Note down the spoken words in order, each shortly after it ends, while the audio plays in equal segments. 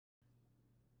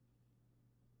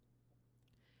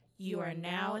You are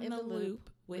now in the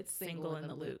loop with Single in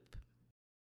the Loop.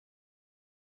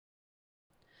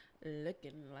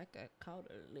 Looking like I caught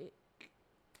a lick.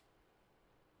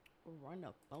 Run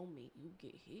up on me, you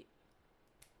get hit.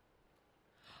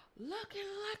 Looking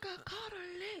like I caught a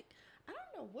lick. I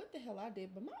don't know what the hell I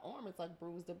did, but my arm is like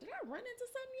bruised up. Did I run into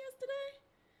something yesterday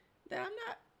that I'm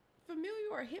not familiar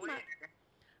or hit my...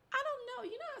 I don't know.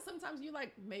 You know how sometimes you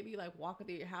like maybe like walking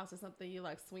through your house or something, you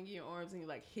like swinging your arms and you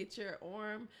like hit your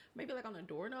arm, maybe like on a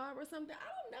doorknob or something. I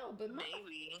don't know, but my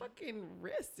fucking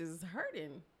wrist is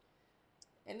hurting.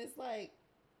 And it's like,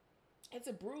 it's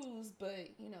a bruise,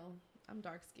 but you know, I'm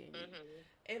dark skinned. Mm-hmm.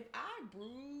 If I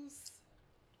bruise,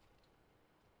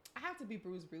 I have to be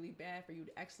bruised really bad for you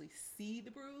to actually see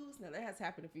the bruise. Now that has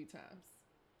happened a few times.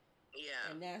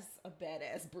 Yeah. And that's a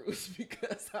badass bruise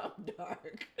because I'm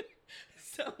dark.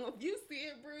 So if you see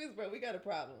it bruised, bro, we got a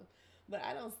problem. But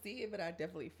I don't see it, but I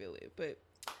definitely feel it. But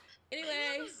anyway.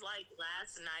 Maybe it was like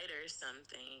last night or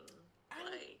something.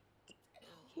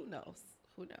 Who knows?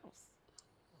 Who knows?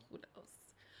 Who knows?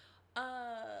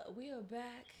 We are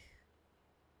back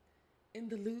in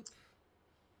the loop.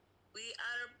 We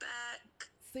are back.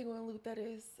 Single in Loop, that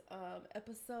is.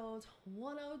 Episode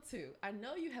 102. I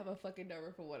know you have a fucking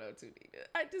number for 102, Nina.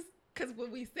 Because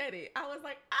when we said it, I was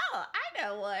like, oh, I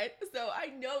know what. So I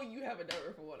know you have a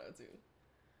number for 102.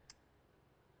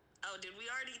 Oh, did we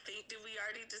already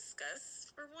discuss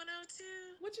for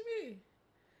 102? What you mean?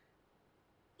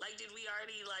 Like, did we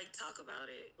already, like, talk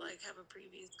about it? Like, have a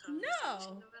previous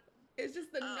conversation about it? It's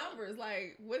just the numbers.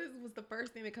 Like, was the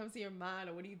first thing that comes to your mind,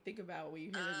 or what do you think about when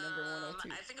you hear the number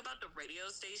 102? I think about the radio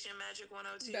station Magic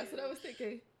 102. That's what I was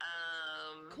thinking.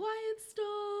 Quiet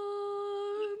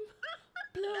Storm.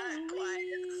 Blowing.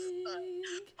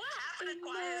 What happened to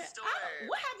Quiet Storm?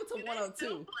 What happened to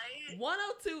 102?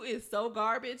 102 is so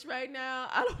garbage right now.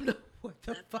 I don't know what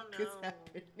the fuck is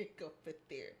happening over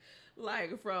there.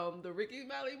 Like, from the Ricky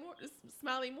Smiley Morning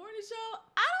Show,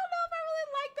 I don't know if I really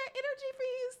like that energy for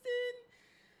Houston.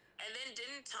 And then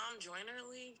didn't Tom Joyner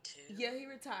leave too? Yeah, he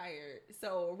retired.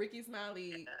 So Ricky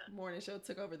Smiley Morning Show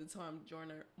took over the Tom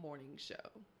Joyner Morning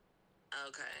Show.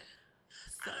 Okay.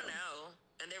 So. I don't know.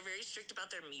 And they're very strict about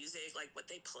their music, like what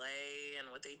they play and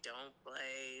what they don't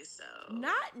play. So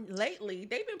not lately.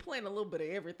 They've been playing a little bit of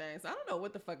everything. So I don't know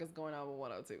what the fuck is going on with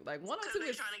 102. Like 102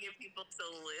 is trying to get people to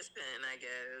listen, I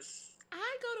guess.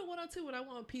 I go to 102 when I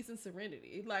want peace and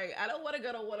serenity. Like, I don't want to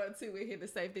go to 102 and hear the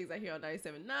same things I hear on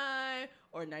 97.9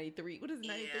 or 93. What is 93.7? I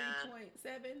don't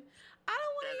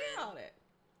want to hear all that.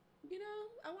 You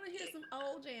know, I want to hear some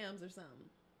old jams or something.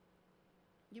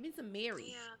 Give me some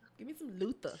Mary. Yeah. Give me some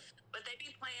Luther. But they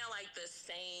be playing like the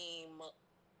same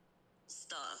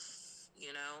stuff,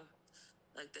 you know?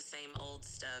 Like the same old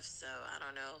stuff. So I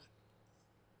don't know.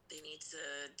 They need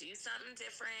to do something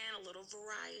different, a little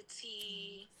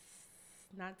variety.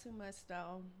 Not too much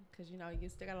though, because you know you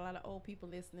still got a lot of old people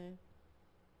listening,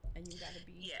 and you got to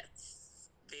be. Yes,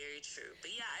 very true.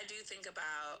 But yeah, I do think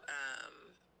about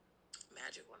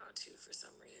Magic 102 for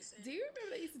some reason. Do you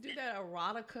remember they used to do that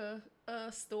erotica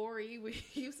story we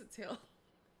used to tell?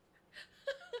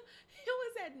 It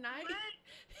was at night. What?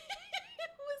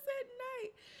 It was at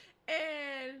night,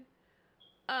 and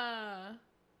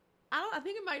I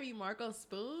think it might be Marco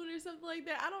Spoon or something like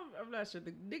that. I'm not sure.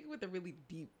 The nigga with a really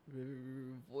deep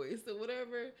voice or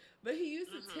whatever. But he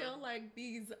used to tell like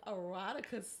these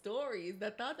erotica stories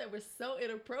that thought that were so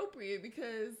inappropriate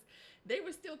because they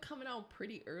were still coming on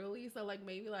pretty early. So like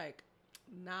maybe like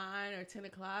 9 or 10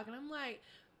 o'clock. And I'm like,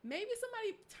 maybe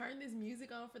somebody turned this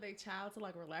music on for their child to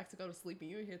like relax to go to sleep. And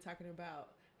you're here talking about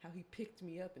how he picked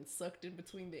me up and sucked in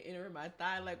between the inner of my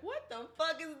thigh. Like, what the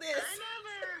fuck is this? I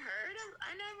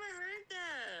never heard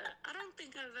that. I don't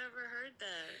think I've ever heard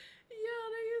that. Yeah,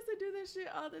 they used to do that shit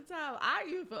all the time. I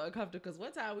even felt uncomfortable because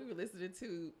one time we were listening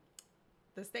to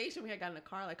the station. We had got in the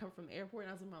car, like, come from the airport,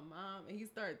 and I was with my mom, and he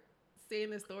started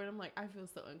saying this story, and I'm like, I feel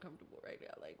so uncomfortable right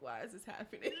now. Like, why is this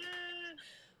happening?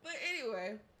 But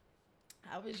anyway,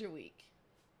 how was your week?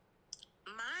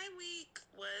 My week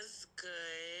was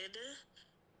good.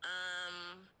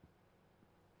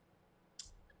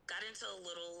 Got into a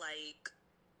little, like,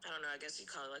 I don't know, I guess you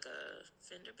call it like a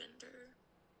fender bender.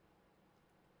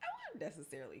 I wouldn't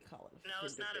necessarily call it a fender bender. No,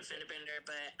 it's not a fender bender,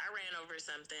 but I ran over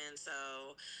something,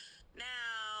 so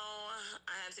now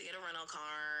I have to get a rental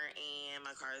car, and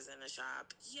my car is in the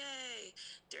shop. Yay!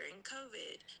 During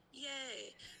COVID.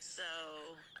 Yay! So,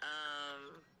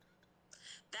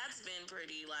 that's been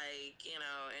pretty, like, you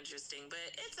know, interesting,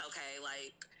 but it's okay,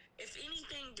 like, if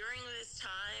anything, during this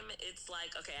time, it's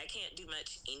like, okay, I can't do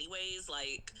much anyways.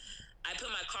 Like, I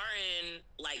put my car in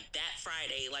like that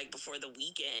Friday, like before the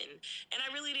weekend. And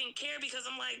I really didn't care because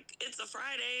I'm like, it's a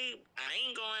Friday. I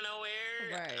ain't going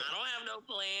nowhere. Right. I don't have no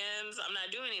plans. I'm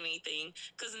not doing anything.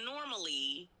 Because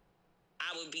normally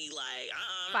I would be like,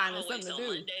 I'm Finding going to wait something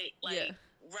till to do. Monday. Yeah. Like,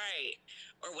 right.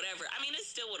 Or whatever. I mean, it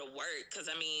still would have worked. Because,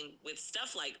 I mean, with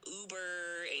stuff like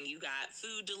Uber and you got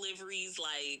food deliveries,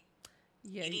 like,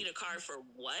 Yeah. you need a car for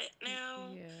what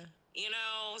now? Yeah. You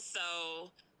know?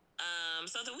 So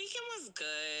the weekend was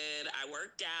good. I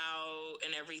worked out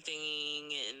and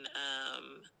everything, and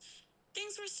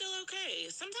things were still okay.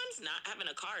 Sometimes not having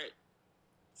a car,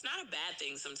 it's not a bad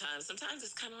thing sometimes. Sometimes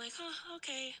it's kind of like, oh,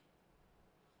 okay.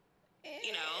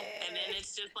 You know? And then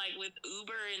it's just like with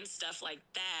Uber and stuff like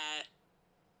that,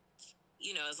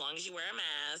 you know, as long as you wear a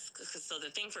mask. So the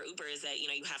thing for Uber is that, you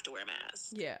know, you have to wear a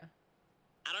mask. Yeah.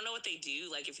 I don't know what they do,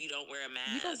 like, if you don't wear a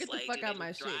mask. You gonna get the like, fuck out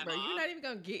my shit, bro. You're not even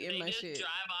gonna get in my shit. Drive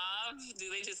off? Do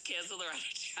they just cancel the right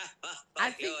to drive off?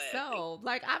 I think so.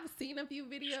 Like, I've seen a few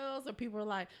videos where people are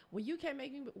like, well, you can't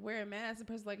make me wear a mask. The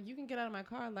person's like, you can get out of my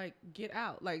car. Like, get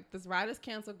out. Like, this ride is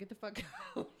canceled. Get the fuck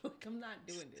out. Like, I'm not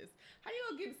doing this. How you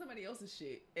gonna get in somebody else's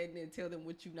shit and then tell them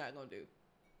what you not gonna do?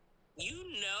 You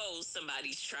know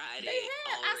somebody's tried They it.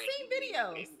 have. I've seen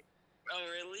videos. Oh,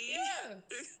 really? Yeah.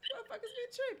 Motherfuckers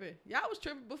been tripping. Y'all was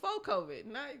tripping before COVID.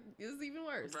 Now it's even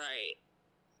worse. Right.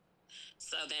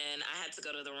 So then I had to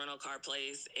go to the rental car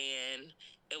place, and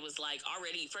it was like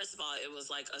already, first of all, it was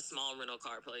like a small rental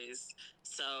car place.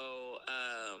 So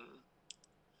I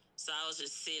was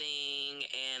just sitting,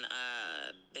 and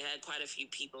they had quite a few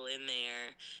people in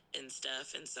there and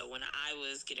stuff. And so when I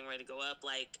was getting ready to go up,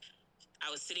 like, I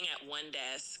was sitting at one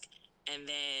desk, and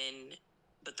then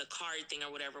but the card thing or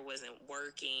whatever wasn't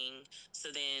working. So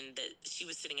then she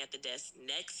was sitting at the desk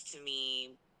next to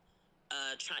me,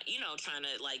 trying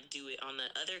to like do it on the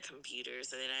other computer.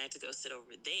 So then I had to go sit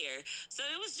over there. So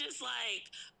it was just like,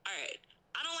 all right,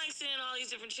 I don't like sitting in all these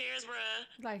different chairs, bruh.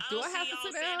 Like, do I have to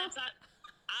sit down?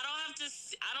 I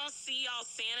don't see y'all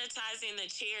sanitizing the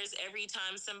chairs every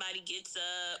time somebody gets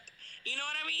up. You know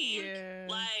what I mean? Yeah.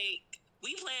 Like,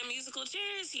 we playing musical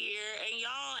chairs here, and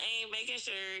y'all ain't making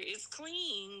sure it's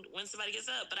clean when somebody gets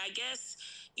up. But I guess,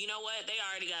 you know what? They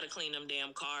already got to clean them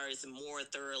damn cars more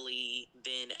thoroughly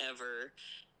than ever.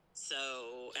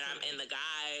 So, and the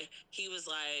guy, he was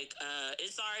like,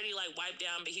 it's already like wiped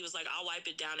down, but he was like, I'll wipe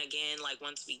it down again, like,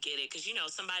 once we get it. Cause, you know,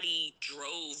 somebody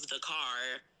drove the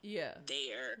car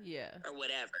there or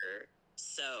whatever.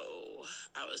 So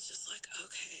I was just like,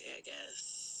 okay, I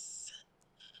guess.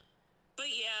 But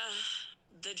yeah,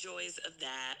 the joys of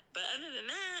that. But other than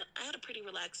that, I had a pretty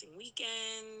relaxing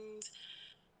weekend.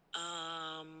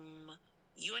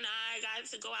 You and I got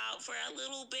to go out for a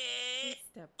little bit.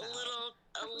 A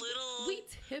little. We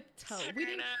tiptoed. We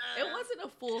didn't. It wasn't a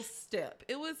full step.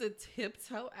 It was a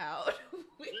tiptoe out. It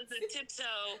was a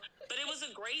tiptoe, but it was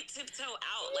a great tiptoe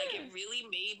out. Yeah. Like, it really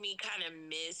made me kind of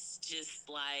miss just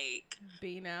like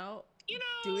being out, you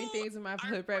know, doing things with my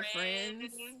hood rat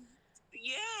friends.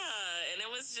 Yeah, and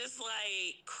it was just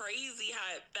like crazy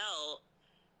how it felt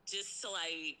just to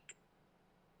like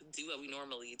do what we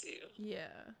normally do. Yeah.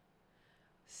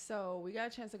 So we got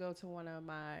a chance to go to one of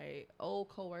my old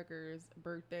coworkers'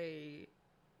 birthday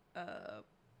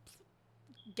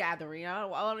gathering. I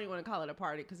don't even want to call it a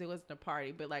party because it wasn't a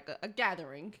party, but like a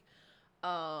gathering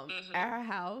at her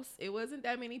house. It wasn't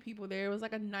that many people there. It was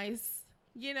like a nice,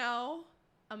 you know,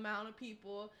 amount of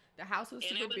people. The house was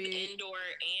super big. Indoor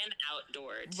and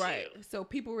outdoor too. Right. So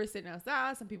people were sitting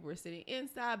outside, some people were sitting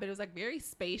inside, but it was like very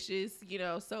spacious, you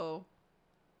know, so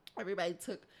everybody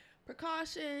took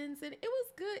precautions and it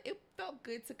was good. It felt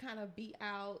good to kind of be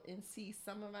out and see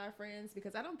some of my friends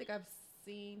because I don't think I've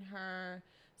seen her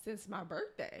since my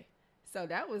birthday. So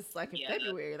that was like in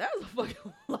February. That was a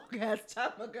fucking long ass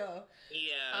time ago.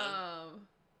 Yeah.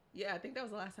 Yeah, I think that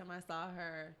was the last time I saw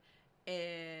her.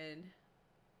 And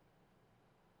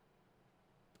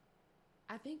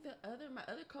I think my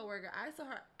other coworker, I saw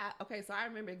her. So I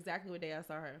remember exactly what day I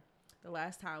saw her. The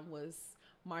last time was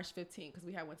March 15th because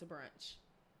we had went to brunch.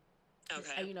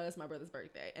 Okay. And you know, it's my brother's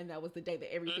birthday. And that was the day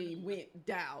that everything went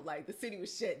down. Like, the city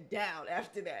was shut down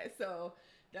after that. So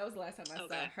that was the last time I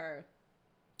saw her.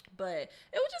 But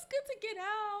it was just good to get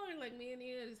out and, like, me and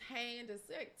Nina just hang, just,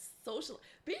 like,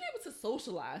 being able to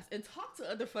socialize and talk to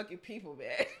other fucking people,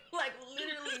 man. Like,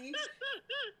 literally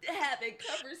having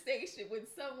conversation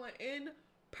with someone in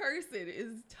person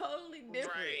is totally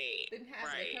different than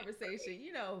having a conversation,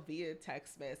 you know, via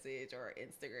text message or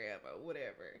Instagram or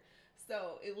whatever.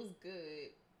 So it was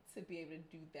good to be able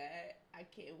to do that. I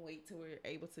can't wait till we're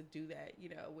able to do that, you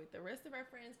know, with the rest of our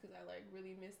friends because I like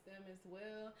really miss them as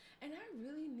well. And I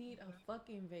really need a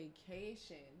fucking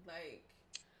vacation. Like,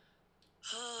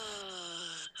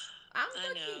 I'm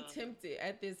fucking tempted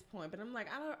at this point, but I'm like,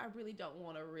 I really don't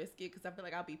want to risk it because I feel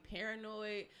like I'll be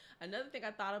paranoid. Another thing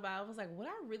I thought about was like, would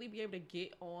I really be able to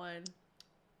get on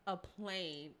a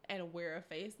plane and wear a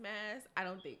face mask? I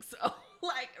don't think so.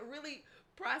 Like, really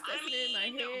processing it in my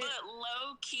head. But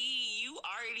low key, you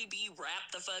already be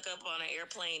wrapped the fuck up on an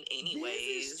airplane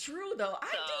anyways. This is true though. I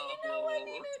do. You know what,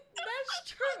 Nina? That's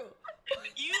true.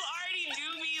 You already do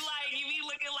be like, you be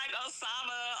looking like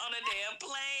Osama on a damn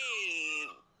plane.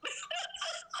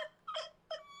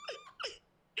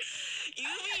 You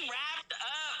be wrapped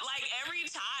up like every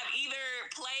time, either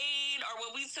plane or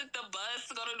when we took the bus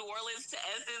to go to New Orleans to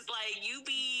Essence. Like, you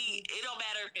be, it don't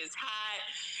matter if it's hot.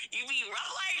 You be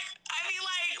like, I be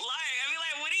like,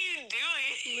 what are you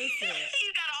doing? Listen, you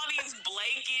got all these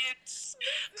blankets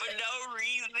for no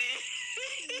reason.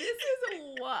 This is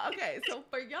what. Okay, so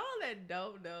for y'all that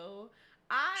don't know,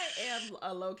 I am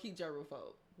a low-key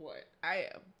germaphobe. What? I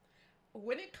am.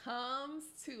 When it comes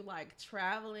to like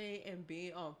traveling and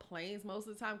being on planes most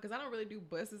of the time, because I don't really do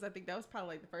buses. I think that was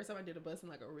probably like the first time I did a bus in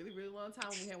like a really, really long time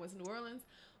when we went to New Orleans.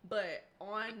 But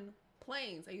on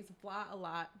planes, I used to fly a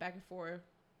lot back and forth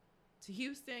to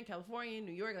Houston, California,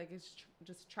 New York. Like, it's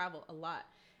just travel a lot.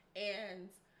 And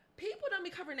people don't be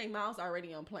covering their mouths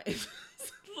already on planes.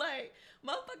 Like,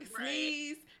 motherfuckers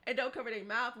sneeze and don't cover their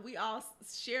mouth. We all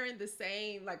sharing the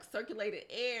same, like, circulated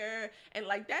air. And,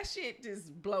 like, that shit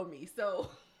just blow me.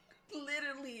 So,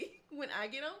 literally, when I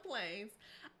get on planes,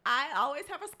 I always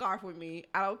have a scarf with me.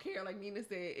 I don't care. Like Nina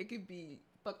said, it could be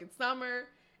fucking summer.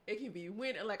 It can be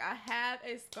winter. Like, I have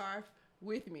a scarf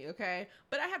with me, okay?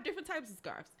 But I have different types of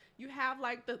scarves. You have,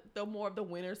 like, the more of the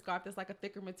winter scarf that's, like, a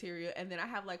thicker material. And then I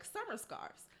have, like, summer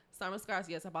scarves. Summer scarves,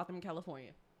 yes, I bought them in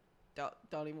California.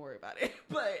 Don't even worry about it.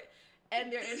 But,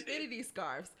 and they're infinity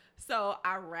scarves. So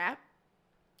I wrap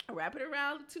it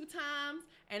around 2 times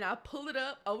and I pull it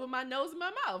up over my nose and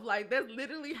my mouth. Like, that's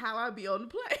literally how I be on the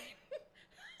plane.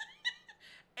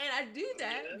 And I do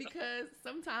that because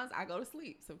sometimes I go to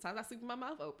sleep. Sometimes I sleep with my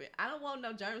mouth open. I don't want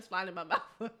no germs flying in my mouth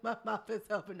when my mouth is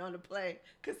open on the plane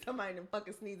because somebody done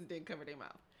fucking sneezed and didn't cover their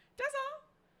mouth. That's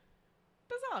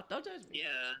all. Don't judge me.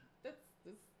 Yeah. That's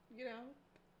you know,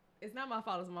 it's not my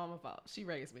fault. It's my mama's fault. She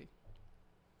raised me.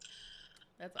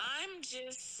 That's all. I'm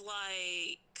just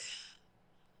like,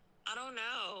 I don't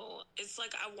know. It's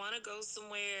like I want to go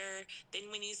somewhere. Then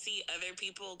when you see other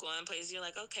people going places, you're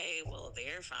like, okay, well,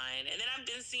 they're fine. And then I've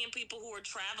been seeing people who are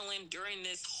traveling during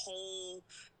this whole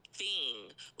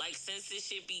thing, like since this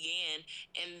shit began.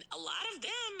 And a lot of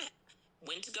them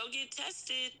went to go get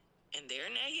tested and they're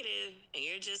negative. And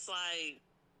you're just like,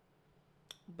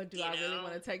 but do I really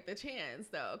want to take the chance,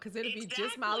 though? Because it'll be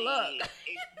just my luck.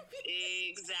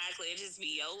 Exactly. It just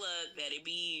be your luck that it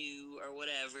be you or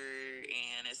whatever,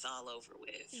 and it's all over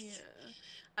with. Yeah.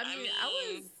 I mean, I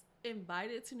was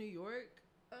invited to New York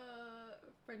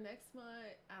for next month.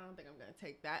 I don't think I'm going to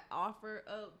take that offer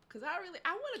up because I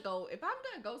want to go. If I'm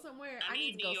going to go somewhere, I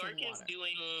need to go somewhere. New York is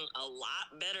doing a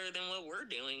lot better than what we're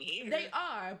doing here. They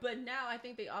are, but now I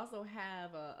think they also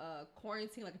have a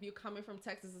quarantine. Like if you're coming from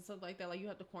Texas and stuff like that, like you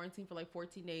have to quarantine for like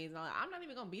 14 days. And I'm not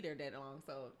even going to be there that long,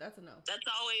 so that's a no. That's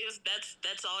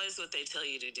always what they tell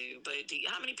you to do. But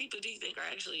how many people do you think are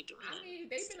actually doing that? I mean,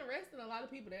 they've been arresting a lot of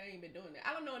people that ain't been doing that.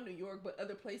 I don't know in New York, but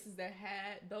other places that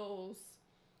had those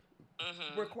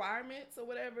requirements or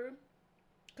whatever,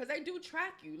 because they do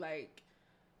track you. Like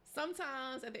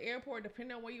sometimes at the airport,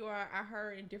 depending on where you are, I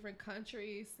heard in different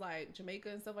countries like Jamaica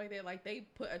and stuff like that, like they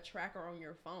put a tracker on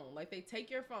your phone. Like they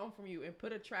take your phone from you and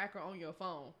put a tracker on your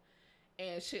phone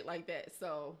and shit like that.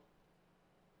 So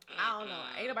I don't know,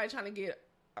 ain't nobody trying to get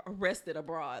arrested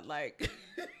abroad. Like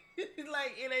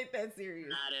like it ain't that serious.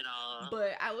 Not at all.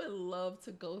 But I would love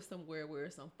to go somewhere where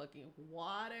there's some fucking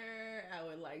water. I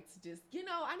would like to just,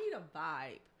 I need a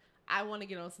vibe. I want to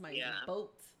get on somebody's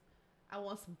boat. I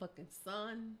want some fucking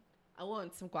sun. I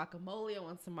want some guacamole. I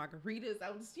want some margaritas.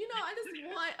 I just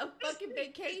want a fucking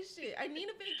vacation. I need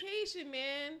a vacation,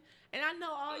 man. And I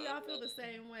know all y'all feel the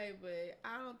same way, but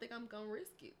I don't think I'm gonna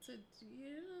risk it. I don't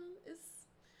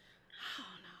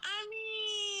know. I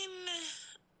mean,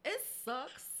 it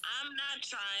sucks. I'm not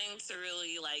trying to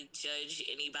really like judge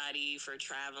anybody for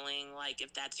traveling. Like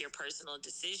if that's your personal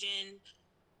decision,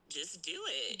 just do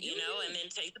it, and then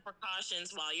take the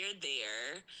precautions while you're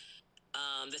there.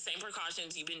 The same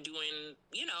precautions you've been doing,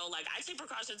 like I take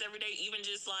precautions every day, even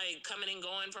just like coming and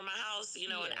going from my house,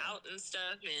 and out and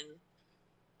stuff. And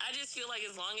I just feel like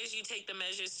as long as you take the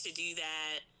measures to do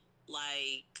that,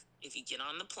 like if you get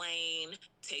on the plane,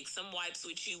 take some wipes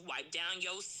with you, wipe down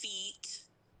your seat.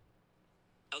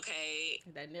 Okay.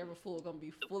 That never full gonna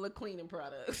be full of cleaning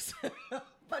products.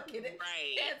 Fucking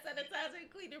Right. hand sanitizer and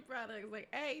cleaning products. Like,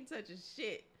 I ain't touching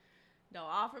shit. Don't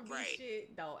offer me Right.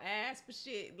 shit. Don't ask for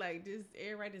shit. Like, just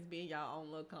everybody just being y'all own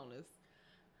little corners.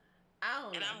 I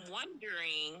don't And know. I'm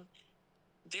wondering,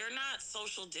 they're not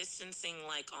social distancing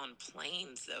like on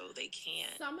planes though. They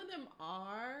can't. Some of them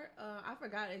are. I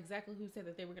forgot exactly who said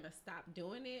that they were gonna stop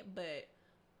doing it, but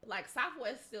like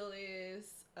Southwest still is.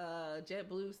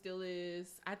 JetBlue still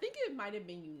is. I think it might have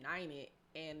been United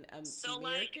and So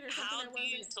American like, or something. how That do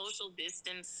you wasn't. social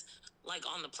distance like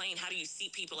on the plane? How do you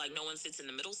seat people? Like no one sits in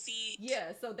the middle seat?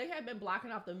 Yeah, so they had been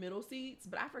blocking off the middle seats,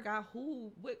 but I forgot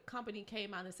what company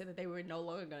came out and said that they were no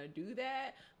longer going to do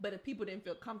that. But if people didn't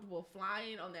feel comfortable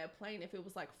flying on that plane, if it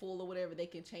was like full or whatever, they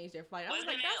can change their flight. I was Wasn't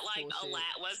like, it that's like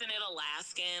bullshit. wasn't it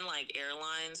Alaskan like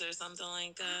Airlines or something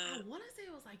like I that? want to say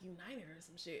it was like United or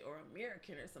some shit, or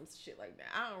American or some shit like that.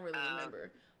 I don't really Um,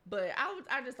 remember. But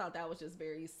I just thought that was just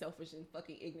very selfish and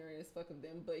fucking ignorant as fuck of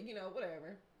them. But,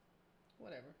 whatever.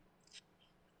 Whatever.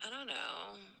 I don't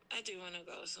know. I do want to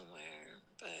go somewhere,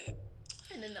 but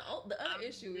And then the other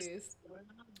issue just- is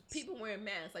people wearing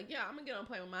masks. Like, yeah, I'm gonna get on a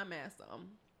plane with my mask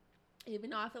on,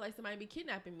 even though I feel like somebody be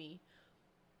kidnapping me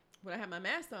when I have my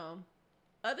mask on.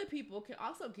 Other people can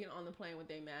also get on the plane with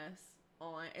their mask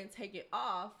on and take it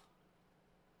off,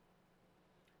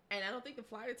 and I don't think the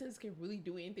flight attendants can really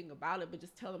do anything about it, but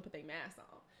just tell them put their mask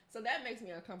on. So that makes me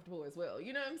uncomfortable as well.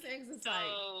 You know what I'm saying? 'Cause it's like,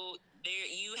 So there,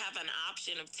 you have an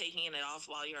option of taking it off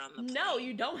while you're on the plane. no,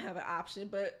 you don't have an option,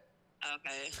 but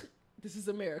Okay. this is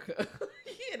America.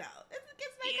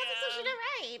 It's my Yeah. constitutional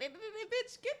right. And,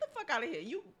 bitch, get the fuck out of here.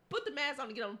 You put the mask on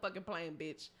and get on the fucking plane,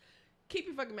 bitch. Keep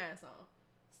your fucking mask on.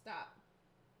 Stop.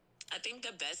 I think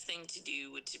the best thing to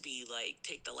do would to be like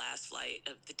take the last flight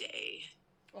of the day.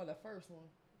 Or the first one.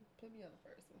 Put me on the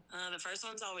first one. The first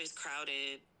one's always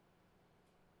crowded.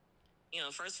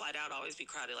 First flight out always be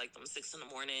crowded, like them 6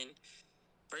 a.m.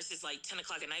 versus like 10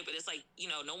 o'clock at night. But it's like,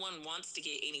 no one wants to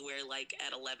get anywhere like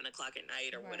at 11 o'clock at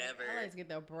night or Right. whatever. I like to get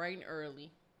there bright and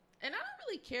early. And I don't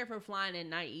really care for flying at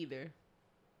night either.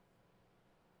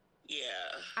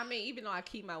 Yeah. I mean, even though I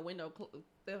keep my window closed.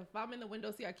 If I'm in the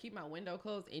window seat, I keep my window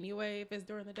closed anyway if it's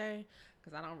during the day.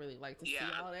 Because I don't really like to see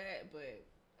Yeah. all that. But,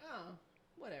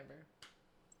 whatever.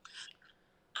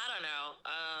 I don't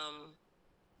know.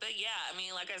 But yeah, I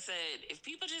mean, like I said, if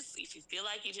you feel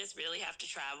like you just really have to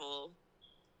travel,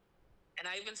 and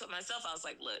I even told myself, I was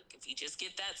like, look, if you just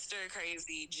get that stir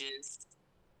crazy, just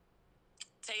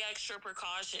take extra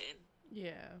precaution.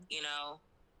 Yeah.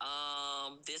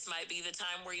 This might be the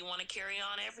time where you want to carry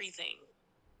on everything.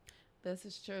 This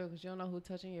is true, because you don't know who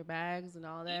touching your bags and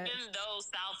all that. Even though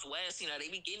Southwest, they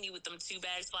be getting you with them 2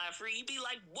 bags fly free, you be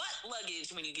like, what luggage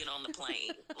when you get on the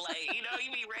plane? Like, you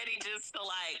be ready just to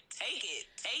like, take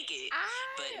it.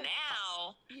 But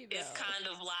now, it's kind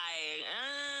of like,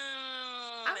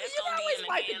 I mean, it's you gonna can be always in the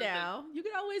wipe it hands of- down. You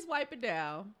can always wipe it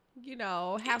down. It'd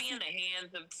Have be some. in the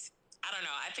hands of, I don't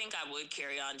know, I think I would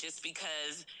carry on just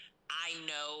because I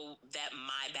know that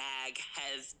my bag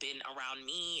has been around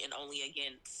me and only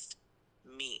against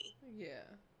me, Yeah.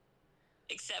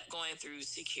 except going through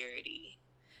security.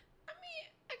 I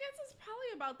mean, I guess it's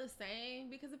probably about the same,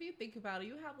 because if you think about it,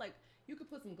 you could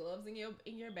put some gloves in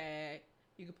your bag.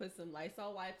 You could put some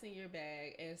Lysol wipes in your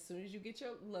bag, and as soon as you get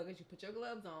your luggage, you put your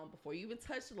gloves on. Before you even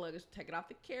touch the luggage, take it off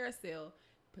the carousel,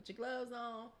 put your gloves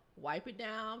on, wipe it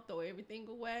down, throw everything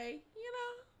away.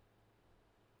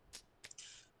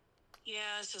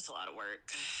 Yeah, it's just a lot of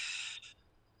work.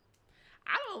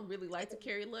 I don't really like to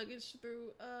carry luggage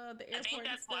through the airport. I think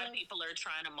that's and why stuff. people are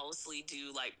trying to mostly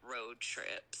do like road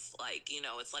trips. Like,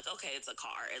 it's like, okay, it's a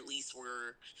car. At least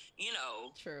we're,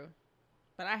 True,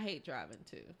 but I hate driving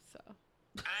too. So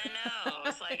I know.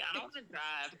 It's like, I don't want to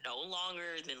drive no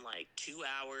longer than like 2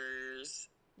 hours.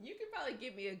 you can probably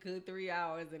give me a good 3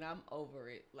 hours and I'm over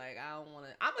it. Like, I don't want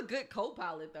to. I'm a good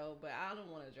co-pilot though, but I don't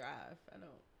want to drive. I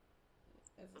don't.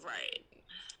 That's Right.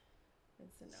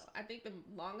 It's a no. I think the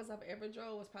longest I've ever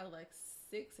drove was probably like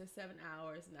 6 or 7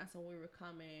 hours, and that's when we were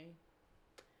coming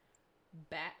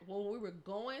back. When we were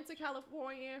going to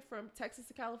California, from Texas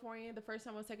to California, the first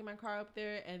time I was taking my car up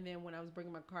there, and then when I was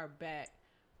bringing my car back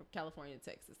from California to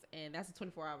Texas, and that's a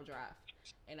 24-hour drive.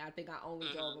 And I think I only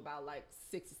drove about like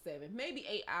 6 or 7, maybe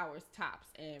 8 hours tops,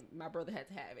 and my brother had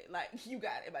to have it. Like, you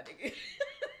got it, my nigga.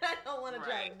 I don't want to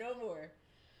drive no more.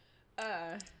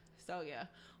 So yeah.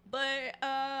 But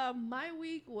my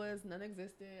week was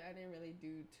non-existent. I didn't really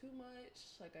do too much.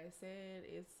 Like I said,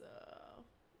 it's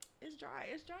dry.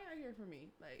 It's dry out here for me.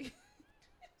 Like,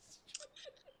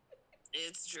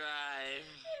 It's dry.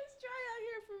 It's dry out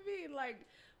here for me. Like,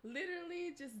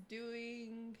 literally just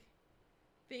doing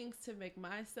things to make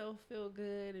myself feel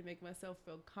good and make myself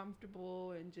feel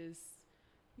comfortable and just,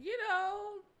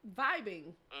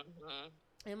 vibing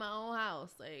in my own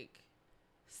house. Like,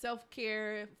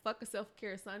 self-care, fuck a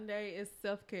self-care Sunday. It's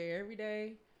self-care every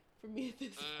day for me at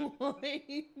this point.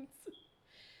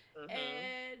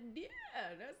 And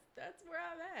yeah, that's where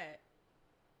I'm at.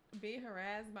 Being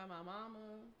harassed by my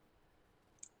mama.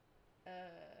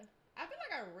 I feel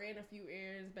like I ran a few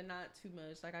errands, but not too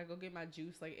much. Like, I go get my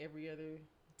juice like every other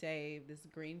day. This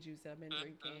green juice I've been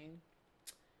drinking.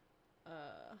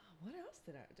 What else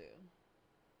did I do?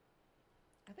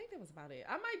 I think that was about it.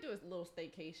 I might do a little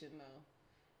staycation though,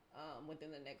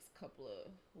 within the next couple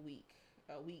of a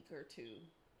week or two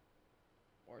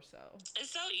or so.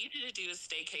 It's so easy to do a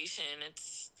staycation.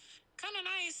 It's kind of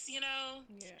nice, Yeah.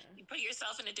 You put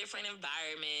yourself in a different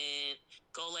environment,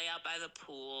 go lay out by the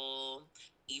pool,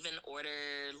 even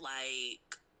order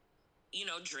like,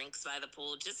 drinks by the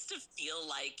pool just to feel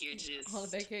like you're just on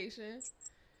vacation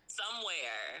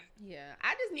somewhere. Yeah,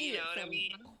 I just need what I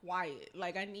mean? Quiet.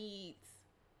 Like, I need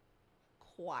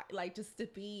quiet, like, just to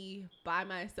be by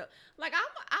myself. Like, I'm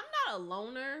not a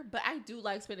loner, but I do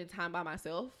like spending time by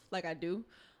myself. Like, I do.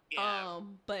 Yeah.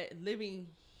 But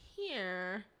living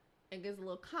here, it gets a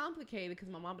little complicated because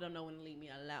my mom don't know when to leave me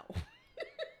alone.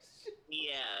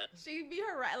 Yeah. She be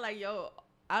like, yo,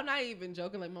 I'm not even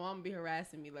joking. Like, my mom be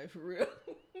harassing me, like, for real.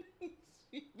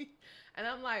 And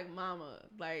I'm like, mama,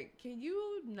 like, can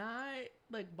you not,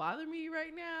 like, bother me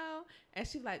right now? And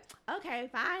she's like, okay,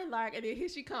 fine, Lark. And then here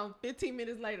she comes 15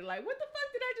 minutes later, like, what the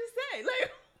fuck did I just say? Like,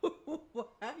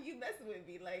 why are you messing with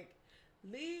me? Like,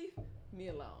 leave me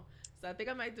alone. So I think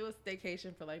I might do a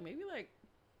staycation for, like, maybe, like,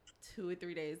 2 or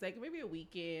 3 days. Like, maybe a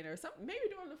weekend or something. Maybe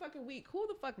during the fucking week. Who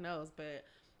the fuck knows? But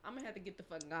I'm going to have to get the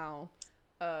fuck gone.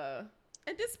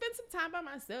 And just spend some time by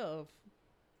myself.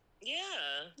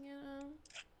 Yeah. You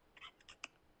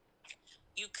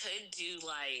You could do,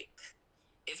 like,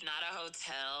 if not a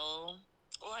hotel,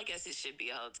 well, I guess it should be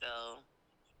a hotel.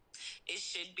 It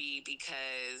should be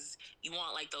because you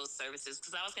want, like, those services.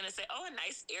 Because I was going to say, a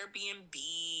nice Airbnb,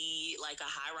 like a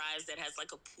high rise that has,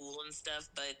 like, a pool and stuff.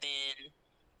 But then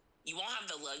you won't have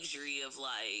the luxury of,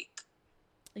 like,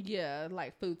 yeah,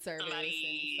 like food service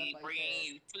somebody and stuff like bringing that.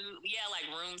 you food. Yeah, like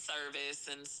room service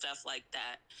and stuff like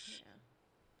that. Yeah.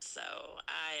 So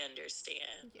I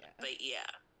understand. Yeah. But yeah,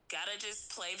 gotta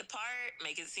just play the part,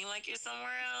 make it seem like you're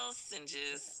somewhere else, and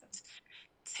just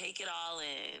take it all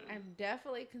in. I'm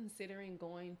definitely considering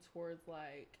going towards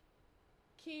like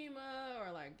Kemah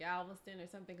or like Galveston or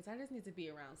something because I just need to be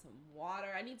around some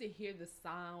water. I need to hear the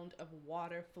sound of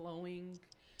water flowing.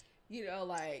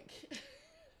 Like.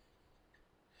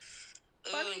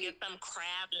 Ooh, get some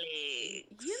crab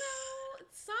legs.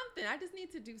 Something. I just need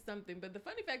to do something. But the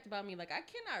funny fact about me, like, I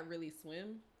cannot really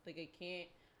swim. Like, I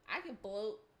can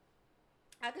float.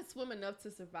 I can swim enough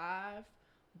to survive,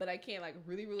 but I can't, like,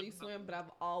 really, really swim. But I've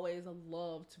always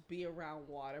loved to be around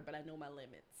water, but I know my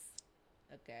limits.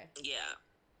 Okay? Yeah.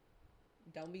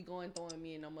 Don't be throwing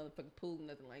me in no motherfucking pool,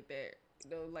 nothing like that.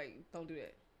 Don't do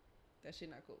that. That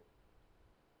shit not cool.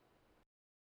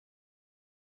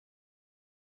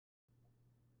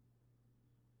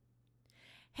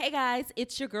 Hey guys,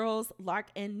 it's your girls, Lark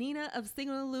and Nina of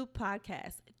Single in the Loop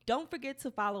Podcast. Don't forget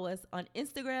to follow us on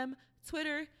Instagram,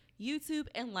 Twitter, YouTube,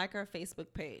 and like our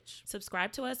Facebook page.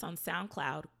 Subscribe to us on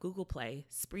SoundCloud, Google Play,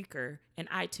 Spreaker, and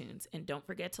iTunes. And don't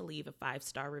forget to leave a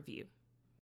 5-star review.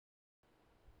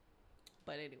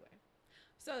 But anyway,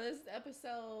 so this is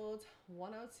episode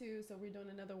 102. So we're doing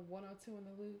another 102 in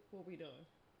the loop. What we doing?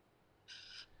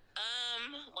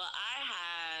 Well, I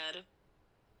had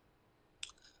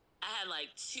like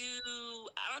 2,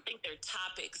 I don't think they're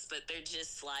topics, but they're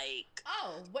just like...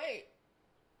 Oh, wait.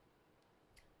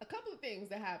 A couple of things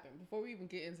that happened before we even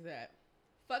get into that.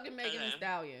 Fucking Megan Thee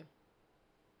Stallion.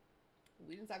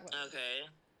 We didn't talk about that. Okay.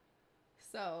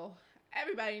 So,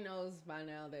 everybody knows by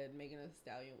now that Megan Thee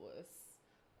Stallion was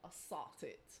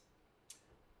assaulted.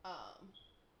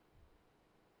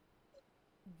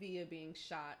 Via being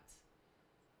shot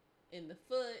in the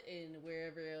foot and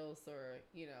wherever else, or,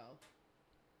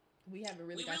 we haven't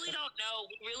really. We really don't know.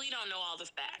 We really don't know all the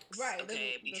facts, right?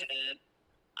 Okay, because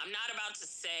I'm not about to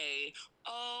say,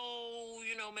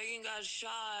 Megan got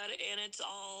shot and it's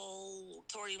all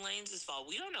Tory Lanez's fault.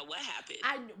 We don't know what happened.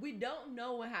 We don't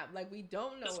know what happened. Like, we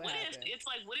don't know what happened.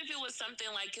 What if it was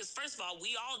something like? Because first of all,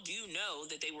 we all do know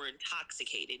that they were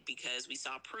intoxicated because we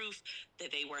saw proof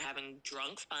that they were having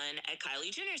drunk fun at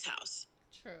Kylie Jenner's house.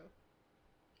 True.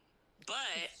 But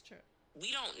it's true.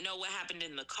 we don't know what happened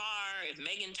in the car, if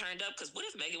Megan turned up, because what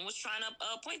if Megan was trying to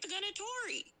point the gun at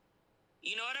Tory?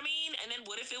 You know what I mean? And then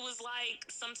what if it was like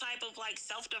some type of like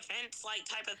self-defense like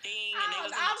type of thing, and they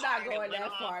was in the I'm car not going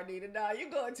that far, Nina. No,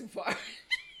 you're going too far. Am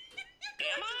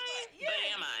I? Yes. But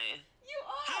am I? You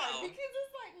are. How? Because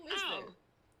it's like, listen. How?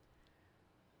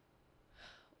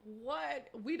 What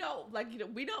we don't like,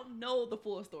 we don't know the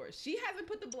full story. She hasn't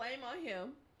put the blame on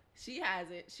him. She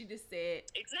hasn't. She just said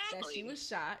that she was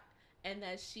shot and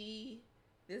that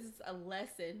this is a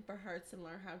lesson for her to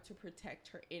learn how to protect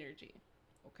her energy.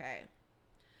 Okay.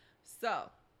 So,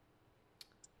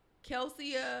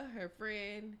 Kelsey, her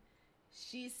friend,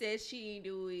 she said she ain't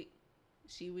do it.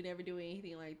 She would never do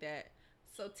anything like that.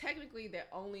 So technically that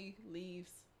only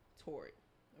leaves Tory.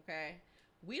 Okay.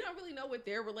 We don't really know what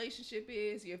their relationship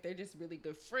is, if they're just really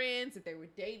good friends, if they were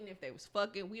dating, if they was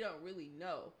fucking. We don't really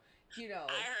know. You know,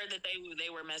 I heard that they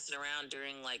were messing around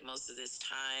during like most of this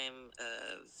time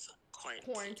of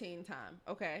quarantine time.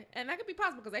 Okay, and that could be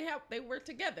possible because they were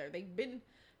together. They've been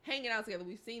hanging out together.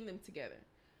 We've seen them together.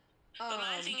 But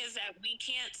my thing is that we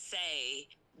can't say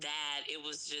that it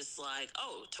was just like,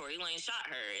 oh, Tory Lanez shot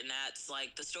her, and that's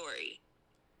like the story.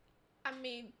 I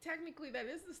mean, technically that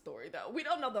is the story, though. We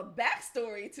don't know the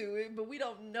backstory to it, but we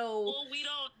don't know. Well, we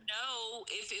don't know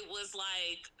if it was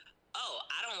like, oh,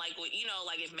 I don't like what,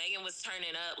 like if Megan was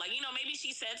turning up, like, maybe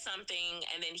she said something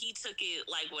and then he took it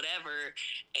like whatever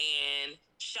and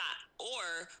shot.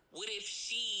 Or what if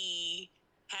she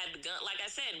had the gun? Like I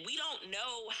said, we don't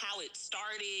know how it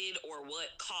started or what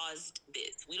caused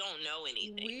this. We don't know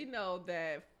anything. We know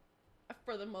that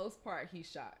for the most part, he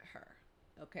shot her.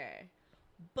 Okay.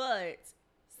 But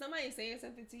somebody saying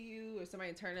something to you or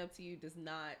somebody turning up to you does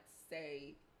not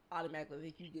say automatically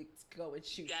that you get to go and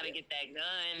shoot. You gotta get that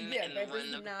gun and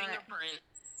run the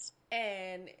fingerprints.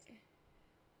 And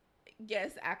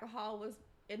yes, alcohol was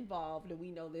involved, and we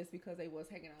know this because they was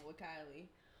hanging out with Kylie.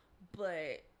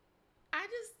 But I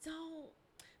just don't.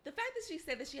 The fact that she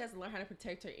said that she has to learn how to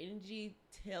protect her energy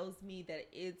tells me that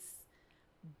it's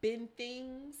been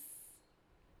things,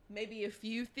 maybe a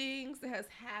few things that has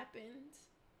happened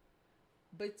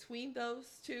between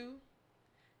those two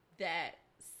that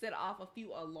set off a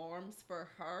few alarms for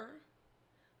her,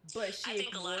 but she I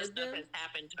think a lot of stuff them. has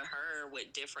happened to her with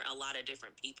a lot of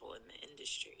different people in the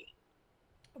industry.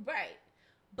 Right.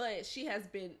 But she has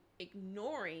been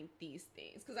ignoring these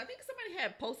things. Because I think somebody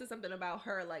had posted something about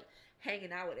her, like,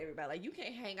 hanging out with everybody. Like, you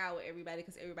can't hang out with everybody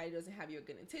because everybody doesn't have your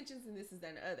good intentions and this is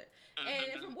that and the other.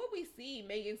 Mm-hmm. And from what we see,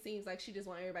 Megan seems like she just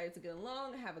wants everybody to get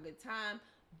along and have a good time.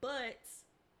 But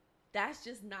that's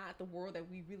just not the world that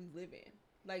we really live in.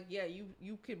 Like, yeah,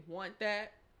 you could want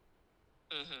that.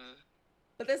 Mm-hmm.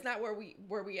 But that's not where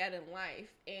we at in life.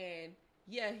 And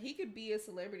yeah, he could be a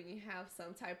celebrity and have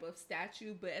some type of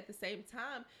statue, but at the same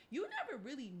time, you never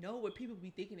really know what people be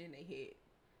thinking in their head.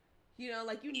 You know,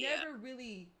 like you never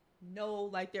really know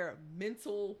like their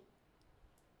mental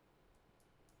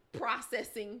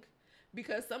processing,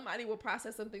 because somebody will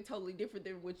process something totally different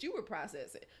than what you were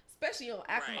processing, especially on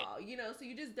alcohol, right. You know, so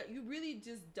you really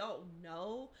just don't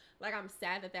know. Like, I'm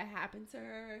sad that happened to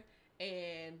her,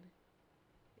 and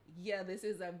yeah, this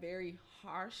is a very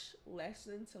harsh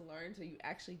lesson to learn till you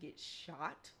actually get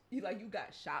shot. You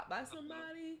got shot by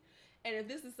somebody. And if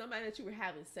this is somebody that you were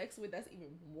having sex with, that's even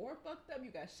more fucked up. You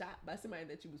got shot by somebody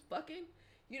that you was fucking.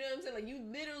 You know what I'm saying? Like, you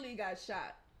literally got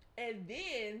shot. And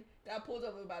then got pulled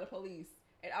over by the police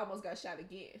and almost got shot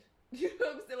again. You know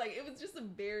what I'm saying? Like, it was just a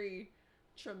very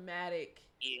traumatic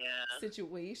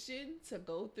situation to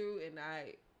go through. And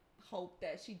I hope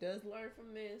that she does learn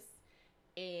from this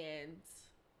and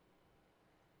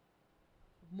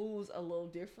moves a little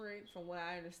different. From what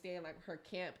I understand, like, her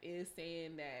camp is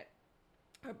saying that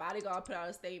her bodyguard put out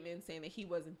a statement saying that he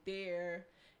wasn't there,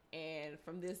 and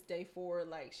from this day forward,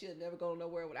 like, she'll never go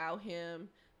nowhere without him.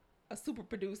 A super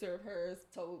producer of hers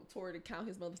told Tory to count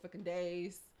his motherfucking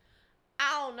days.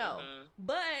 I don't know. Mm-hmm.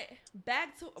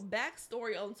 But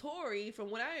backstory on Tory,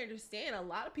 from what I understand, a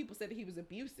lot of people said that he was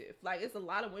abusive. Like, it's a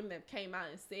lot of women that came out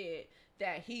and said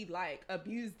that he, like,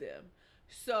 abused them.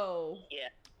 So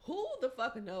who the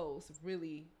fuck knows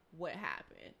really what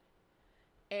happened?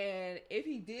 And if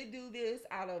he did do this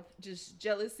out of just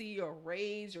jealousy or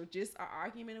rage or just an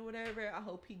argument or whatever, I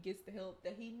hope he gets the help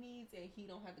that he needs and he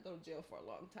don't have to go to jail for a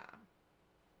long time.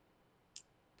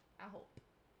 I hope.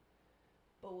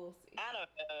 But we'll see. I don't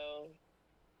know.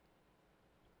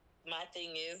 My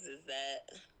thing is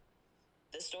that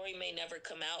the story may never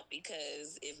come out,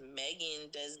 because if Megan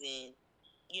doesn't,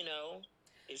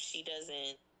 if she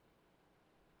doesn't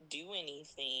do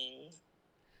anything,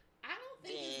 I don't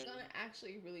think it's gonna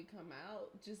actually really come out,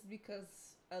 just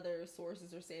because other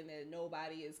sources are saying that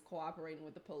nobody is cooperating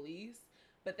with the police,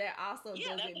 but that also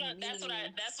doesn't mean that's what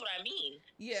I mean.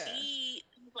 Yeah,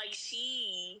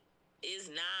 she is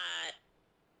not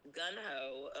gun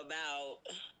ho about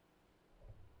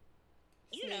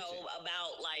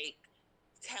about like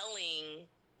telling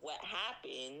what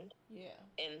happened,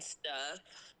 and stuff,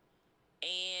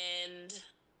 and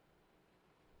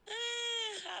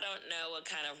I don't know what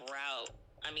kind of route.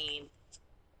 I mean,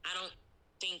 I don't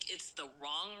think it's the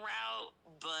wrong route,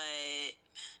 but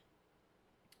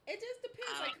it just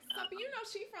depends. Like, some,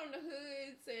 she from the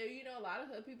hood, so a lot of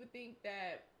hood people think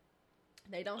that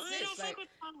they don't snitch. Like,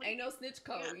 ain't no snitch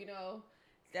code.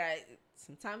 That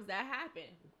sometimes that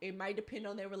happen. It might depend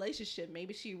on their relationship.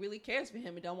 Maybe she really cares for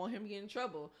him and don't want him to get in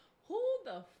trouble. Who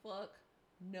the fuck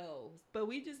knows? But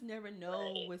we just never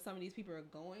know what some of these people are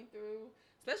going through.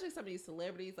 Especially some of these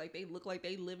celebrities, like, they look like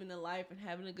they living a life and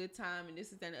having a good time and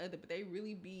this is that and the other, but they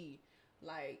really be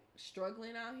like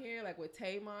struggling out here. Like with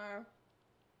Tamar,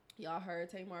 y'all heard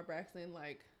Tamar Braxton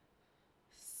like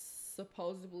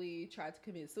supposedly tried to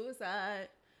commit suicide.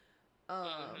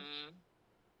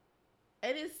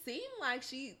 And it seemed like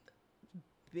she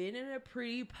been in a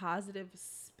pretty positive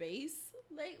space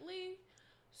lately,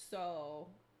 so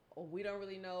we don't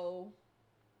really know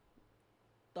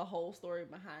the whole story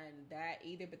behind that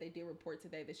either, but they did report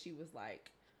today that she was like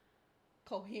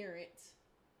coherent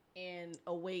and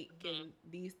awake and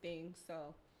these things.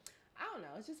 So I don't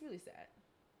know, it's just really sad.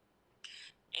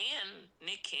 And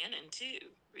Nick Cannon too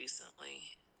recently.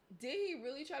 Did he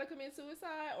really try to commit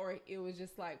suicide, or it was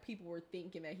just like people were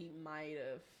thinking that he might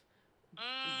have?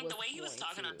 The way he was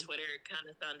talking on Twitter kind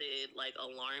of sounded like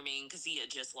alarming because he had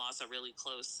just lost a really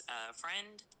close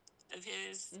friend of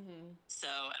his. So,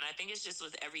 and I think it's just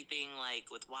with everything,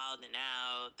 like with Wild and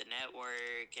Out, the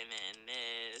network, and then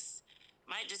this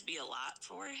might just be a lot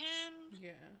for him.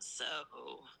 Yeah. So,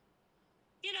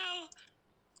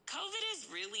 COVID is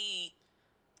really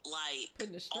like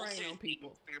putting a strain on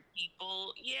people.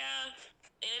 Yeah.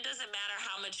 And it doesn't matter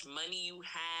how much money you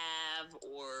have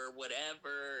or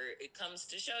whatever. It comes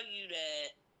to show you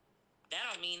that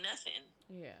don't mean nothing.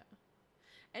 Yeah.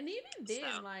 And even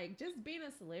then, like, just being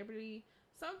a celebrity,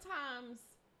 sometimes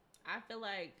I feel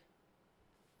like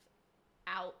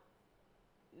I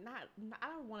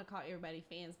don't want to call everybody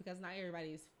fans because not everybody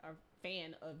is a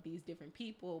fan of these different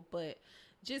people, but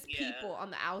just people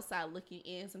on the outside looking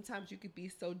in, sometimes you could be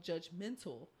so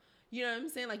judgmental. You know what I'm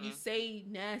saying? Like, you say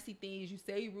nasty things, you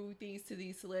say rude things to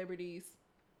these celebrities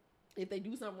if they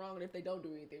do something wrong and if they don't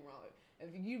do anything wrong.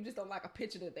 If you just don't like a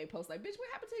picture that they post, like, bitch, what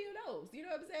happened to your nose? You know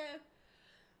what I'm saying?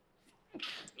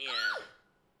 Yeah.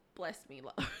 Bless me,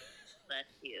 Lord. Bless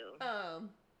you.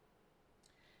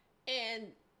 And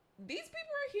these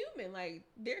people are human. Like,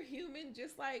 they're human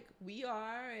just like we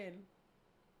are. And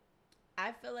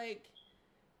I feel like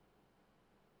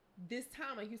this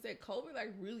time, like you said, COVID,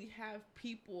 like, really have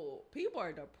people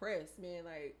are depressed, man.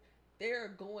 Like, they're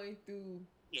going through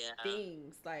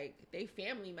things. Like, their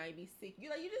family might be sick. You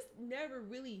just never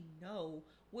really know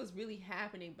what's really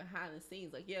happening behind the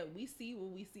scenes. Like, yeah, we see what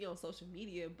we see on social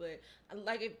media, but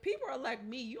like, if people are like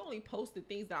me, you only post the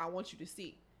things that I want you to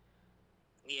see.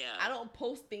 Yeah. I don't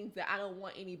post things that I don't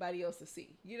want anybody else to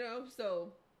see,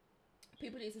 So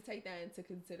people need to take that into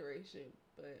consideration,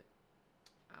 but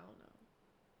I don't know.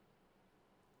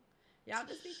 Y'all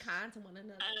just be kind to one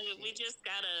another. We just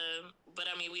gotta, but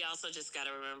I mean, we also just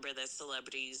gotta remember that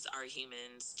celebrities are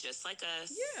humans just like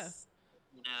us. Yeah.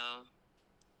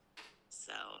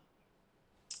 So,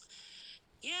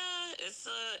 yeah, it's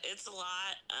a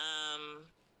lot.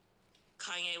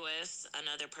 Kanye West,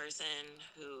 another person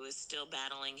who is still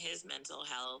battling his mental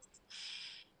health,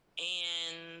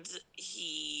 and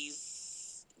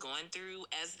he's going through,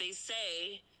 as they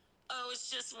say, it's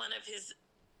just one of his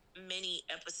many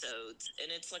episodes,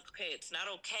 and it's like, okay, it's not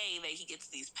okay that he gets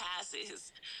these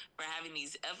passes for having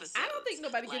these episodes. I don't think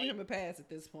nobody giving him a pass at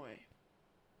this point.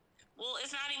 Well,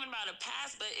 it's not even about a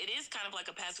pass, but it is kind of like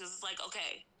a pass because it's like,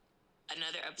 okay,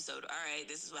 another episode. All right,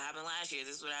 this is what happened last year.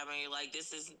 This is what happened. You're like,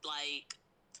 this is like,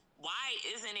 why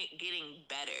isn't it getting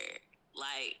better?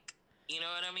 Like, you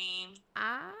know what I mean?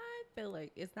 I feel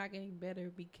like it's not getting better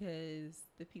because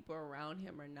the people around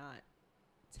him are not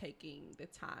taking the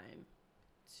time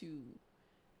to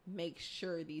make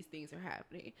sure these things are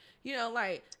happening.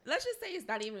 Like, let's just say it's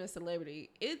not even a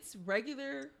celebrity. It's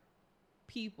regular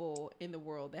people in the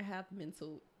world that have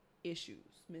mental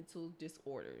issues, mental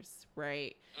disorders,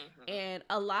 right? And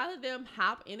a lot of them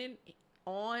hop in and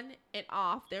on and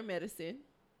off their medicine.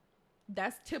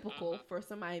 That's typical for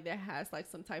somebody that has like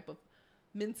some type of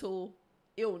mental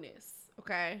illness,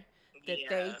 okay? that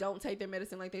they don't take their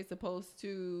medicine like they're supposed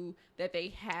to, that they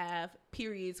have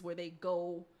periods where they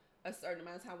go a certain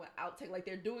amount of time without taking, like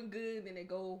they're doing good, then they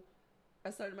go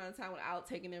a certain amount of time without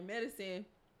taking their medicine,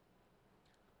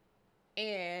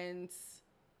 and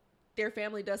their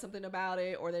family does something about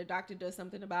it, or their doctor does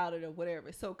something about it, or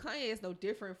whatever. So Kanye is no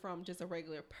different from just a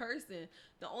regular person.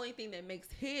 The only thing that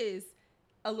makes his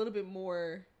a little bit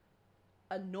more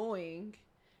annoying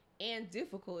and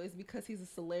difficult is because he's a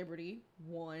celebrity,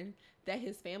 one, that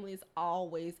his family is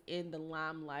always in the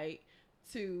limelight,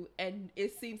 two, and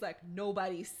it seems like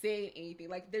nobody's saying anything.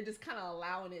 Like, they're just kind of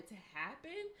allowing it to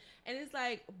happen. And it's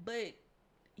like, but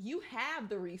you have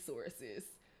the resources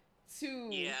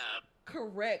to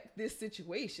correct this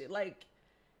situation. Like,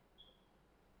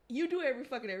 you do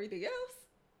everything else.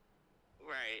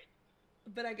 Right.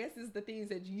 But I guess it's the things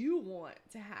that you want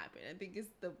to happen. I think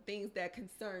it's the things that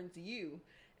concerns you.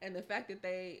 And the fact that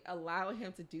they allow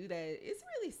him to do that, it's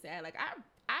really sad. Like,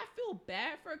 I feel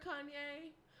bad for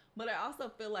Kanye, but I also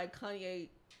feel like Kanye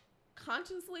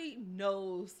consciously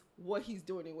knows what he's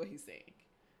doing and what he's saying.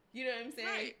 You know what I'm saying?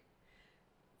 Right.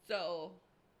 So,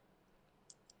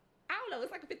 I don't know.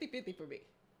 It's like a 50-50 for me.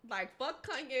 Like, fuck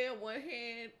Kanye on one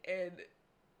hand, and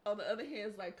on the other hand,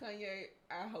 it's like, Kanye,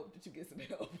 I hope that you get some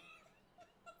help.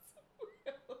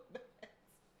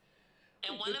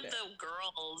 And one of the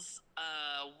girls,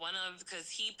 because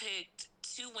he picked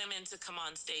two women to come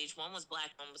on stage. One was black,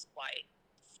 one was white.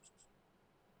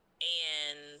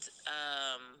 And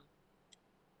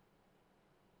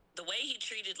the way he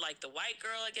treated, like, the white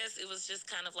girl, I guess, it was just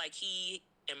kind of like he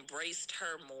embraced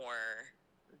her more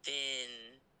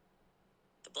than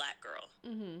the black girl.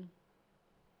 Mm-hmm.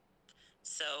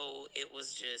 So it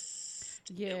was just...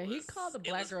 Yeah, he called the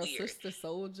black girl weird. Sister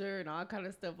Soldier and all kind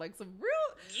of stuff. Like, some real...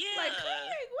 Yeah. Like,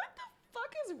 Kanye, what the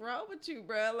fuck is wrong with you,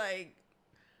 bro? Like...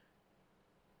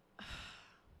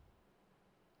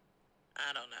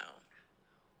 I don't know.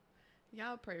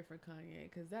 Y'all pray for Kanye,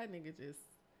 because that nigga just...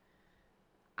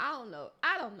 I don't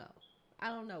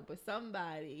know, but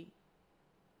somebody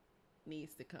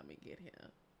needs to come and get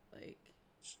him. Like,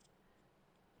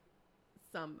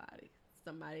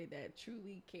 somebody that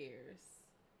truly cares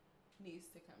needs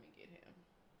to come and get him.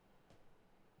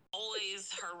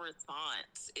 Always her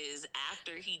response is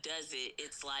after he does it,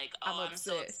 it's like, oh, I'm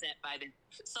so upset by this.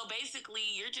 So basically,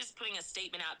 you're just putting a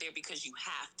statement out there because you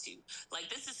have to. Like,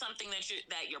 this is something that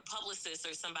your publicist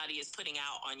or somebody is putting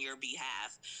out on your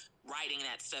behalf, writing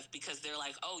that stuff because they're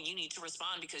like, oh, you need to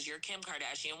respond because you're Kim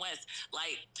Kardashian West.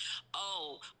 Like,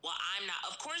 oh, well, I'm not.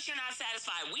 Of course you're not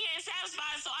satisfied. We ain't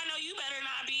satisfied, so I know you better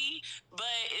not be.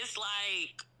 But it's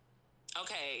like,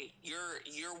 okay, you're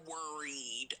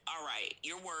worried. All right,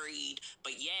 you're worried,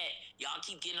 but yet y'all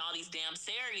keep getting all these damn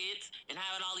surrogates and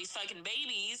having all these fucking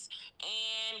babies,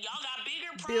 and y'all got bigger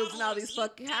problems. Building all these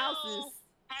fucking houses.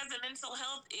 Has a mental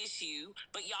health issue,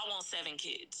 but y'all want 7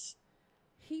 kids.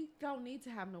 He don't need to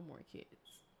have no more kids.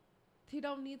 He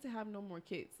don't need to have no more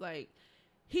kids. Like,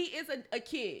 he is a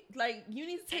kid. Like, you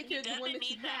need to take care of the one that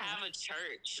you have. He doesn't need to have a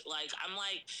church. Like, I'm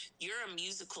like, you're a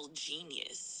musical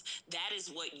genius. That is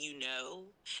what you know,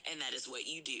 and that is what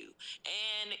you do.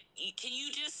 And can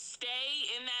you just stay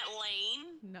in that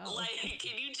lane? No. Like,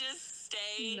 can you just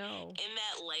stay in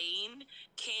that lane?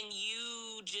 Can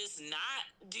you just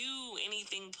not do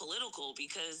anything political?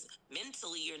 Because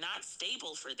mentally, you're not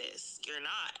stable for this. You're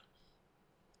not.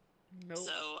 Nope.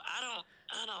 So I don't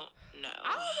know.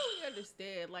 I don't really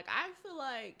understand. Like, I feel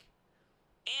like...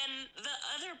 And the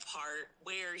other part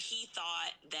where he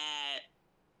thought that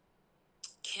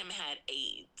Kim had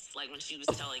AIDS, like when she was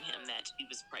telling him that she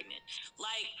was pregnant.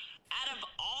 Like, out of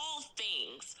all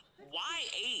things, why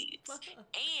AIDS?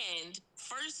 And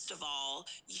first of all,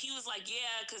 he was like,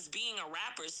 yeah, because being a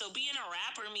rapper. So being a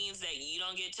rapper means that you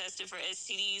don't get tested for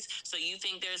STDs. So you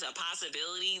think there's a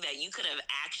possibility that you could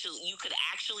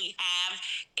actually have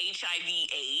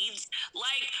HIV/AIDS?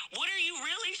 Like, what are you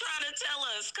really trying to tell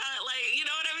us? Kind of like, you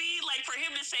know what I mean? Like, for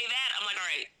him to say that, I'm like, all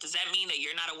right, does that mean that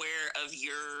you're not aware of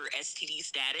your STD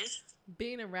status?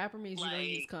 Being a rapper means you don't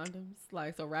use condoms.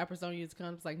 Like, so rappers don't use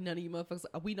condoms. Like, none of you motherfuckers.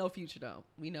 We know Future don't.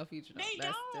 We know Future don't. They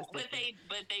don't. But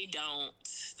they don't.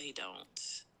 They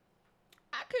don't.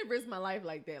 I couldn't risk my life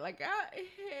like that. Like,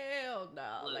 hell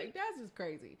no. Look, like, that's just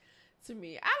crazy to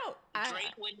me.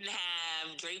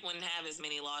 Drake wouldn't have as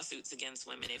many lawsuits against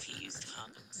women if he used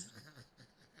condoms.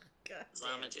 God, so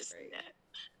I'm gonna just say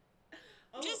that.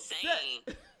 I'm just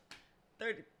saying.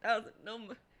 30,000 no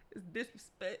more. It's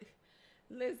disrespect.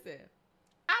 Listen,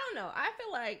 I don't know. I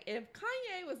feel like if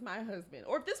Kanye was my husband,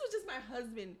 or if this was just my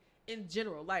husband in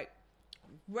general, like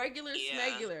regular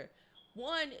smegular,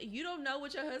 one, you don't know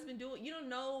what your husband doing. You don't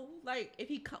know, like, if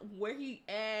where he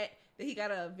at, that he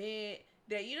got an event,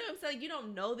 that, you know what I'm saying? You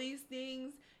don't know these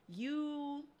things.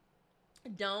 You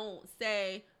don't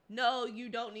say, no, you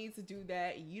don't need to do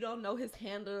that. You don't know his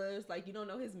handlers. Like, you don't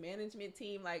know his management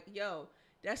team. Like, yo,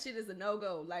 that shit is a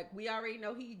no-go. Like, we already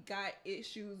know he got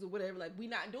issues or whatever. Like, we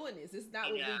not doing this. It's not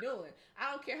what we doing.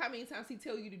 I don't care how many times he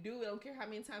tell you to do it. I don't care how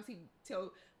many times he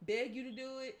beg you to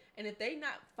do it. And if they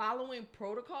not following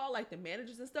protocol, like the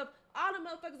managers and stuff, all the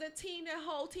motherfuckers, that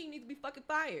whole team needs to be fucking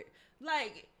fired.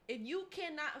 Like, if you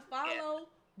cannot follow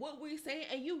what we're saying,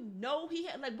 and you know he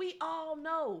had, like, we all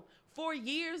know for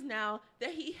years now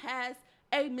that he has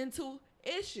a mental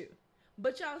issue.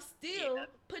 But y'all still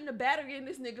putting the battery in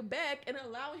this nigga back and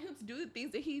allowing him to do the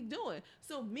things that he's doing.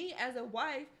 So me as a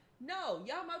wife, no,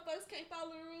 y'all motherfuckers can't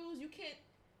follow the rules. You can't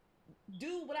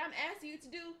do what I'm asking you to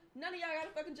do. None of y'all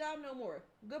got a fucking job no more.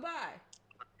 Goodbye.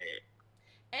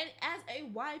 And as a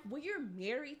wife, when you're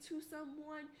married to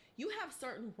someone, you have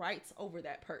certain rights over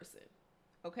that person.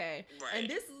 Okay? Right. And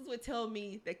this is what tells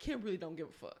me that Kim really don't give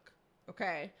a fuck.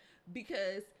 Okay?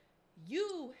 Because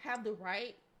you have the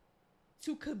right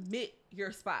to commit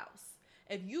your spouse.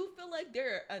 If you feel like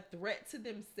they're a threat to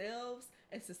themselves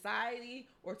and society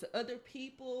or to other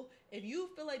people, if you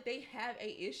feel like they have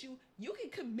a issue, you can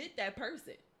commit that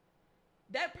person.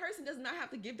 That person does not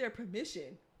have to give their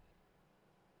permission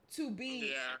to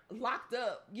be locked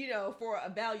up, you know, for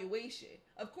evaluation.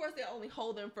 Of course, they only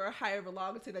hold them for however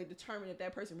long until they determine if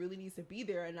that person really needs to be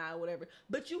there or not, or whatever.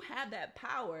 But you have that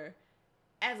power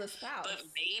as a spouse. But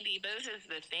maybe this is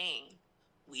the thing.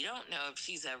 We don't know if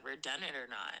she's ever done it or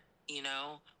not, you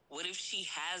know? What if she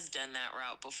has done that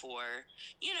route before,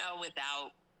 you know,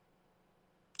 without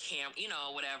you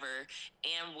know, whatever,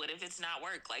 and what if it's not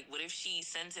work? Like, what if she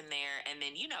sends him there, and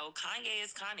then, you know, Kanye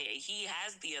is Kanye. He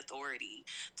has the authority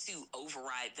to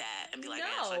override that and be like,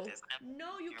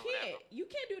 no, you can't. Whatever. You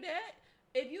can't do that.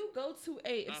 If you go to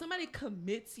if somebody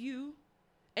commits you,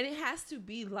 and it has to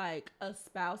be like a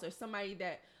spouse or somebody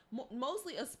that,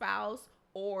 mostly a spouse,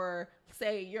 or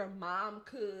say your mom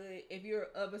could, if you're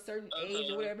of a certain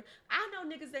age or whatever. I know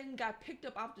niggas that got picked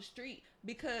up off the street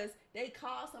because they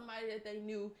called somebody that they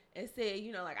knew and said,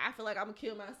 you know, like, I feel like I'm gonna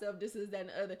kill myself, this is that and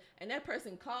the other. And that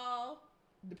person called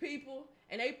the people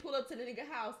and they pulled up to the nigga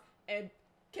house and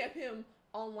kept him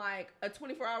on like a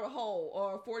 24-hour hold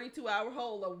or a 42-hour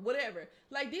hold or whatever.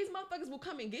 Like, these motherfuckers will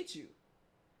come and get you.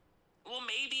 Well,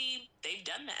 maybe they've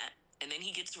done that and then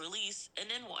he gets released, and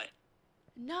then what?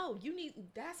 No,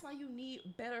 that's why you need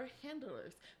better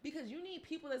handlers, because you need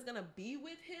people that's gonna be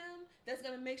with him, that's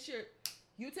gonna make sure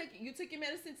you took your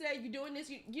medicine today, you doing this,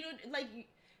 you know, like,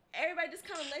 everybody just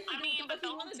kind of let him do what he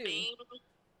want to do.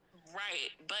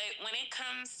 Right, but when it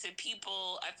comes to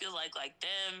people, I feel like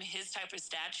them, his type of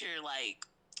stature, like,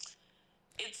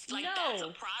 it's like that's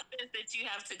a process that you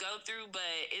have to go through, but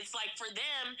it's like for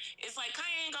them, it's like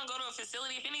Kanye ain't gonna go to a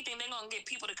facility. If anything, they're gonna get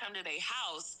people to come to their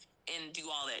house and do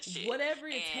all that shit. Whatever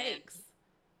it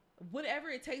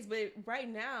takes. But right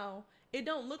now, it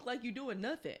don't look like you doing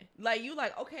nothing. Like, you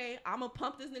like, okay, I'm gonna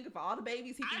pump this nigga for all the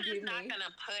babies he can give me. I'm just not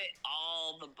gonna put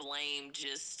all the blame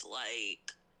just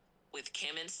like with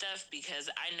Kim and stuff, because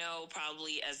I know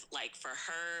probably as like for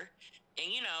her,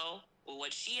 and you know,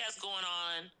 what she has going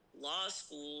on, law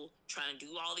school, trying to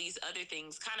do all these other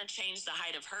things, kind of changed the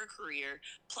height of her career,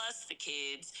 plus the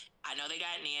kids. I know they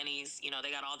got nannies, you know,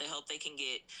 they got all the help they can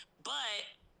get, but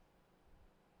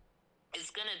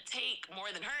it's gonna take more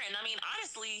than her. And I mean,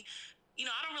 honestly, you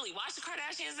know, I don't really watch the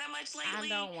Kardashians that much lately.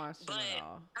 I don't watch them at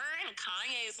all. Her and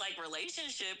Kanye's like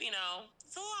relationship, you know,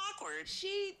 it's a little awkward.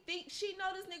 She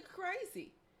know this nigga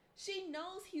crazy. She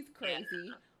knows he's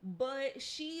crazy, but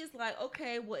she is like,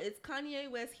 okay, well, it's Kanye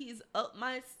West. He's up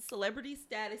my celebrity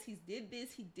status. He did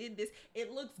this.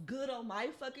 It looks good on my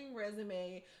fucking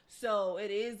resume, so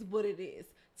it is what it is.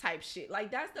 Type shit.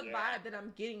 Like, that's the vibe that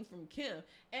I'm getting from Kim.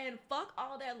 And fuck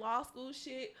all that law school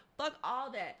shit. Fuck all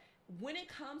that. When it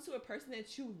comes to a person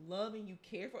that you love and you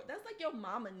care for, that's like your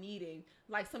mama needing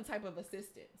like some type of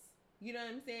assistance. You know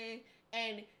what I'm saying?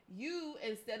 And you,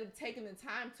 instead of taking the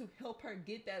time to help her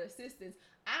get that assistance,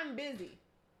 I'm busy.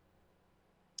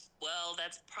 Well,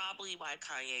 that's probably why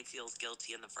Kanye feels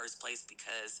guilty in the first place,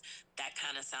 because that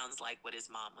kind of sounds like what his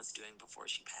mom was doing before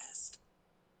she passed.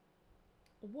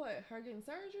 What? Her getting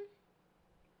surgery?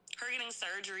 Her getting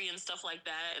surgery and stuff like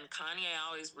that. And Kanye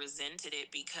always resented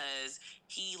it because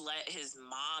he let his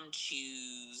mom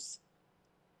choose,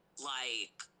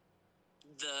 like,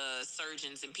 the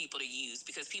surgeons and people to use,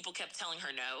 because people kept telling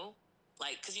her no.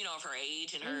 Like, because, you know, of her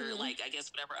age and her, like, I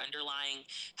guess whatever underlying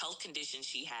health condition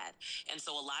she had. And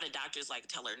so a lot of doctors, like,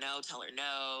 tell her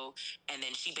no. And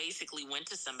then she basically went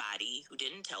to somebody who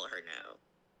didn't tell her no.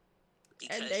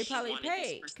 because And they she probably wanted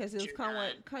paid this because it was procedure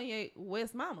done. Kanye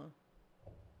West mama.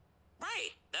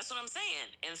 Right. That's what I'm saying.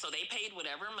 And so they paid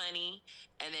whatever money,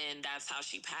 and then that's how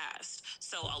she passed.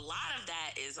 So a lot of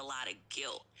that is a lot of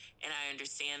guilt, and I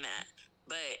understand that.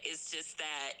 But it's just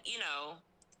that,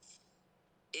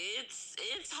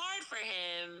 it's hard for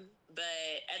him, but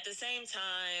at the same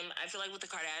time, I feel like with the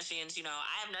Kardashians,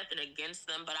 I have nothing against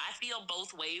them, but I feel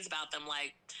both ways about them.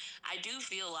 Like, I do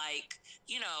feel like,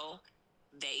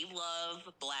 they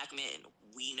love black men.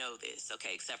 We know this,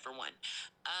 okay, except for one.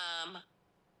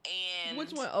 And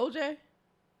Which one, OJ?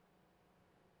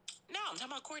 No, I'm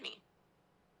talking about Courtney.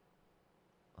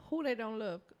 Who they don't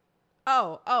love?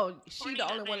 Oh, she Courtney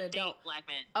the only one that doesn't don't. date black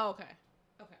men. Oh, okay.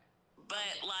 But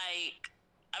like,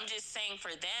 I'm just saying, for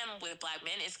them with black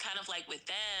men, it's kind of like with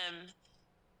them.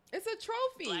 It's a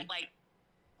trophy. It's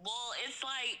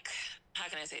like, how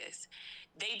can I say this?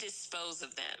 They dispose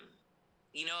of them.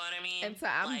 You know what I mean? And so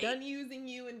I'm done using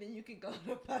you, and then you can go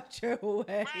about your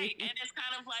way. Right, and it's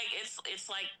kind of like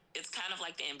it's kind of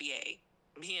like the NBA.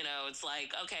 It's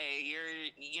like, okay, you're,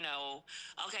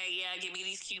 okay, yeah, give me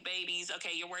these cute babies.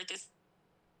 Okay, you're worth this.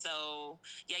 So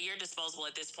yeah, you're disposable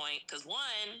at this point because one,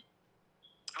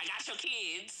 I got your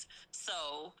kids,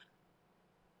 so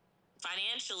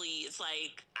financially, it's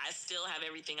like I still have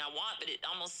everything I want, but it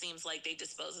almost seems like they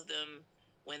dispose of them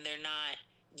when they're not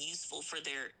useful for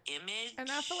their image. And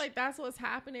I feel like that's what's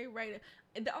happening right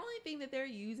now. The only thing that they're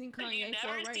using Kanye for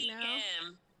right now.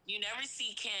 You never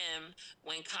see Kim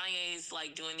when Kanye's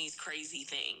like doing these crazy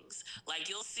things. Like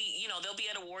you'll see, they'll be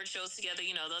at award shows together,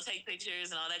 they'll take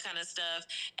pictures and all that kind of stuff.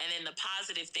 And then the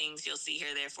positive things you'll see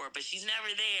her there for, but she's never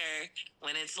there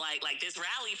when it's like this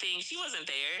rally thing. She wasn't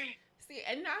there. See,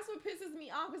 and that's what pisses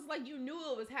me off. It's like you knew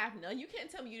it was happening. You can't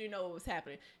tell me you didn't know it was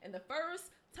happening. And the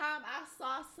first time I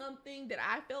saw something that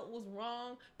I felt was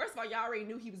wrong, first of all, y'all already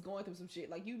knew he was going through some shit.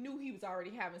 Like, you knew he was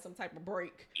already having some type of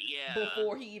break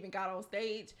before he even got on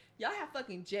stage. Y'all have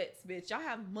fucking jets, bitch. Y'all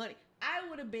have money. I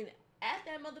would have been at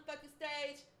that motherfucking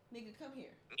stage. Nigga, come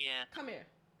here. Yeah. Come here.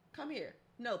 Come here.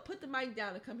 No, put the mic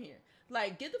down and come here.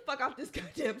 Like, get the fuck off this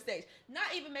goddamn stage. Not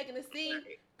even making a scene.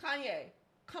 Kanye,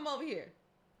 come over here.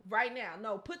 Right now.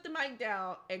 No, put the mic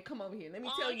down and come over here. Let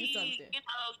me tell you something.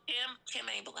 Kim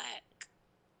ain't black.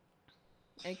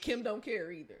 And Kim don't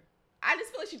care either. I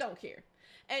just feel like she don't care.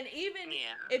 And even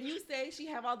if you say she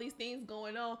have all these things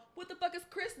going on, what the fuck is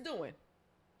Chris doing?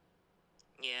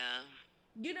 Yeah.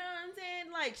 You know what I'm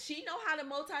saying? Like, she know how to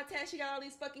multitask. She got all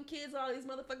these fucking kids, all these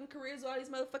motherfucking careers, all these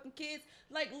motherfucking kids.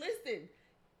 Like, listen,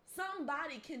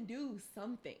 somebody can do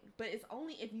something, but it's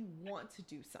only if you want to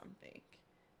do something.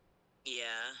 Yeah.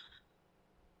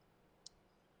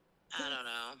 I don't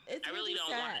know. It's I really really don't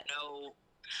sad. want to know.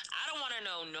 I don't want to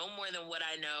know no more than what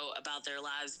I know about their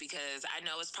lives because I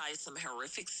know it's probably some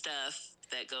horrific stuff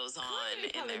that goes on. They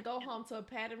probably go home to a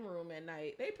padded room at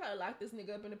night. They probably lock this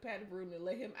nigga up in a padded room and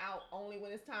let him out only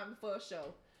when it's time for a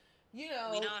show. We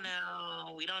don't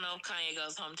know. We don't know if Kanye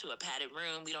goes home to a padded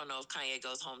room. We don't know if Kanye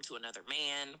goes home to another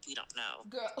man. We don't know.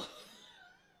 Girl.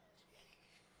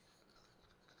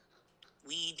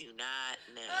 We do not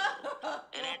know.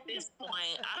 And at this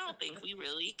point, I don't think we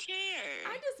really care.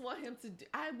 I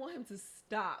want him to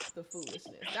stop the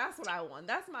foolishness. That's what I want.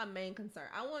 That's my main concern.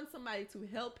 I want somebody to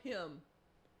help him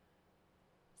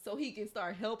so he can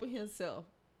start helping himself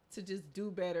to just do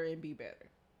better and be better.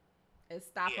 And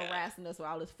stop harassing us with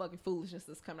all this fucking foolishness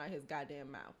that's coming out of his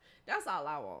goddamn mouth. That's all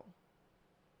I want.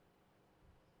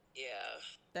 Yeah.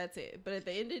 That's it. But at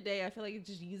the end of the day, I feel like it's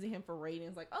just using him for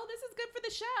ratings. Like, oh, this is good for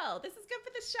the show. This is good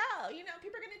for the show.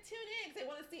 People are going to tune in because they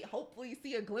want to hopefully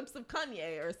see a glimpse of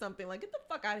Kanye or something. Like, get the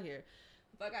fuck out of here.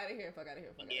 Fuck out of here. Fuck out of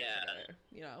here. Fuck out of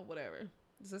here. Whatever.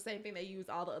 It's the same thing they use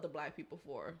all the other black people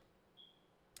for.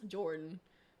 Jordan,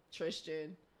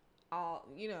 Tristan, all,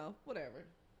 whatever.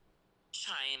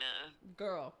 China.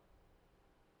 Girl.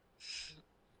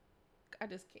 I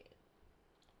just can't.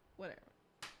 Whatever.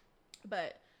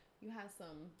 But you have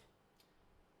some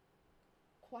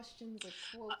questions or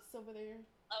quotes over there?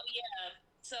 Oh, yeah.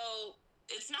 So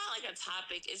it's not like a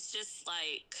topic. It's just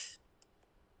like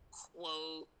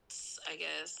quotes, I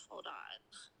guess. Hold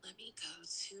on. Let me go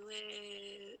to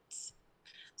it.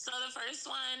 So the first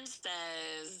one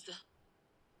says,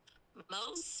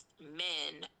 most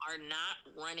men are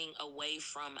not running away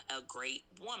from a great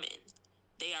woman.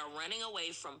 They are running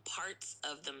away from parts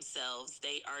of themselves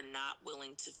they are not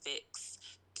willing to fix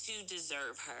to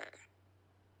deserve her.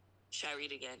 Should I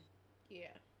read again?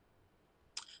 Yeah.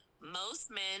 Most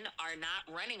men are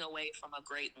not running away from a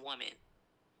great woman.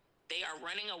 They are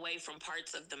running away from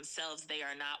parts of themselves they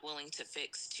are not willing to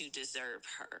fix to deserve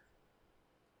her.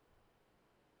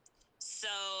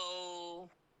 So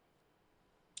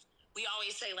we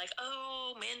always say like,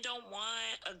 oh, men don't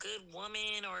want a good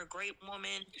woman or a great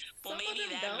woman. Well, Some of maybe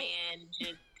them that don't. man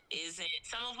just isn't.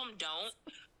 Some of them don't.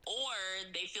 Or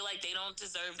they feel like they don't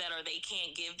deserve that, or they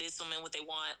can't give this woman what they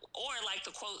want. Or like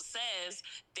the quote says,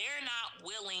 they're not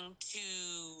willing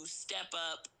to step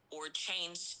up or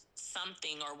change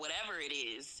something or whatever it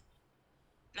is.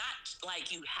 Not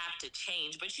like you have to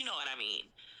change, but you know what I mean.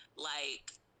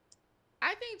 Like,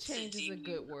 I think to change is a do.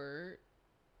 good word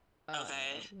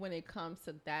Okay. when it comes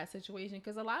to that situation,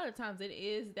 because a lot of times it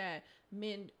is that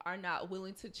men are not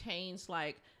willing to change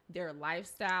like their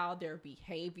lifestyle, their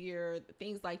behavior,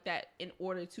 things like that in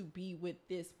order to be with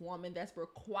this woman that's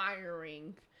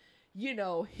requiring,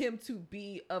 him to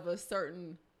be of a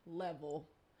certain level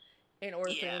in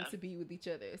order for them Yeah. to be with each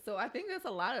other. So I think that's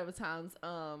a lot of times,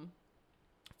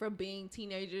 from being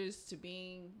teenagers to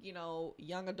being,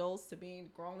 young adults to being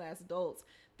grown ass adults,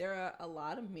 there are a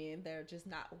lot of men that are just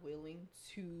not willing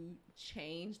to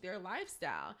change their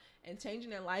lifestyle. And changing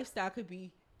their lifestyle could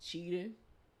be cheating,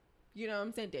 you know what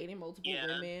I'm saying, dating multiple Yeah.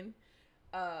 women,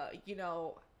 you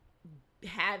know,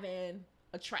 having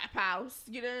a trap house,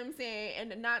 you know what I'm saying?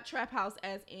 And not trap house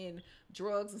as in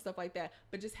drugs and stuff like that,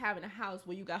 but just having a house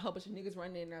where you got a whole bunch of niggas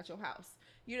running in and out your house.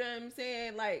 You know what I'm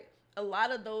saying? Like a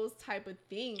lot of those type of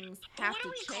things But have what do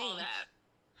to we call change.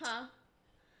 that? Huh?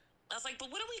 I was like,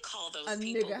 but what do we call A those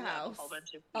people nigga who have a house. whole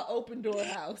bunch of A people? open door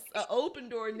house. A open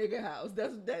door nigga house.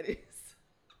 That's what that is.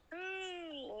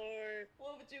 Oh, Lord.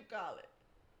 What would you call it?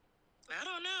 I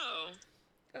don't know.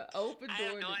 An open I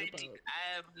have door no nigga idea. house.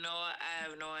 I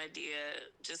have no idea.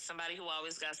 Just somebody who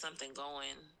always got something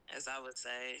going, as I would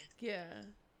say. Yeah.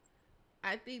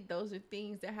 I think those are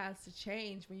things that has to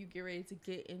change when you get ready to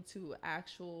get into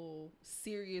actual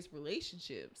serious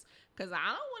relationships. Cause I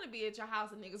don't want to be at your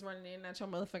house and niggas running in and out your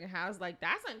motherfucking house. Like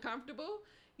that's uncomfortable.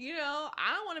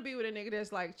 I don't want to be with a nigga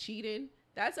that's like cheating.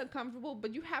 That's uncomfortable.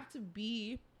 But you have to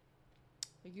be,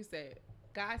 like you said,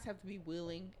 guys have to be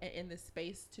willing and in the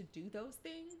space to do those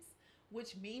things.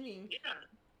 Which meaning Yeah.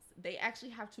 they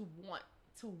actually have to want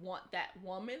that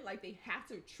woman. Like they have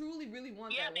to truly, really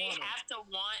want Yeah, that woman.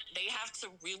 they have to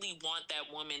really want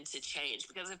that woman to change.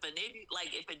 Because if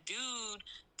if a dude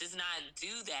does not do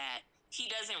that, he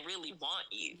doesn't really want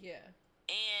you. Yeah.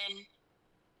 And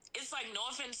it's like, no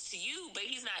offense to you, but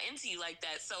he's not into you like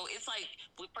that. So it's like,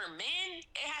 for men,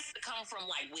 it has to come from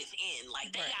like within.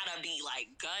 Like they Right. gotta be like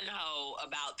gun ho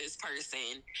about this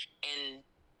person and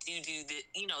do the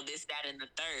this, that, and the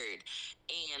third.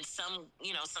 And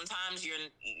sometimes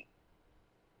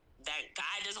that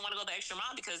guy doesn't want to go the extra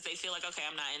mile because they feel like, okay,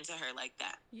 I'm not into her like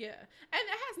that. Yeah, and it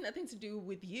has nothing to do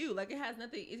with you. Like it has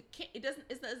nothing. It can't. It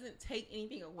doesn't take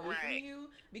anything away from Right. you,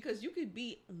 because you could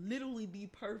be literally the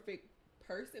perfect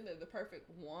person or the perfect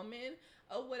woman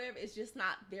or whatever. It's just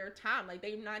not their time. Like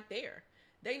they're not there.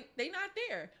 They not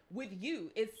there with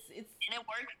you. It's And it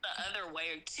works the other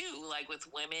way too. Like with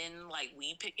women, like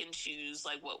we pick and choose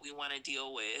like what we want to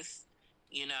deal with.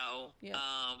 Yeah.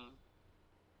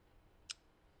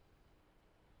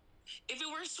 If it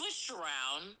were switched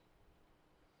around,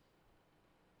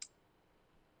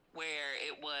 where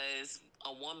it was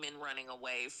a woman running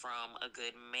away from a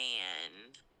good man,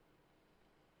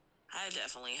 I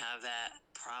definitely have that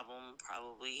problem,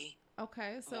 probably.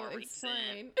 Okay, so More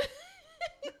explain.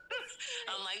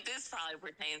 I'm like, this probably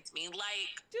pertains to me.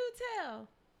 Like, Do tell.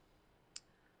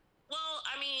 well,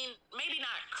 I mean, maybe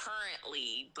not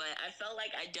currently, but I felt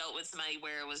like I dealt with somebody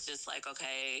where it was just like,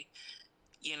 okay,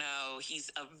 he's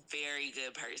a very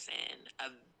good person, a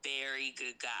very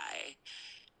good guy.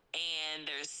 And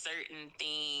there's certain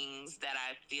things that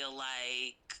I feel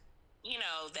like,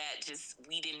 that just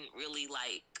we didn't really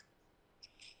like.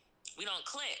 We don't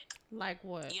click. Like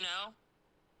what?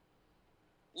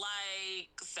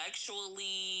 Like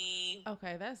sexually.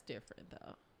 Okay, that's different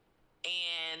though.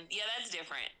 And yeah, that's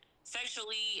different.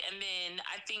 Sexually, and then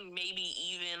I think maybe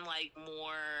even like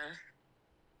more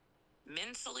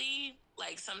mentally.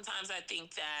 Like sometimes I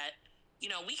think that,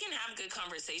 we can have good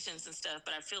conversations and stuff,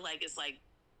 but I feel like it's like,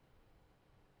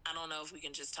 I don't know if we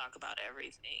can just talk about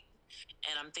everything.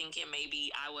 And I'm thinking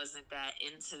maybe I wasn't that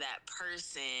into that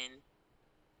person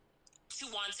to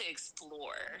want to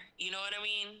explore. You know what I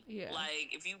mean? Yeah.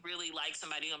 Like, if you really like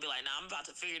somebody, you're going to be like, nah, I'm about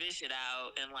to figure this shit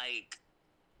out and, like,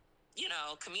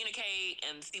 communicate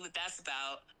and see what that's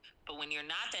about. But when you're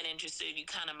not that interested, you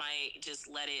kind of might just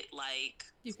let it, like,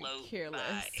 You float can care by.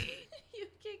 less. You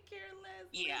can care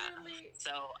less. Yeah. Literally.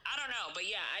 So, I don't know. But,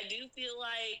 yeah, I do feel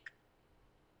like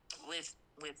with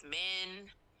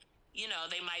men,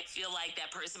 they might feel like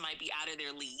that person might be out of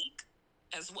their league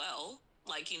as well.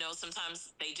 Like,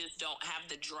 sometimes they just don't have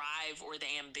the drive or the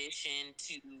ambition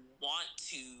to want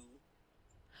to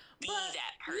be But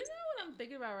that you person. know what I'm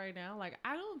thinking about right now? Like,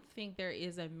 I don't think there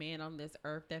is a man on this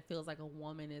earth that feels like a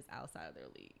woman is outside of their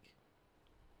league.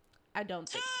 I don't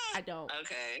think. I don't.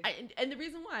 Okay. And the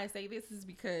reason why I say this is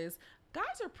because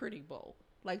guys are pretty bold.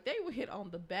 Like, they would hit on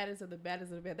the baddest of the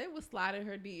baddest of the bad. They would slide in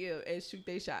her DM and shoot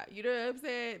their shot. You know what I'm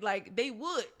saying? Like, they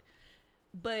would.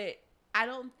 But I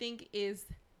don't think is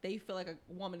they feel like a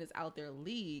woman is out their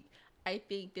league. I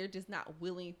think they're just not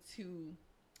willing to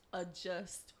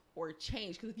adjust or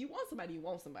change. Because if you want somebody, you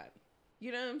want somebody.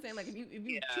 You know what I'm saying? Like, if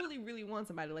you truly, really want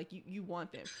somebody, like, you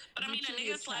want them. But If I you mean, a truly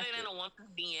nigga sliding attracted- in a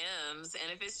woman's DMs,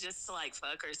 and if it's just to like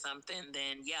fuck or something,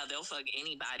 then yeah, they'll fuck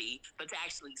anybody. But to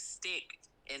actually stick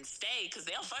and stay, because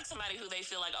they'll fuck somebody who they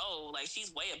feel like, oh, like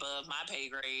she's way above my pay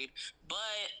grade.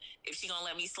 But if she gonna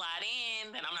let me slide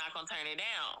in, then I'm not gonna turn it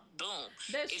down. Boom.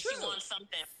 That's if true. she wants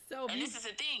something, So and this is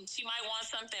the thing, she might want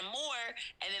something more,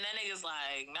 and then that nigga's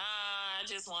like, nah, I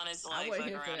just wanted to I like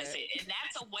wasn't fuck here for around and that. say, and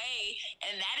that's a way,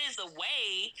 and that is a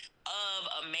way of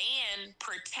a man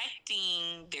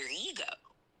protecting their ego.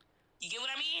 You get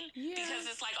what I mean? Yeah. Because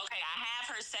it's like, okay, I have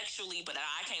her sexually, but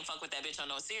I can't fuck with that bitch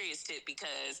on no serious tip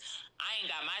because I ain't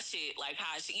got my shit like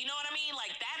how she, you know what I mean?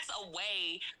 Like, that's a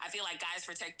way I feel like guys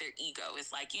protect their ego. It's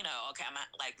like, you know, okay, I'm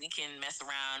not, like, we can mess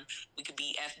around, we could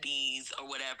be FBs or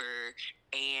whatever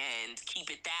and keep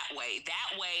it that way.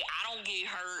 That way, I don't get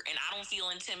hurt and I don't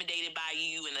feel intimidated by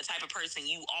you and the type of person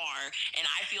you are, and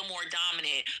I feel more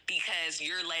dominant because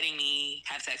you're letting me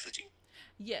have sex with you.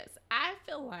 Yes, I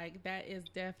feel like that is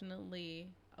definitely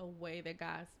a way that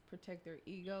guys protect their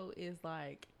ego, is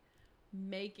like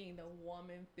making the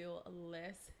woman feel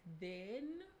less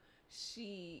than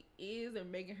she is, or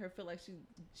making her feel like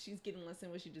she's getting less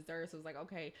than what she deserves. So it's like,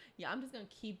 okay, yeah, I'm just gonna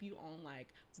keep you on like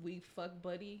we fuck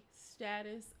buddy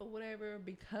status or whatever,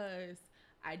 because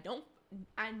I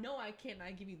know I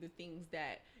cannot give you the things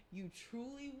that you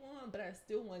truly want, but I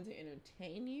still want to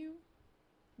entertain you.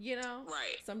 You know?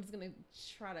 Right. So I'm just going to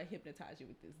try to hypnotize you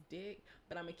with this dick,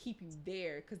 but I'm going to keep you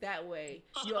there, because that way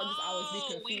you'll just always be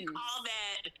confused. We call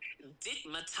that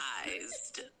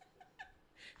dickmatized.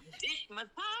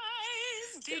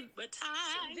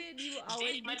 Dickmatized. Then you will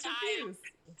always be confused.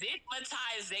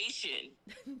 Dickmatization.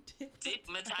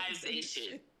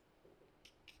 Dickmatization.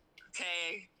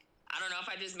 Okay. I don't know if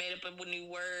I just made up a new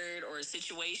word or a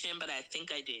situation, but I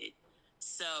think I did.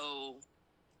 So,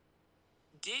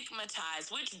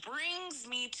 dickmatized, which brings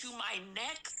me to my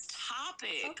next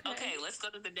topic. Okay, let's go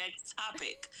to the next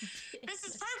topic. This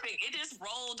is perfect. It just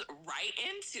rolled right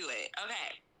into it.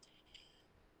 Okay.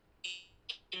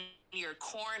 In your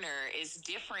corner is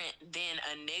different than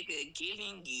a nigga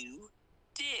giving you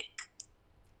dick.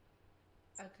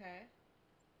 Okay.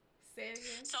 Say it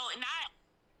again. So, and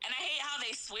I hate how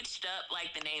they switched up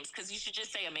like the names, because you should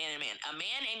just say a man and man. A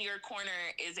man in your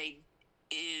corner is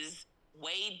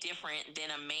way different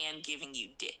than a man giving you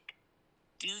dick.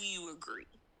 Do you agree?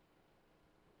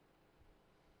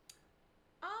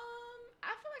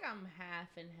 I feel like I'm half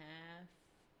and half.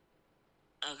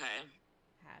 Okay.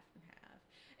 Half and half.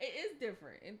 It is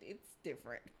different. It's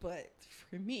different, but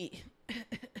for me,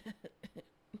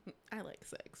 I like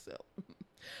sex, so.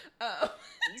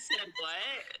 You said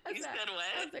what? You said what?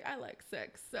 I was like, I like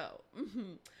sex, so.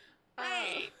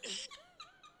 Right.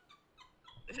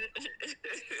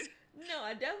 No,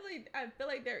 I feel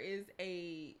like there is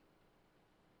a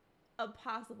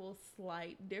possible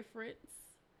slight difference.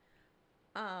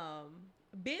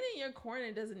 Being in your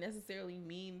corner doesn't necessarily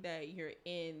mean that you're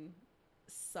in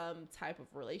some type of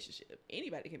relationship. Any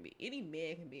man can be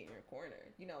in your corner.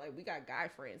 You know, like, we got guy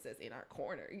friends that's in our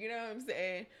corner. You know what I'm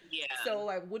saying? Yeah. So,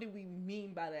 like, what do we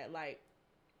mean by that? Like,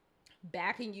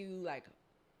 backing you, like,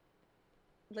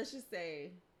 let's just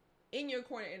say, in your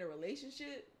corner in a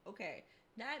relationship, okay,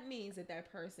 that means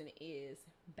that person is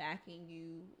backing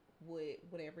you with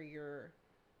whatever your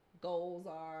goals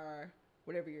are,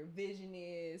 whatever your vision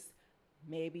is,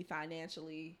 maybe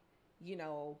financially, you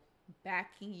know,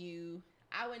 backing you.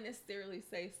 I wouldn't necessarily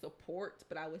say support,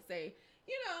 but I would say,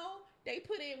 you know, they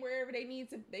put in wherever they need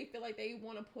to, they feel like they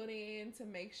want to put in to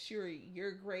make sure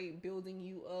you're great, building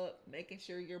you up, making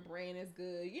sure your brand is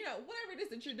good, you know, whatever it is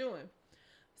that you're doing.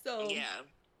 So, yeah.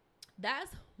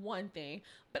 That's one thing.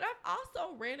 But I've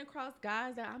also ran across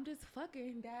guys that I'm just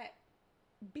fucking that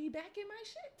be back in my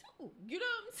shit too. You know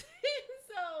what I'm saying?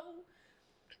 So.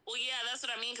 Well, yeah, that's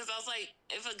what I mean. Because I was like,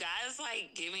 if a guy's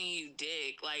like giving you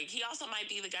dick, like, he also might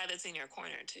be the guy that's in your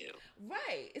corner too.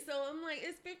 Right. So I'm like,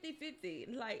 it's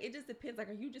 50-50. Like, it just depends. Like,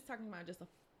 are you just talking about just a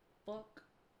fuck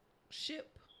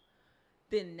ship?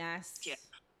 Then that's,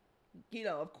 you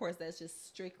know, of course, that's just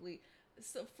strictly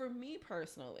So for me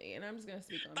personally, and I'm just gonna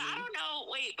speak on But me. I don't know.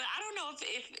 Wait, but I don't know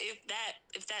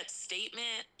if that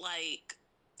statement, like,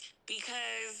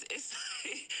 because it's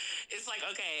it's like,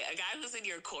 okay, a guy who's in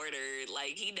your corner,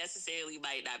 like, he necessarily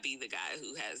might not be the guy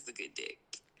who has the good dick.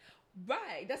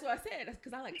 Right. That's what I said. That's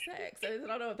because I like sex. I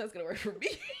don't know if that's gonna work for me.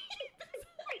 Sex.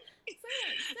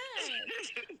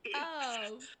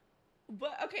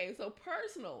 But okay. So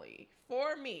personally,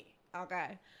 for me,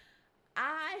 okay,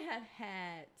 I have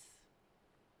had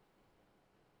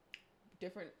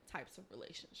different types of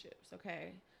relationships.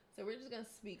 Okay, so we're just gonna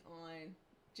speak on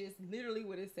just literally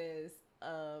what it says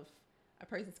of a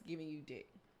person's giving you dick.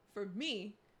 For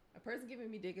me, a person giving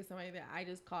me dick is somebody that I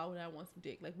just call when I want some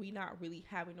dick. Like, we not really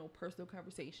having no personal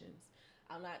conversations.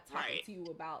 I'm not talking to you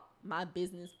about my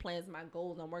business plans, my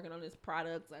goals. I'm working on this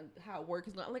product and how work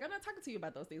is going. Like, I'm not talking to you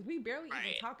about those things. We barely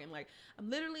even talking. Like, I'm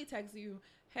literally texting you,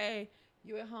 hey,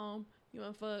 you at home? You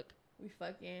want to fuck? We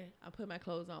fucking. I put my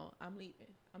clothes on. I'm leaving.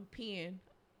 I'm peeing.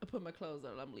 I put my clothes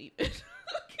on. I'm leaving. Okay.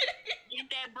 Get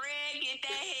that bread, get that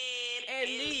head, and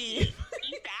leave.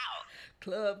 Peace out.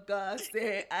 Club God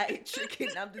said, I ain't tricking.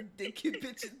 I'm just dicking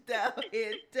bitches down,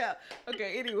 head down.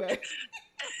 Okay, anyway.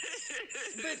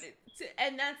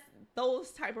 And that's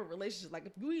those type of relationships. Like,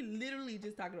 if we literally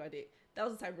just talking about dick, that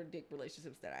was the type of dick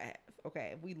relationships that I have.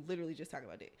 Okay, we literally just talking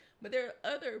about dick. But there are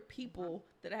other people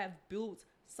that I have built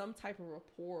some type of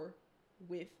rapport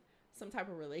with, some type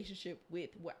of relationship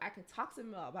with, where I can talk to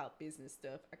them about business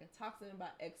stuff. I can talk to them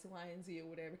about X, Y, and Z or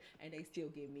whatever, and they still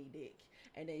give me dick.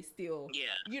 And they still,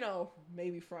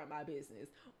 maybe front my business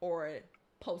or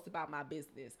post about my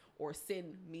business or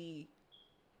send me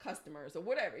customers or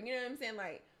whatever. You know what I'm saying?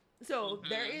 Like, so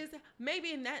there is,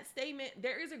 maybe in that statement,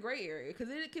 there is a gray area, because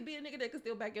it could be a nigga that could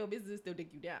still back your business and still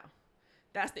dick you down.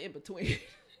 That's the in-between.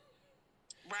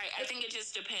 Right. I think it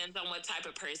just depends on what type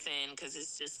of person, because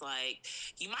it's just like,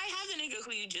 you might have a nigga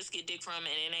who you just get dick from and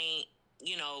it ain't,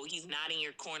 he's not in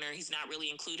your corner. He's not really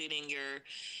included in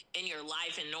your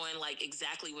life and knowing, like,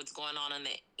 exactly what's going on the,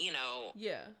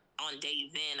 on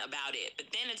days in about it. But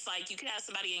then it's like, you could have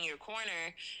somebody in your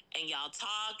corner and y'all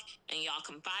talk and y'all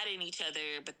confide in each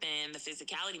other, but then the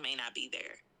physicality may not be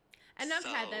there. And I've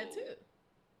had that too.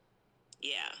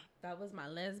 Yeah. That was my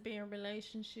lesbian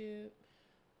relationship.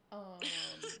 I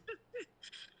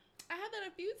had that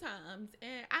a few times,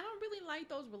 and I don't really like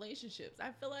those relationships.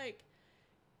 I feel like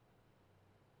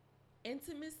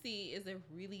intimacy is a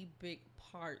really big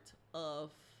part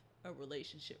of a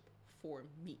relationship for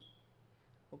me.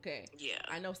 Okay? Yeah.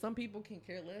 I know some people can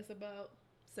care less about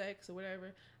sex or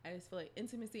whatever. I just feel like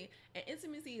intimacy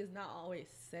is not always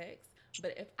sex,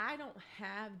 but if I don't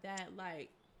have that,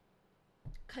 like,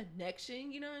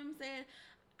 connection, you know what I'm saying?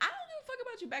 I don't give a fuck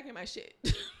about you backing my shit.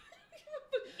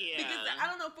 Yeah. Because I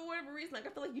don't know, for whatever reason, like, I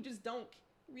feel like you just don't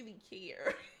really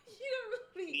care. You don't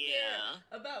really care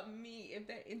about me if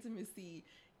that intimacy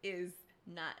is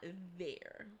not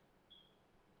there.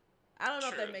 I don't know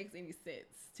if that makes any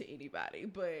sense to anybody,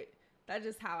 but that's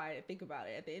just how I think about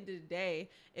it. At the end of the day,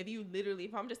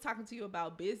 if I'm just talking to you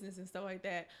about business and stuff like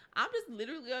that, I'm just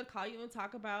literally gonna call you and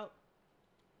talk about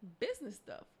business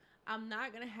stuff. I'm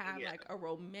not gonna have like a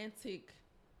romantic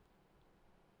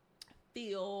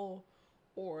feel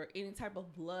or any type of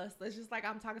lust. That's just like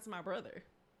I'm talking to my brother.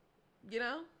 You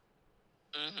know?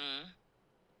 Mm-hmm.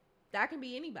 That can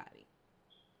be anybody.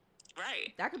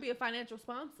 Right. That could be a financial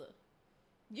sponsor.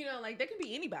 You know, like, that could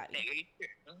be anybody.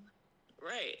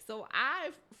 Right. So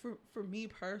for me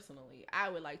personally, I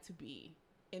would like to be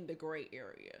in the gray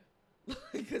area.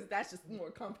 Because that's just more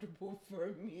comfortable for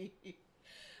me. Yeah.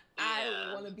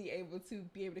 I want to be able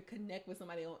to connect with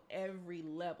somebody on every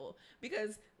level.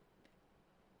 Because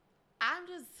I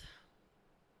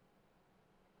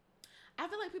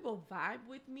feel like people vibe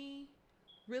with me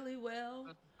really well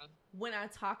when I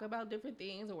talk about different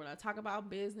things, or when I talk about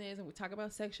business and we talk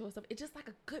about sexual stuff. It's just like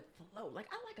a good flow. Like,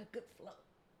 I like a good flow.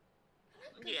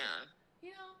 Flow. You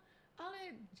know, all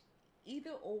that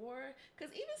either or.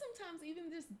 Because even sometimes, even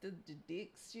just the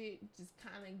dick shit just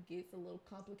kind of gets a little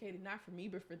complicated. Not for me,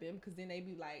 but for them. Because then they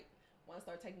be like, want to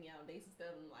start taking me out on dates and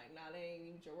stuff. And I'm like, nah, that ain't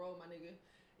even your role, my nigga.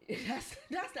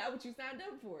 That's not what you signed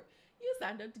up for. You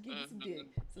signed up to get some dick.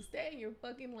 So stay in your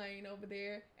fucking lane over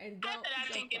there and don't.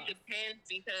 I think it depends,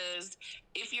 because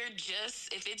if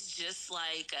it's just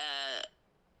like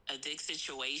a dick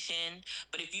situation,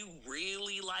 but if you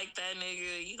really like that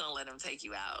nigga, you gonna let him take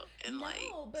you out and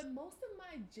but most of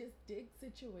my just dick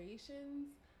situations,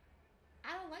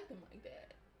 I don't like them like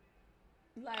that.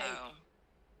 Like,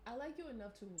 I like you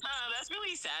enough to. That's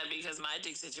really sad, because my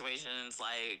dick situations,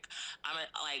 like, I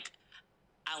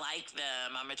like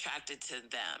them. I'm attracted to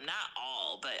them. Not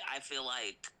all, but I feel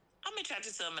like I'm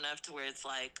attracted to him enough to where it's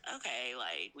like, okay,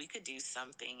 like we could do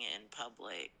something in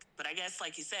public. But I guess,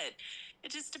 like you said,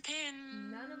 it just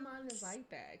depends. None of mine is like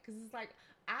that because it's like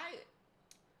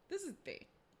this is the thing.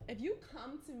 If you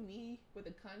come to me with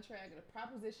a contract and a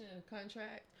proposition and a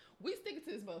contract, we stick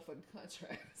to this motherfucking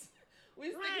contract. We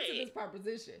stick to this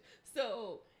proposition.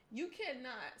 So you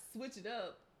cannot switch it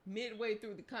up midway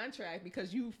through the contract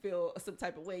because you feel some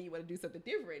type of way, you want to do something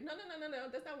different. No.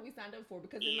 That's not what we signed up for,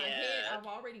 because in my head, I've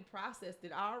already processed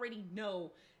it. I already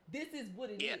know this is what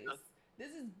it is.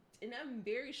 And I'm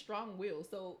very strong-willed.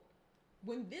 So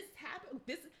when this happens,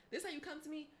 this how you come to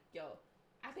me, yo,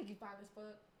 I think you fine as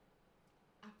fuck.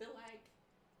 I feel like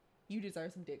you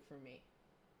deserve some dick from me.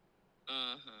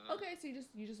 Okay, so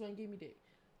you just want to give me dick.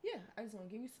 Yeah, I just want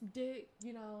to give you some dick,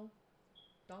 you know.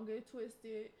 Don't get it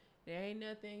twisted. There ain't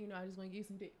nothing, you know, I just want to give you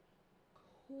some dick.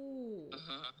 Cool.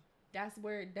 That's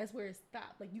where it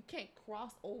stopped. Like, you can't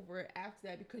cross over after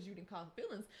that because you didn't cause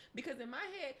feelings. Because in my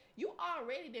head, you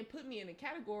already didn't put me in a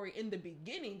category in the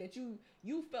beginning that you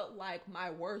felt like my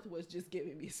worth was just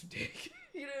giving me some dick.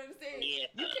 You know what I'm saying? Yeah.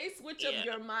 You can't switch up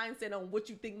your mindset on what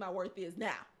you think my worth is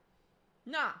now.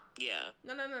 Nah. Yeah.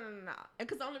 No. And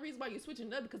because the only reason why you're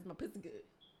switching up because my pussy good.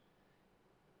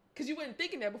 Because you wasn't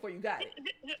thinking that before you got it.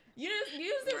 You see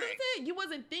what I'm saying? You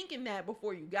wasn't thinking that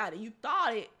before you got it. You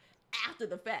thought it after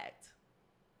the fact.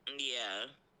 Yeah.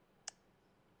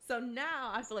 So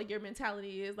now I feel like your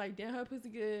mentality is like, damn, her pussy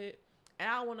good, and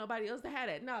I don't want nobody else to have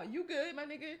that. No, you good, my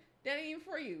nigga. That ain't even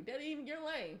for you. That ain't even your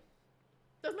lane.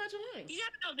 That's not your lane. You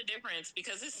gotta know the difference,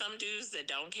 because there's some dudes that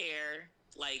don't care.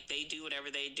 Like, they do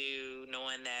whatever they do,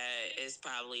 knowing that it's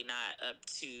probably not up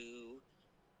to,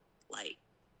 like,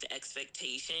 the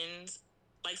expectations.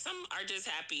 Like, some are just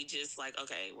happy, just like,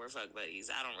 okay, we're fuck buddies.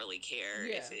 I don't really care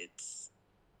if it's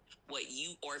what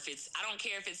you, or if it's, I don't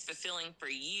care if it's fulfilling for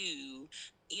you.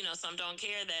 You know, some don't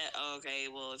care that, okay,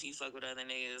 well, if you fuck with other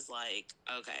niggas, like,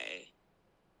 okay.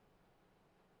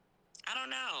 I don't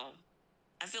know.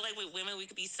 I feel like with women, we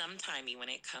could be sometimey when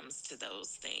it comes to those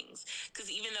things.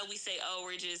 Because even though we say, oh,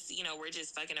 we're just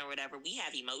fucking or whatever, we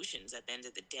have emotions at the end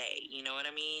of the day. You know what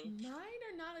I mean? Mine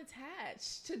are not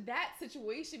attached to that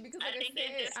situation because, like I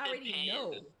said, I already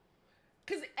know.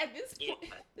 Because at this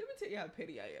point, let me tell you how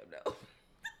petty I am now.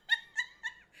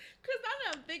 Because now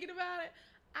that I'm thinking about it,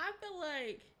 I feel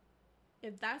like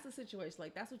if that's the situation,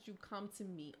 like that's what you come to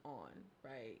me on,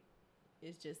 right?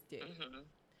 It's just dick.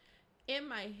 In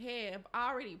my head, I've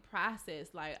already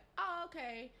processed, like, oh,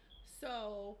 okay,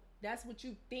 so that's what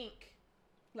you think,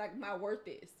 like, my worth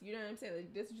is. You know what I'm saying?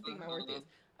 Like, that's what you think my worth is.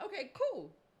 Okay,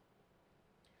 cool.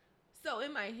 So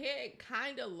in my head,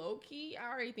 kind of low-key, I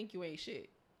already think you ain't shit.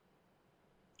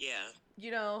 Yeah. You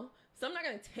know? So I'm not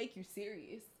going to take you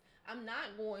serious. I'm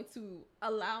not going to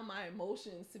allow my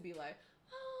emotions to be like,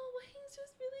 oh, well, he's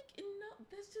just really, no,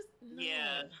 that's just,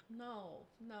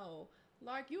 no.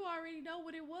 Like, you already know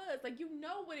what it was. Like, you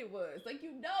know what it was. Like,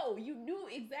 you knew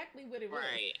exactly what it was.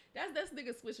 Right. That's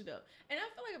nigga switch it up. And I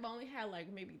feel like I've only had,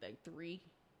 like, maybe, like, 3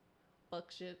 fuck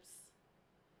ships.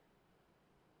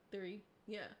 3.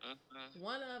 Yeah.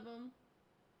 One of them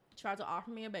tried to offer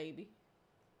me a baby.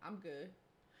 I'm good.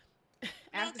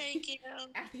 Thank you.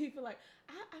 After he feel like,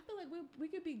 I feel like we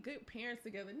could be good parents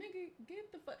together. Nigga,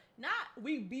 get the fuck. Not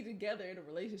we be together in a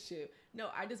relationship. No,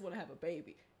 I just want to have a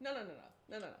baby. No.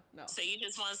 So you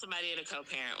just want somebody to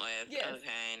co-parent with? Yes.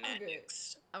 Okay,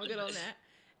 next. I'm good on that.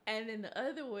 And then the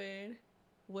other one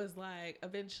was like,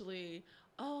 eventually,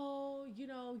 oh, you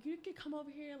know, you can come over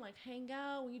here and like hang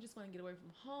out when you just want to get away from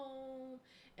home,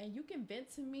 and you can vent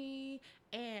to me,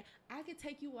 and I could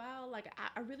take you out. Like,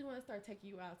 I really want to start taking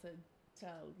you out to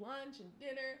lunch and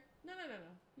dinner.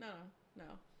 No.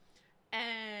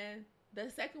 And the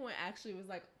second one actually was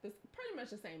like this, pretty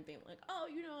much the same thing. Like, oh,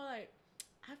 you know, like,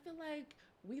 I feel like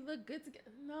we look good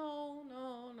together. No.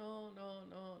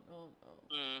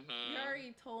 You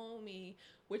already told me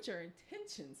what your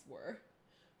intentions were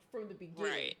from the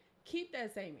beginning. Right. Keep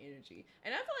that same energy.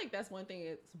 And I feel like that's one thing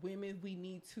as women we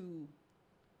need to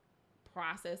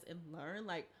process and learn.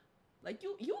 Like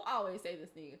you always say this,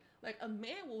 nigga. Like, a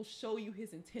man will show you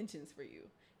his intentions for you.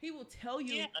 He will tell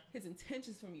you his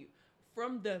intentions from you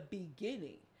from the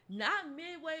beginning. Not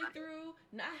midway through,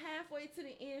 not halfway to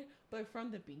the end, but from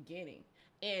the beginning.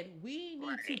 And we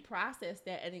need to process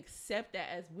that and accept that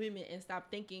as women and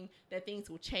stop thinking that things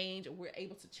will change or we're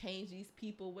able to change these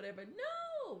people, whatever.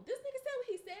 No! This nigga said what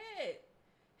he said.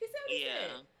 He said what he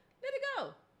said. Let it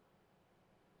go.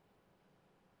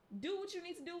 Do what you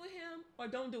need to do with him or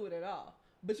don't do it at all.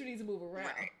 But you need to move around.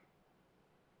 Right.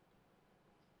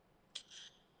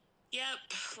 Yep,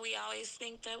 we always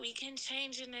think that we can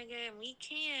change a nigga, and we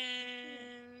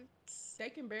can't. They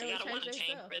can barely change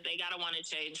themselves. They gotta want to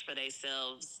change for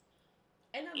themselves.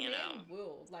 And a man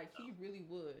will, like, he really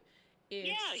would.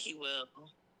 If he will.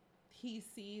 He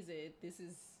sees it, this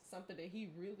is something that he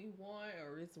really want,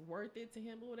 or it's worth it to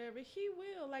him or whatever, he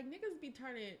will. Like, niggas be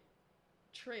turning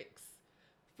tricks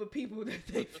for people that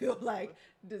they feel like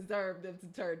deserve them to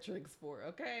turn tricks for,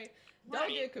 okay? Right. Don't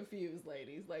get confused,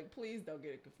 ladies. Like, please don't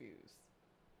get it confused.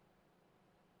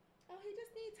 Oh, he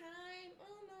just need time.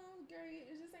 Oh, no, girl,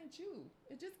 it just ain't you.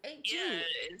 It just ain't you.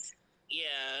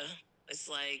 It's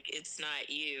like, it's not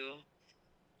you.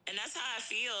 And that's how I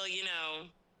feel, you know.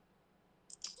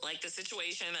 Like, the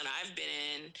situation that I've been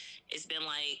in, it's been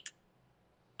like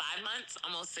 5 months,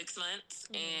 almost 6 months.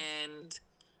 Mm-hmm. And,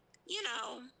 you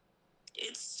know,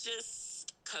 it's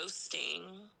just coasting,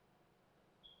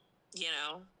 you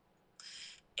know.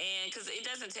 And because it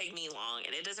doesn't take me long,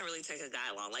 and it doesn't really take a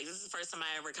guy long. Like, this is the first time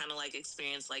I ever kind of, like,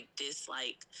 experienced, like, this,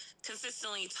 like,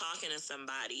 consistently talking to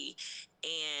somebody.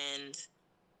 And,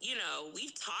 you know,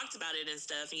 we've talked about it and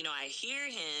stuff. You know, I hear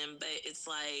him, but it's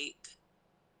like,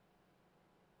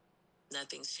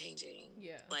 nothing's changing.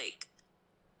 Yeah. Like,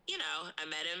 you know, I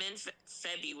met him in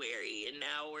February, and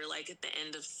now we're, like, at the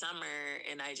end of summer,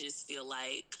 and I just feel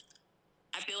like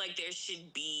there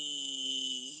should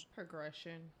be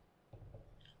progression,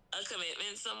 a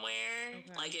commitment somewhere.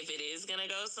 Okay. Like, if it is gonna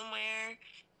go somewhere.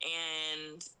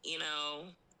 And, you know,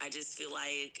 I just feel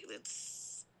like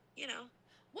it's, you know.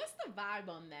 What's the vibe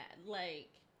on that? Like,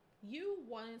 you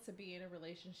wanted to be in a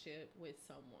relationship with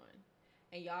someone,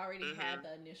 and y'all already had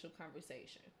the initial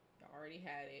conversation. Y'all already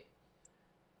had it.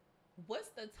 What's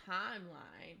the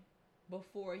timeline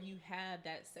before you have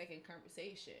that second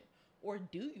conversation? Or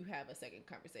do you have a second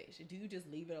conversation? Do you just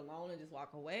leave it alone and just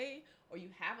walk away? Or you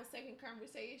have a second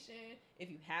conversation? If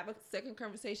you have a second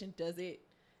conversation, does it,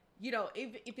 you know,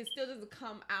 if it still doesn't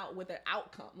come out with an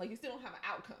outcome, like you still don't have an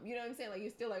outcome, you know what I'm saying? Like, you're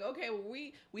still like, okay, well,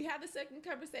 we had the second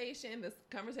conversation. This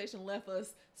conversation left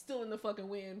us still in the fucking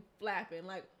wind flapping.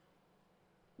 Like,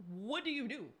 what do? You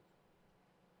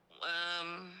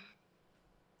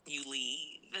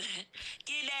leave.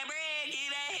 Get that bread, get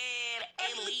that head,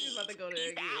 and leave. She's about to go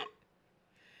there again. Out.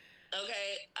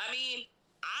 Okay, I mean,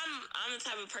 I'm the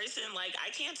type of person, like, I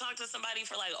can't talk to somebody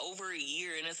for, like, over a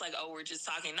year, and it's like, oh, we're just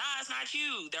talking. Nah, it's not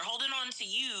you. They're holding on to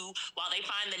you while they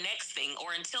find the next thing,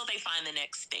 or until they find the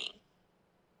next thing.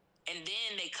 And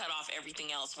then they cut off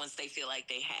everything else once they feel like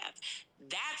they have.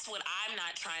 That's what I'm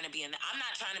not trying to be in. I'm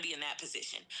not trying to be in that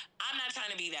position. I'm not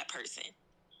trying to be that person.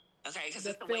 Okay, because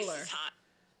it's a waste of time.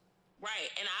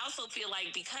 Right. And I also feel like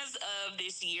because of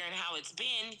this year and how it's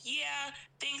been,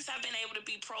 things have been able to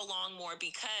be prolonged more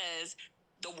because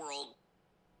the world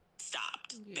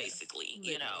stopped, basically,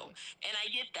 literally. You know. And I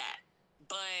get that.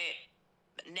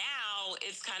 But now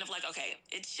it's kind of like, okay,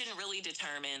 it shouldn't really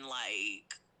determine,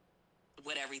 like,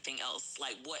 what everything else,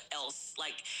 like, what else,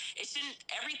 like, it shouldn't,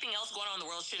 everything else going on in the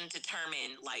world shouldn't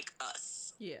determine, like,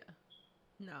 us. Yeah.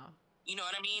 No. You know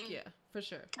what I mean? Yeah, for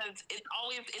sure. Because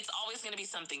it's always going to be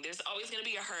something. There's always going to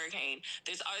be a hurricane.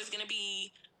 There's always going to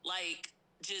be, like,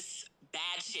 just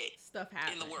bad shit stuff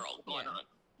happening in the world going on.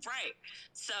 Right.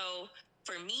 So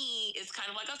for me, it's kind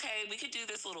of like, okay, we could do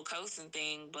this little coasting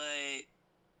thing, but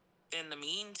in the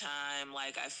meantime,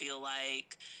 like, I feel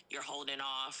like you're holding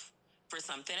off for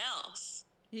something else.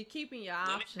 You're keeping your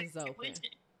options open.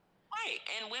 Right.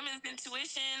 And women's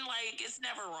intuition, like, it's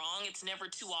never wrong. It's never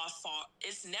too off.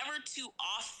 It's never too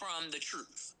off from the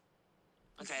truth.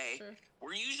 Okay. Sure.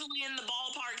 We're usually in the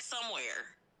ballpark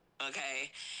somewhere.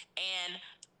 Okay. And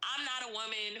I'm not a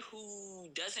woman who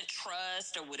doesn't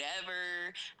trust or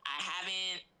whatever.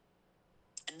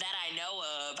 That I know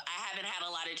of, I haven't had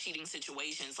a lot of cheating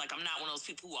situations. Like, I'm not one of those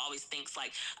people who always thinks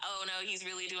like, oh no, he's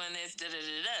really doing this, da da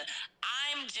da da.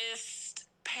 I'm just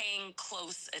paying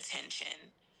close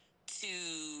attention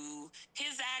to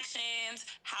his actions,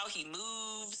 how he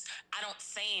moves. I don't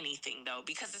say anything though,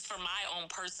 because it's for my own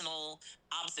personal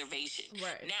observation.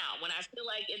 Right. Now, when I feel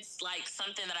like it's like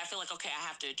something that I feel like, okay, I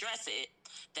have to address it,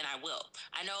 then I will.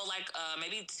 I know, like,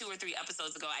 maybe 2 or 3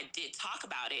 episodes ago, I did talk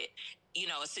about it, you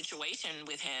know, a situation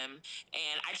with him,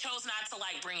 and I chose not to,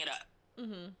 like, bring it up.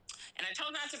 Mm-hmm. And I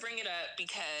chose not to bring it up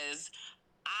because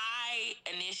I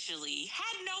initially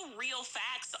had no real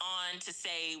facts on to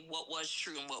say what was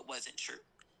true and what wasn't true.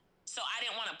 So I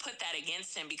didn't want to put that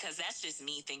against him because that's just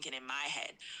me thinking in my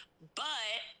head. But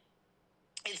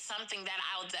it's something that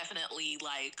I'll definitely,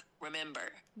 like,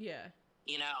 remember. Yeah.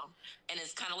 You know? And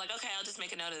it's kind of like, okay, I'll just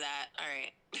make a note of that. All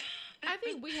right. I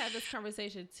think we had this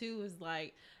conversation too, is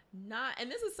like, and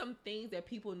this is some things that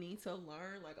people need to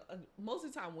learn, like, most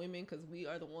of the time women, because we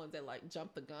are the ones that, like,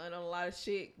 jump the gun on a lot of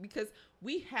shit, because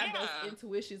we have those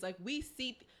intuitions, like, we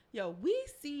see Yo, we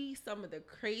see some of the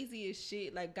craziest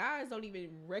shit. Like, guys don't even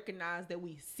recognize that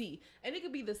we see. And it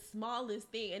could be the smallest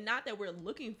thing. And not that we're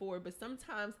looking for it, but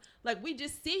sometimes, like, we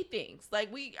just see things. Like,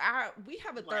 we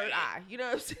have a third eye. You know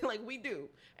what I'm saying? Like, we do.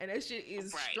 And that shit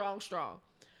is strong.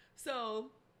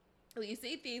 So, when you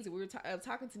see things, we were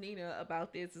talking to Nina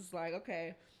about this. It's like,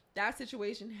 okay, that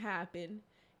situation happened.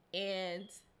 And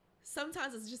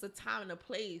sometimes it's just a time and a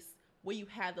place where you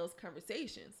have those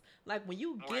conversations. Like when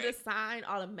you get a sign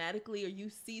automatically or you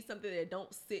see something that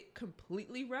don't sit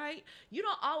completely right, you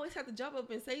don't always have to jump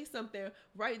up and say something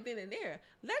right then and there.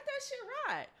 Let that shit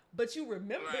ride. But you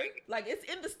remember, like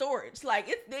it's in the storage, like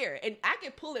it's there. And I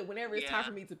can pull it whenever it's time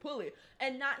for me to pull it.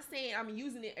 And not saying I'm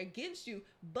using it against you,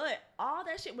 but all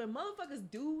that shit, when motherfuckers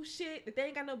do shit that they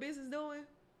ain't got no business doing,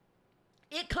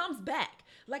 it comes back.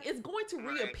 Like, it's going to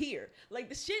reappear. Like,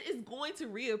 the shit is going to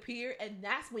reappear, and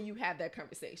that's when you have that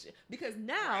conversation. Because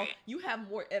now you have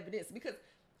more evidence. Because I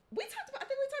think we talked about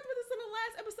this in the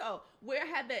last episode, where I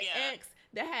had that ex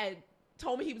that had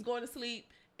told me he was going to sleep,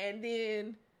 and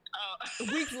then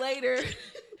weeks later,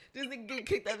 this nigga get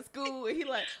kicked out of school, and he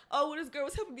like, oh, well, this girl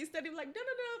was helping me study. I'm like, no,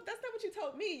 that's not what you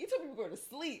told me. You told me we were going to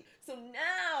sleep. So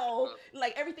now,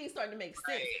 like, everything's starting to make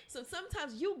sense. So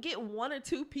sometimes you get one or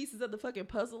two pieces of the fucking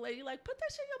puzzle, lady. Like, put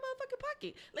that shit in your motherfucking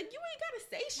pocket. Like, you ain't got to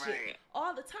say shit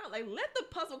all the time. Like, let the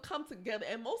puzzle come together.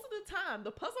 And most of the time,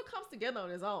 the puzzle comes together on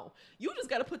its own. You just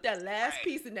got to put that last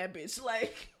piece in that bitch.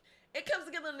 Like, it comes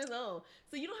together on its own.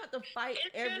 So you don't have to fight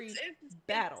every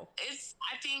battle.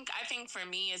 I think for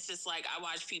me, it's just like I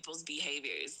watch people's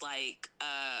behaviors. Like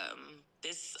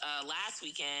this past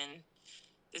weekend,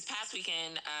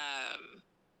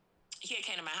 he had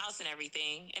came to my house and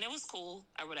everything, and it was cool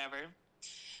or whatever.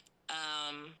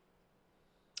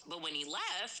 But when he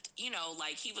left, you know,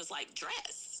 like he was like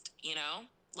dressed, you know,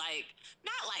 like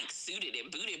not like suited and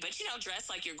booted, but you know, dressed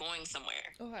like you're going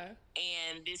somewhere. Okay.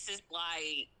 And this is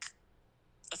like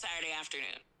a Saturday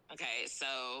afternoon. Okay,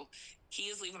 so he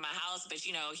is leaving my house, but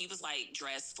you know, he was like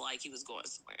dressed like he was going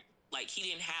somewhere. Like he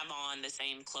didn't have on the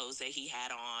same clothes that he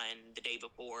had on the day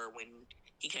before when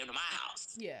he came to my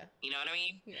house. Yeah. You know what I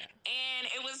mean? Yeah. And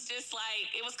it was just like,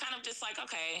 it was kind of just like,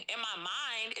 okay, in my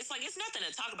mind, it's like, it's nothing to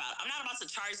talk about. I'm not about to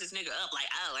charge this nigga up like,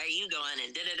 oh, where are you going?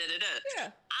 And da-da-da-da-da. Yeah.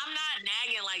 I'm not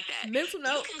nagging like that. Mental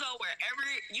note.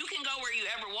 You can go where you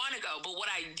ever want to go. But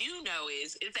what I do know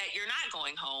is that you're not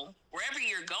going home. Wherever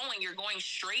you're going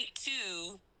straight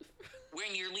to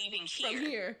when you're leaving here. From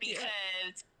here.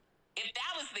 Because if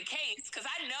that was the case, because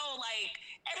I know, like,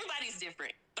 everybody's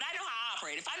different, but I know how I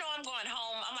operate. If I know I'm going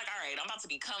home, I'm like, all right, I'm about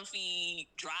to be comfy,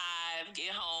 drive,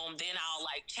 get home, then I'll,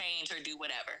 like, change or do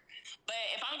whatever. But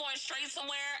if I'm going straight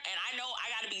somewhere and I know I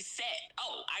got to be set,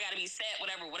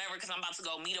 whatever, because I'm about to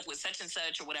go meet up with such and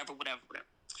such or whatever.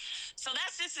 So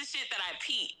that's just the shit that I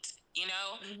peeped, you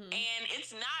know? Mm-hmm. And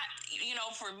it's not, you know,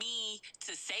 for me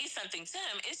to say something to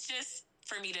him. It's just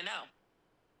for me to know.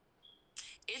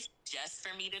 It's just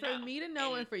for me to know. For me to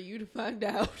know and for you to find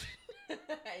out. You're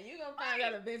going to find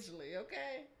out eventually,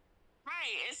 okay?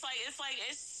 Right. It's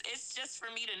just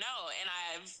for me to know. And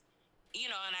I've, you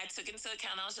know, and I took into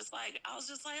account, I was like,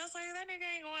 that nigga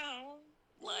ain't going home.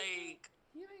 Like.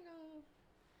 You ain't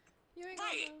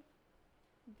going home.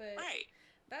 But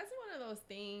that's one of those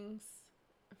things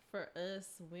for us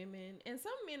women, and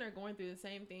some men are going through the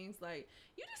same things. Like,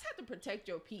 you just have to protect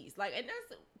your peace. Like, and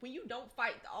that's when you don't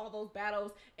fight all those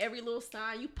battles, every little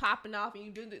sign you popping off and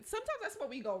you do this. Sometimes that's where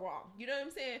we go wrong. You know what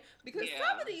I'm saying? Because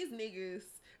some of these niggas,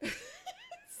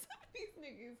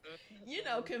 you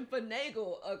know, can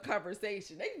finagle a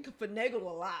conversation. They can finagle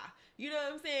a lie. You know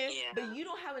what I'm saying? Yeah. But you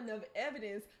don't have enough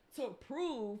evidence to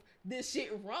prove this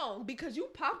shit wrong because you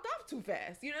popped off too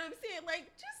fast. You know what I'm saying?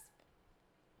 Like, just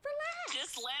relax.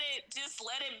 Just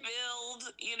let it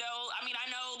build, you know? I mean, I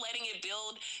know letting it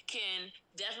build can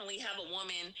definitely have a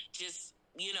woman just,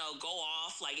 you know, go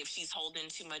off, like if she's holding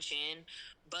too much in.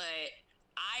 But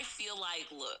I feel like,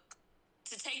 look,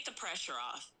 to take the pressure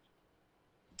off,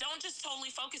 don't just totally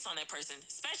focus on that person,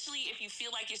 especially if you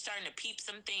feel like you're starting to peep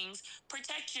some things.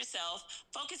 Protect yourself.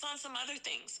 Focus on some other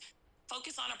things.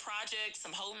 Focus on a project,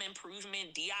 some home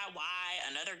improvement, DIY,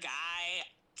 another guy,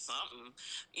 something,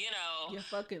 you know. Your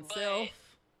fucking self.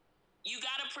 You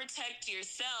gotta protect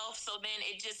yourself, so then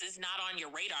it just is not on your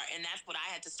radar. And that's what I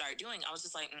had to start doing. I was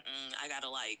just like, I gotta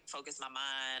like focus my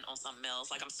mind on something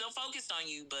else. Like, I'm still focused on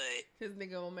you, but this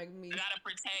nigga will make me I gotta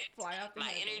protect fly out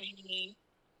my energy.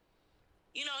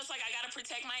 You know, it's like I gotta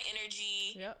protect my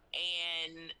energy. Yep.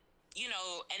 And you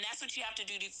know, and that's what you have to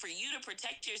do for you to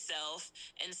protect yourself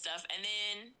and stuff. And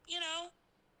then, you know,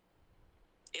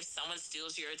 if someone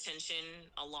steals your attention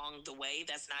along the way,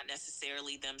 that's not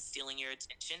necessarily them stealing your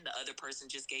attention. The other person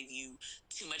just gave you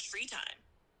too much free time.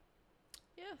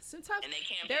 Yeah, sometimes And they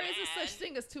can't there be is a mad. such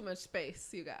thing as too much space,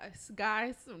 you guys.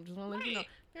 Guys, I'm just want to let you know.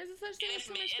 There's a such thing as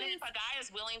too much space. And if a guy is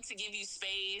willing to give you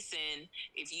space, and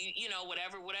if you know,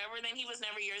 whatever, then he was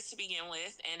never yours to begin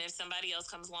with. And if somebody else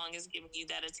comes along is giving you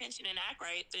that attention and act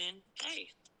right, then hey.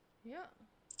 Yeah.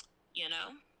 You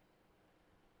know?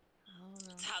 I don't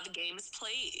know. That's how the game is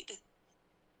played.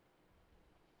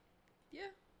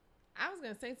 Yeah. I was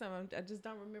gonna say something. I just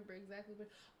don't remember exactly. But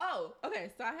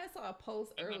okay. So I saw a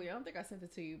post earlier. I don't think I sent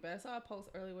it to you, but I saw a post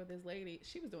earlier with this lady.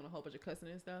 She was doing a whole bunch of cussing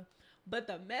and stuff. But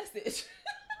the message,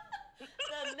 the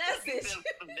message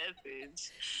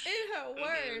in her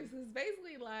words is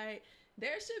basically like,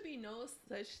 there should be no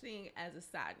such thing as a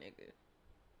side nigga.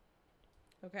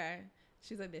 Okay,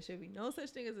 she's like, there should be no such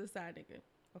thing as a side nigga.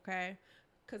 Okay,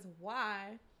 because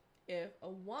why, if a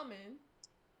woman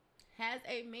has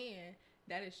a man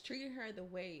that is treating her the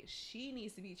way she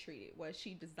needs to be treated, what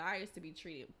she desires to be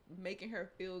treated, making her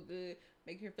feel good,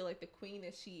 making her feel like the queen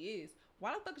that she is,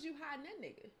 why the fuck is you hiding that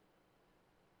nigga?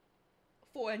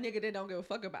 For a nigga that don't give a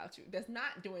fuck about you, that's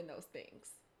not doing those things.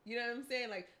 You know what I'm saying?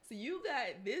 Like, so you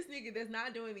got this nigga that's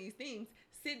not doing these things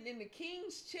sitting in the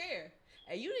king's chair,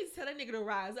 and you need to tell that nigga to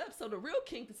rise up so the real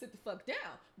king can sit the fuck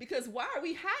down. Because why are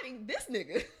we hiding this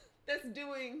nigga that's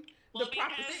doing the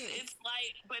proper things? It's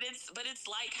like, but it's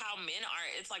like how men are.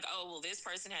 It's like, oh, well, this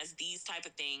person has these type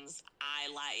of things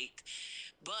I like,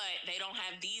 but they don't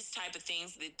have these type of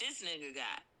things that this nigga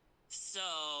got. So,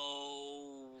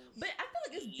 but I feel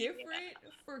like it's different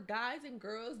for guys and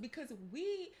girls, because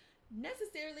we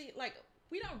necessarily, like,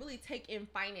 we don't really take in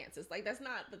finances. Like, that's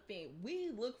not the thing. We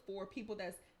look for people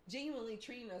that's genuinely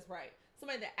treating us right.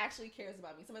 Somebody that actually cares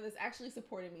about me. Somebody that's actually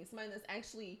supporting me. Somebody that's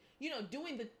actually,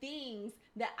 doing the things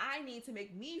that I need to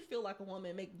make me feel like a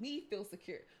woman, make me feel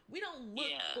secure. We don't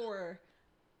look for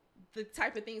the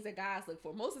type of things that guys look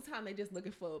for. Most of the time, they just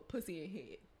looking for pussy and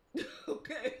head.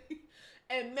 Okay?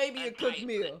 And maybe a cooked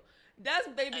meal. That's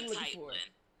what they be looking for.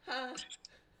 Huh?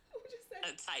 What would you say?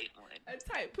 A tight one. A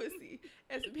tight pussy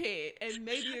and some head and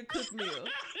maybe a cooked meal.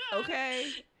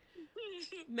 Okay?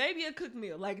 Maybe a cooked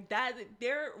meal. Like, that,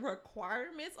 their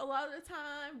requirements a lot of the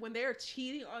time when they're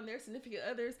cheating on their significant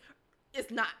others,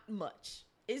 it's not much.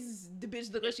 It's the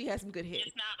bitch look like she has some good head.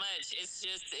 It's not much.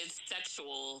 It's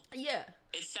sexual. Yeah.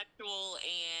 It's sexual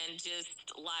and just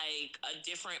like a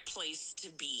different place to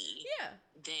be. Yeah.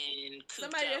 Than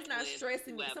somebody that's not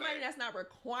stressing me. Somebody that's not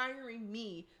requiring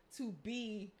me to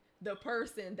be the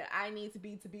person that I need to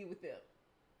be with them.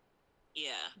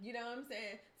 Yeah. You know what I'm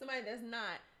saying? Somebody that's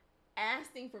not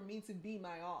asking for me to be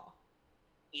my all.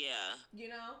 Yeah. You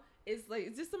know? It's like,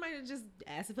 it's just somebody that just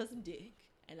asking for some dick,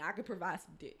 and I can provide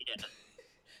some dick. Yeah.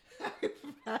 I can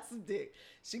provide some dick.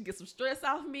 She can get some stress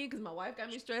off of me because my wife got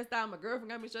me stressed out. My girlfriend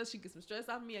got me stressed. She get some stress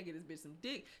off of me. I get this bitch some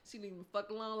dick. She leave me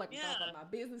fuck alone like I'm about my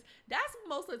business. That's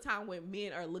most of the time what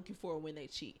men are looking for when they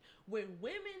cheat. When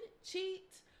women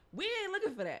cheat, we ain't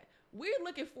looking for that. We're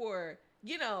looking for,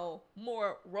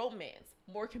 more romance,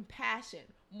 more compassion,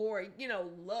 more,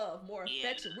 love, more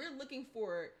affection. We're looking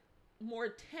for more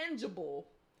tangible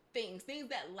things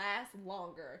that last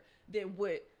longer than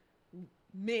what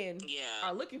men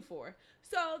are looking for.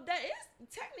 So that is,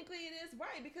 technically it is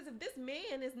right, because if this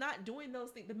man is not doing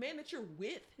those things, the man that you're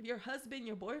with, your husband,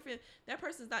 your boyfriend, that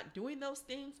person's not doing those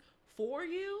things for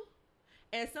you,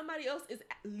 and somebody else is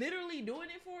literally doing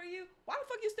it for you, why the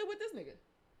fuck you still with this nigga?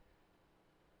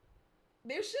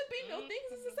 There should be no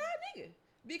things as a side nigga.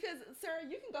 Because, sir,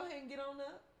 you can go ahead and get on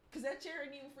up, because that chair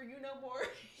ain't even for you no more.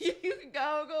 You can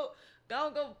go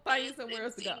find you somewhere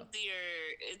else to go.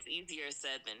 It's easier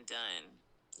said than done.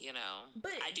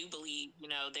 But I do believe,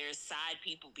 there's side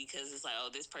people, because it's like, oh,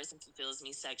 this person fulfills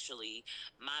me sexually.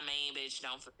 My main bitch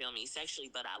don't fulfill me sexually,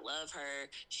 but I love her.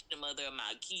 She's the mother of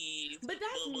my kids. But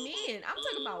that's men. I'm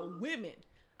talking about women.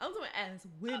 I'm talking about as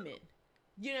women.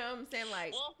 You know what I'm saying?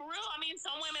 Like, well, for real, I mean,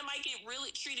 some women might get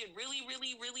treated really,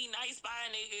 really, really nice by a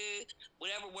nigga,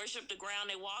 whatever, worship the ground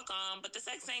they walk on, but the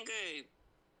sex ain't good.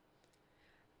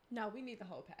 No, we need the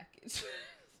whole package.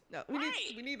 No,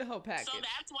 we need the whole package. So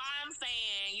that's why I'm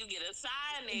saying you get a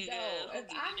side nigga. No, if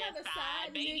I have a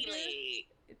side nigga,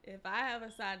 if I have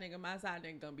a side nigga, my side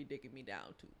nigga gonna be dicking me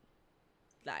down too.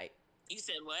 Like, you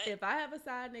said what? If I have a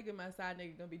side nigga, my side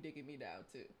nigga gonna be dicking me down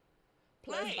too.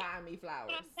 Plus buying me flowers.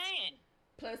 That's what I'm saying.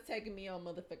 Plus taking me on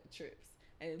motherfucking trips.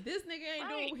 And if this nigga ain't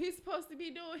doing what he's supposed to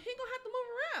be doing, he gonna have to move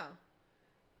around.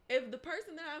 If the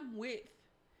person that I'm with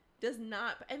does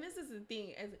not, and this is the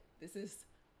thing, as this is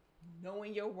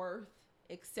knowing your worth,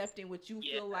 accepting what you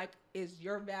feel like is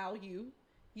your value,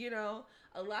 You know,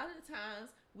 a lot of the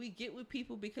times we get with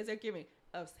people because they're giving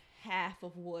us half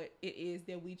of what it is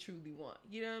that we truly want.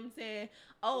 You know what I'm saying?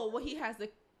 Oh, well, he has the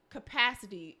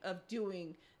capacity of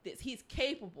doing this. He's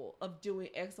capable of doing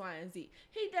X, Y, and Z.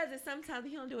 He does it sometimes,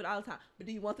 he don't do it all the time. But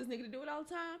do you want this nigga to do it all the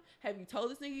time? Have you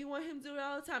told this nigga you want him to do it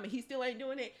all the time and he still ain't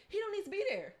doing it? He don't need to be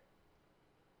there.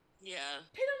 Yeah.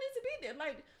 He don't need to be there.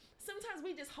 Like, sometimes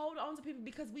we just hold on to people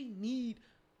because we need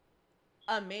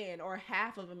a man or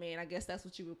half of a man. I guess that's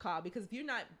what you would call. Because if you're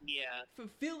not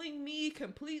fulfilling me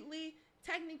completely,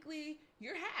 technically,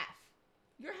 you're half.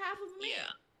 You're half of a man.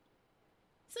 Yeah.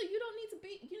 So you don't need to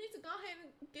be, you need to go ahead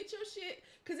and get your shit,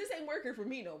 because this ain't working for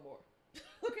me no more.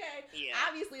 Okay? Yeah.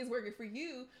 Obviously it's working for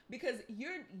you because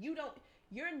you're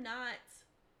not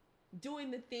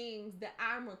doing the things that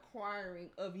I'm requiring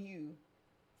of you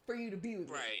for you to be with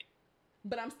me. Right.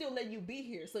 But I'm still letting you be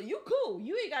here. So you cool.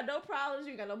 You ain't got no problems.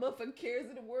 You ain't got no motherfucking cares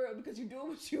in the world because you're doing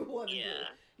what you want to do.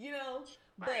 You know?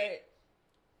 Right.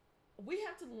 But we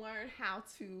have to learn how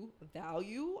to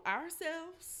value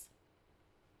ourselves.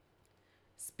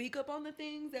 Speak up on the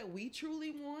things that we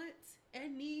truly want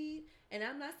and need. And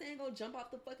I'm not saying go jump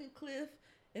off the fucking cliff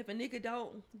if a nigga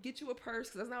don't get you a purse,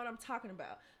 because that's not what I'm talking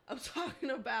about. I'm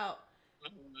talking about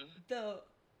the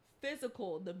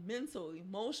physical, the mental,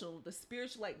 emotional, the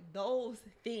spiritual, like those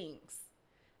things.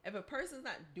 If a person's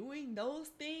not doing those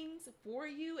things for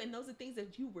you and those are things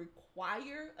that you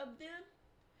require of them,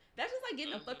 that's just like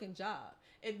getting a fucking job.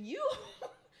 If you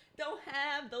don't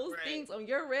have those things on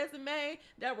your resume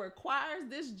that requires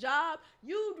this job,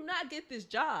 you do not get this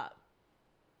job.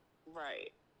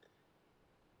 Right.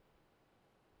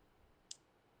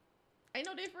 Ain't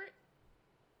no different.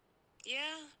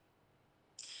 Yeah.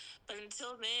 But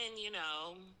until then,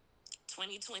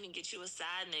 2020 get you a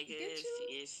side nigga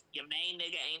if your main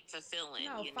nigga ain't fulfilling.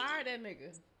 No, fire that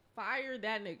nigga. Fire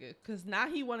that nigga. Because now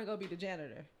he want to go be the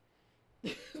janitor.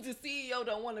 The CEO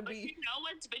don't want to be.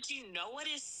 But you know what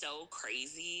is so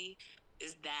crazy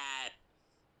is that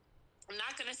I'm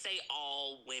not going to say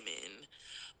all women,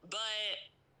 but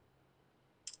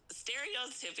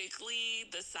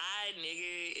stereotypically the side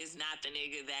nigga is not the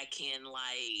nigga that can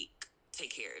like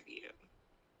take care of you.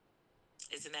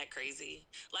 Isn't that crazy?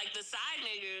 Like the side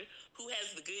nigga who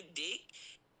has the good dick,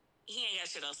 he ain't got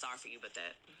shit else to offer you but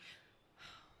that.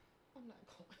 I'm not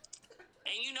going.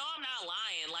 And I'm not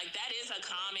lying. Like, that is a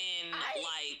common,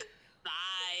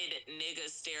 side nigga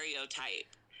stereotype.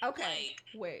 Okay, like,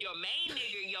 wait. Your main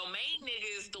nigga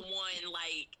is the one,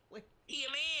 like, he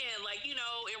a man. Like, in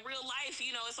real life,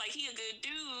 it's like he a good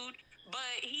dude,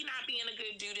 but he not being a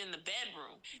good dude in the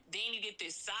bedroom. Then you get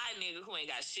this side nigga who ain't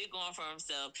got shit going for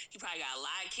himself. He probably got a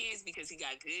lot of kids because he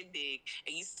got good dick,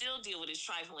 and you still deal with his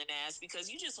trifling ass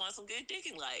because you just want some good dick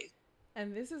in life.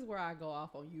 And this is where I go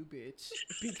off on you, bitch,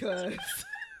 because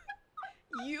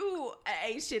you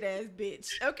a shit ass bitch,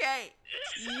 okay?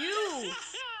 You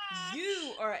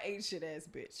are a shit ass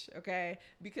bitch, okay?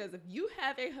 Because if you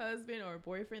have a husband or a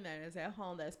boyfriend that is at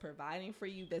home, that's providing for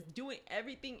you, that's doing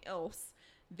everything else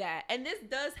and this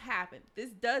does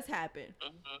happen,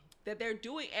 that they're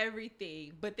doing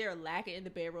everything, but they're lacking in the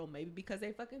bedroom, maybe because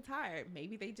they fucking tired,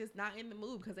 maybe they just not in the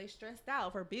mood because they stressed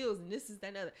out for bills and this is that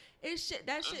and other. Shit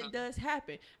does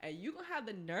happen, and you gonna have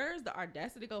the nerves, the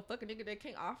audacity to go fuck a nigga that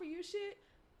can't offer you shit?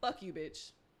 Fuck you,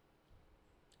 bitch.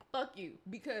 Fuck you,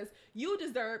 because you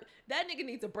deserve, that nigga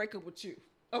needs to break up with you,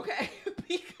 okay?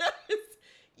 Because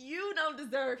you don't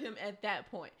deserve him at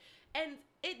that point. And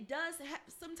it does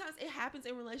sometimes it happens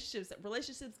in relationships.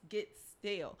 Relationships get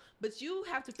stale, but you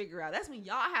have to figure out. That's when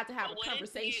y'all have to have a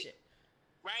conversation.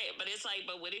 Right, but it's like,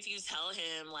 but what if you tell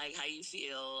him like how you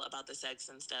feel about the sex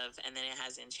and stuff, and then it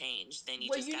hasn't changed? Then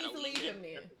you just gotta leave him.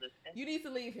 You need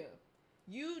to leave him.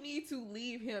 You need to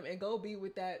leave him and go be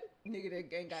with that nigga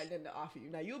that ain't got nothing to offer you.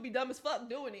 Now you'll be dumb as fuck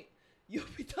doing it. You'll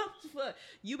be dumb as fuck.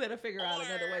 You better figure out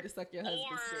another way to suck your husband's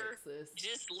dick, sis.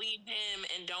 Just leave him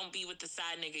and don't be with the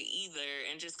side nigga either,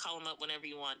 and just call him up whenever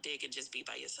you want dick, and just be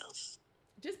by yourself.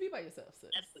 Just be by yourself, sis.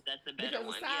 That's the better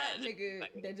one. Because the side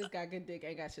nigga that just got good dick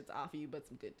ain't got shit to offer you but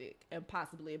some good dick and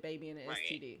possibly a baby and an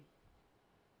STD.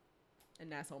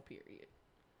 And that's on period.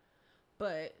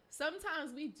 But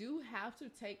sometimes we do have to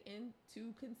take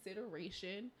into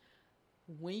consideration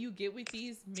when you get with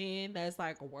these men that's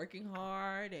like working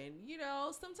hard, and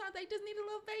sometimes they just need a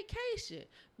little vacation.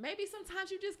 Maybe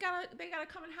sometimes they gotta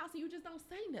come in the house and you just don't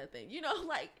say nothing.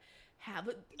 Like have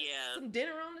some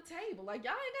dinner on the table. Like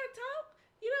y'all ain't gotta talk.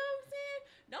 You know what I'm saying?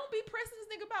 Don't be pressing this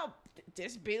nigga about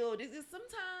this bill. This is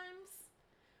sometimes.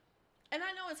 And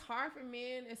I know it's hard for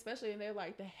men, especially when they're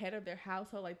like the head of their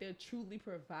household, like they're truly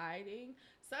providing.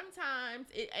 Sometimes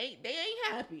they ain't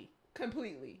happy.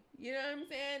 completely. You know what I'm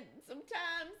saying?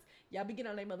 Sometimes y'all be getting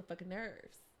on their motherfucking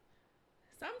nerves.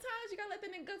 Sometimes you gotta let the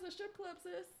nigga go to the strip club,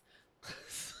 sis.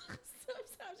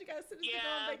 Sometimes you gotta sit this nigga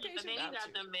on vacation. But then you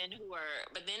got the men who are,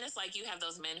 but then it's like you have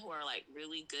those men who are like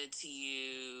really good to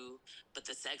you, but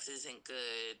the sex isn't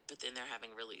good, but then they're having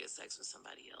really good sex with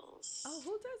somebody else. Oh,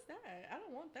 who does that? I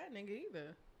don't want that nigga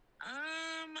either.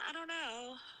 I don't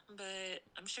know, but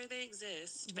I'm sure they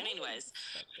exist. But anyways,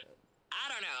 I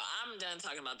don't know. I'm done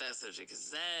talking about that subject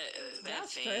because that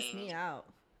thing stress me out.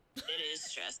 It is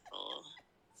stressful.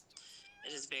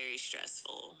 It is very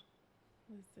stressful.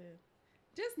 Listen,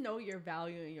 just know your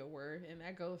value and your worth, and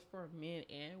that goes for men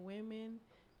and women.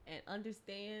 And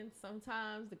understand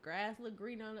sometimes the grass look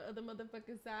green on the other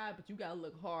motherfucking side, but you gotta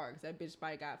look hard because that bitch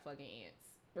probably got fucking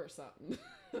ants or something.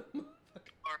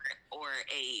 or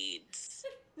AIDS.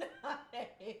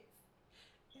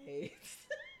 AIDS.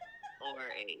 Or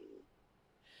AIDS.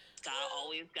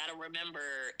 Always gotta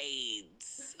remember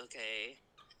AIDS, okay?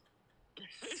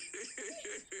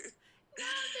 Now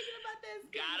I'm thinking about this.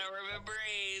 Gotta remember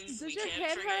AIDS. Does your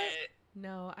head hurt?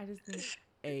 No, I just think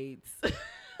AIDS.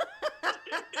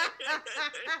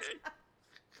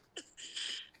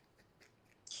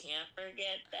 Can't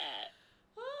forget that.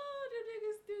 Oh, the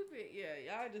nigga's stupid. Yeah,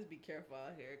 y'all just be careful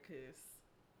out here, cause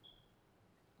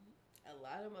a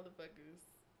lot of motherfuckers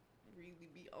really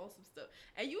be on some stuff.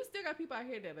 And you still got people out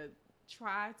here that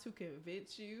try to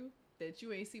convince you that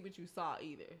you ain't see what you saw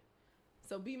either.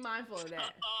 So be mindful of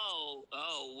that.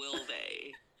 Will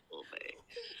they? Will they?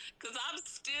 Because I'm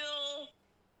still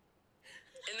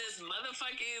in this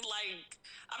motherfucking, like,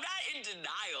 I'm not in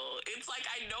denial. It's like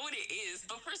I know what it is,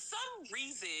 but for some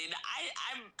reason,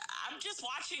 I'm just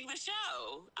watching the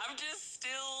show. I'm just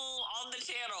still on the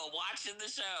channel watching the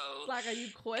show. Like, are you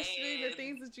questioning the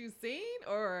things that you've seen,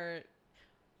 or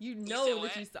you know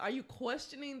that you saw? Are you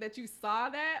questioning that you saw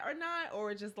that or not,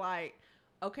 or just like,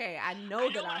 okay, I know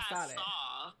that I saw that.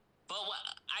 But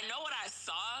I know what I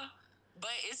saw,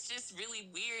 but it's just really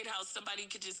weird how somebody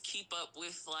could just keep up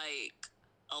with like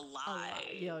a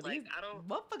lie. Yo, like, these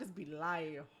motherfuckers be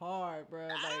lying hard, bro.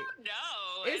 Like, I don't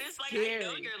know. It's like, scary. I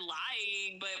know you're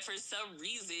lying, but for some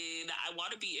reason, I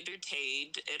want to be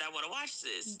entertained and I want to watch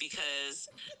this because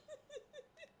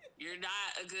you're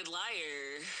not a good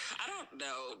liar. I don't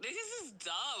know. Niggas is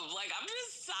dumb. Like, I'm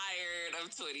just tired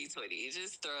of 2020.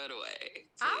 Just throw it away,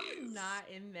 please. I'm not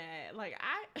in that. Like,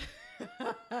 I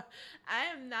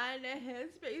am not in that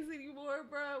headspace anymore,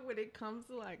 bro, when it comes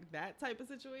to, like, that type of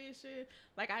situation.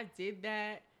 Like, I did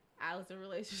that. I was in a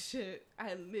relationship.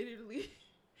 I literally...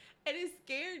 And it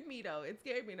scared me, though. It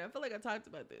scared me. And I feel like I talked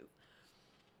about this.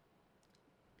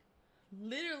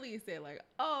 Literally said, like,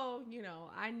 oh, you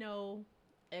know, I know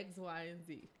X, Y, and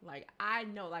Z. Like, I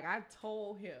know. Like, I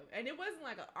told him. And it wasn't,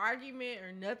 like, an argument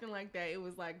or nothing like that. It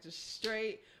was, like, just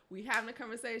straight... We having a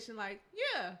conversation like,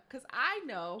 yeah, because I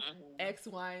know X,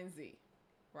 Y, and Z,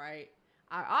 right?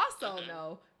 I also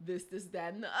know this,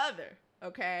 that, and the other,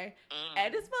 okay?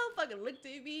 And this motherfucker looked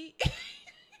at me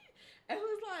and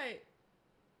was like,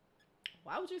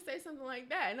 why would you say something like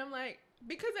that? And I'm like,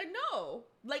 because I know.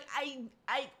 Like,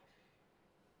 I...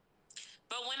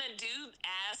 But when a dude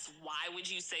asks, why would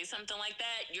you say something like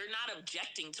that, you're not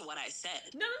objecting to what I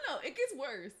said. No. It gets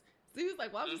worse. So he was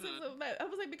like, why would you say something like that? I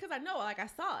was like, because I know, like, I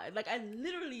saw it. Like, I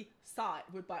literally saw it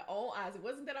with my own eyes. It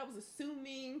wasn't that I was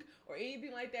assuming or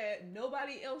anything like that.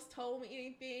 Nobody else told me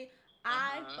anything.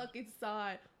 I fucking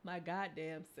saw it my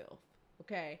goddamn self.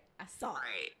 Okay? I saw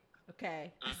it.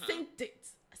 Okay? I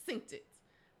synced it.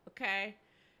 Okay?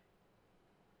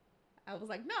 I was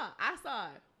like, nah, I saw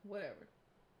it. Whatever.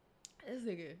 This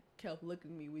nigga kept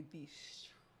looking at me with the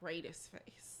straightest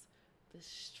face. The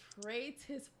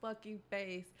straightest fucking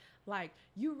face. Like,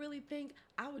 you really think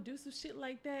I would do some shit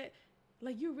like that?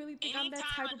 Like, you really think I'm that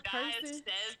type of person?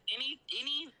 Says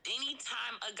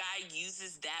anytime a guy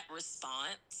uses that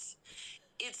response,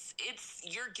 it's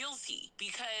you're guilty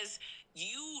because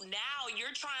you're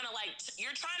trying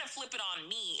to flip it on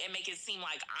me and make it seem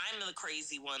like I'm the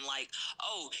crazy one. Like,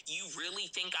 oh, you really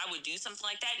think I would do something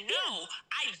like that? No,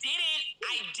 I didn't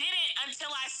until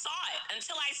I saw it,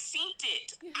 until I synced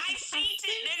it. I synced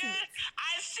it, nigga.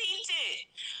 I synced it.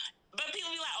 But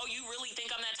people be like, oh, you really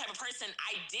think I'm that type of person?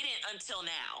 I didn't until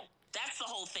now. That's the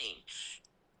whole thing.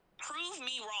 Prove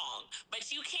me wrong. But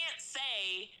you can't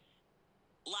say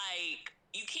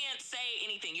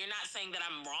anything. You're not saying that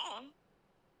I'm wrong.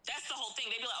 That's the whole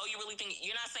thing. They'd be like, oh, you really think...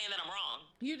 You're not saying that I'm wrong.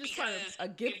 You're just trying a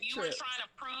gift if you're trying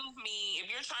to prove me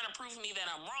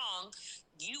that I'm wrong,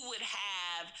 you would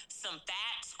have some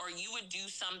facts or you would do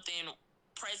something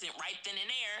present right then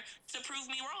and there to prove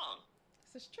me wrong.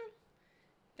 This is true.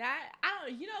 That, I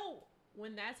don't... You know,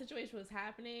 when that situation was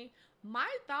happening, my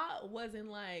thought wasn't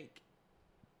like,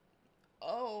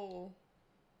 oh,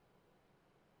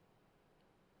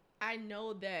 I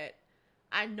know that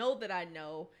I know that I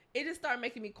know. It just started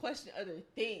making me question other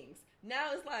things.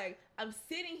 Now it's like I'm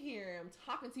sitting here, I'm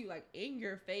talking to you like in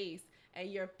your face,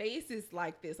 and your face is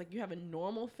like this. Like you have a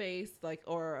normal face, like,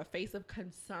 or a face of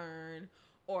concern,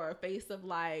 or a face of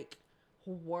like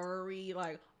worry,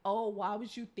 like, oh, why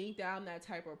would you think that I'm that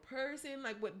type of person?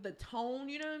 Like with the tone,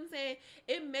 you know what I'm saying?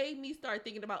 It made me start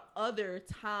thinking about other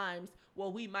times where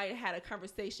we might have had a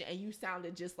conversation and you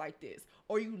sounded just like this,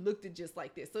 or you looked at just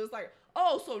like this. So it's like,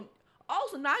 oh, so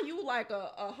also now you like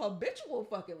a habitual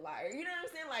fucking liar. You know what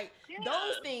I'm saying? Like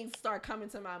those things start coming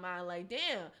to my mind. Like,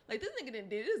 damn, like this nigga did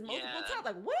this multiple times.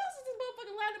 Like, what else is this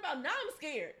motherfucker lying about? Now I'm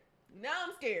scared. Now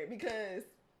I'm scared because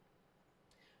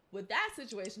with that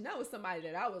situation, that was somebody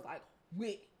that I was like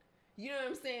with. You know what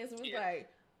I'm saying? So it's like,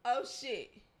 oh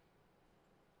shit,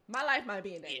 my life might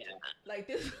be in danger. Like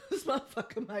this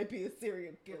motherfucker might be a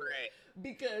serial killer. Right.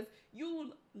 Because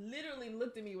you literally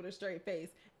looked at me with a straight face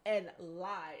and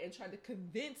lied and tried to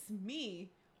convince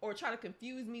me or try to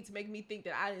confuse me to make me think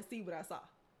that I didn't see what I saw.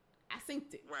 I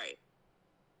synced it. Right.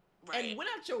 And went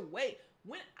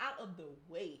out of the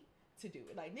way to do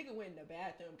it. Like, nigga went in the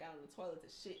bathroom, got on the toilet to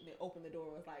shit, and then opened the door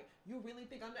and was like, you really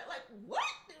think I'm that? Like, what?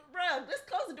 Bruh, just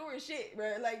close the door and shit,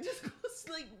 bruh. Like, just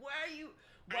like, why are you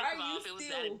if it was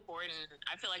that important,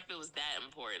 I feel like if it was that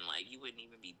important, like, you wouldn't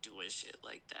even be doing shit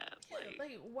like that.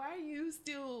 Like why are you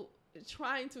still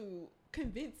trying to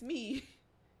convince me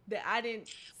that I didn't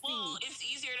see? Well, it's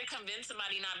easier to convince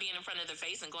somebody not being in front of their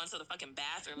face and going to the fucking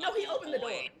bathroom. No, he opened the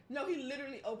door. No, he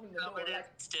literally opened the door. Like,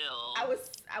 still, I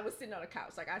was sitting on the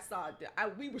couch. Like, I saw it.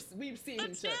 We were seeing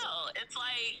but each still, other. It's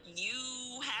like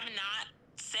you have not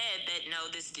said that no,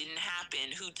 this didn't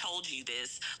happen. Who told you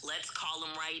this? Let's call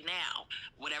him right now.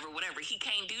 Whatever. He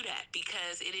can't do that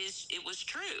because it was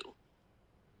true.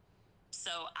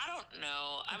 So I don't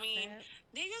know. I mean,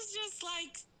 niggas just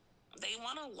like they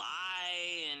want to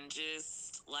lie and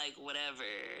just like whatever.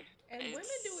 And women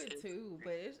do it too,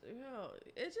 but it's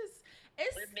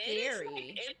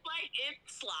scary.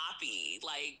 It's sloppy.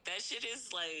 Like that shit is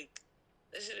sloppy.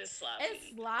 It's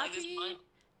sloppy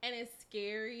and it's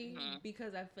scary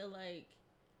because I feel like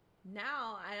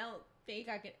now I don't think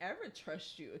I can ever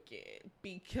trust you again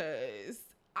because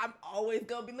I'm always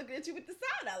gonna be looking at you with the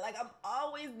side eye. Like I'm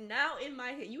always now in my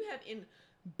head. You have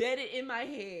embedded in my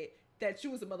head that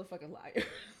you was a motherfucking liar.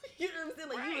 You know what I'm saying?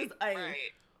 Like you was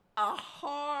a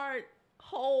hard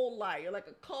whole liar, like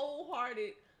a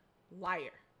cold-hearted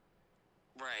liar.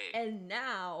 Right. And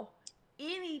now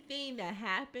anything that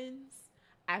happens,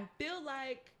 I feel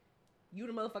like you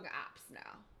the motherfucking ops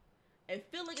now. I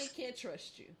feel like I can't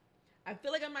trust you. I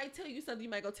feel like I might tell you something, you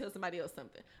might go tell somebody else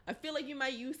something. I feel like you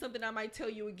might use something I might tell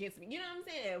you against me. You know what I'm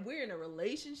saying? And we're in a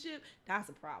relationship, that's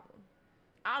a problem.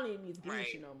 I don't even need to be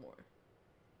with you no more.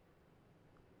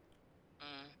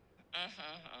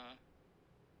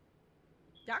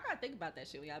 Y'all gotta think about that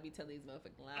shit when y'all be telling these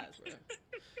motherfucking lies, bro.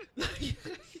 Like,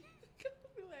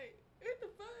 what the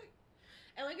fuck?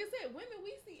 And like I said, women,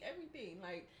 we see everything.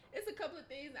 Like, it's a couple of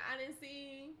things that I didn't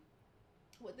see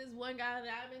with this one guy that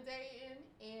I've been dating,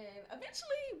 and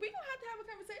eventually we gonna have a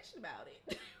conversation about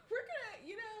it. We're gonna,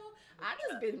 I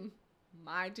just been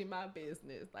minding my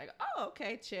business. Like, oh,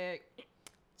 okay, check.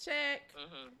 Check.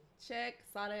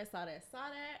 Saw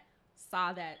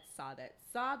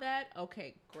that.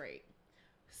 Okay, great.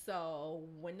 So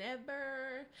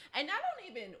whenever, and I don't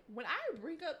even, when I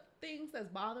bring up things that's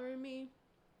bothering me,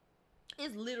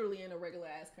 it's literally in a regular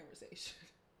ass conversation.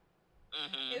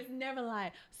 It's never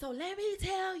like, so let me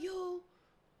tell you,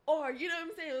 or you know what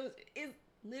I'm saying? It's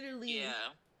literally,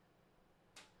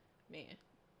 man.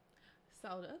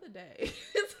 So the other day,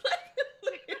 it's like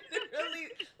literally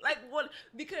like what?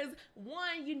 Because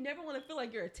one, you never want to feel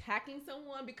like you're attacking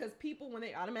someone because people, when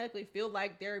they automatically feel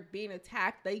like they're being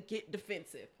attacked, they get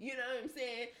defensive. You know what I'm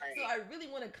saying? Right. So I really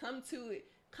want to come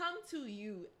to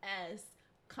you as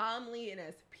calmly and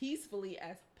as peacefully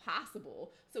as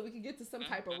possible so we can get to some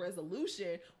type of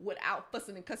resolution without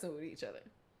fussing and cussing with each other.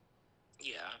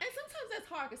 Yeah. And sometimes that's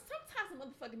hard because sometimes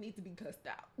a motherfucker needs to be cussed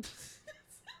out.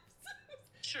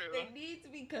 True. They need to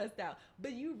be cussed out.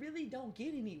 But you really don't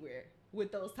get anywhere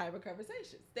with those type of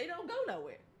conversations. They don't go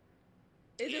nowhere.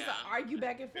 It's just an argue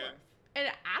back and forth. And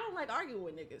I don't like arguing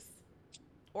with niggas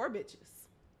or bitches.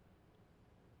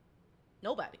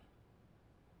 Nobody.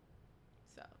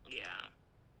 So. Yeah.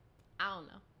 I don't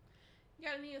know. You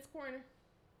got a Nina's Corner?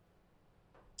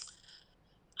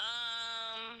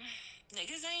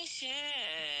 Niggas ain't shit.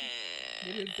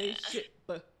 Niggas ain't shit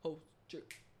but hoes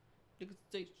trick. Niggas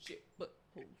ain't shit but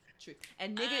hoes trick.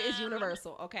 And nigga is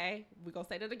universal, okay? We're going to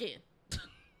say that again.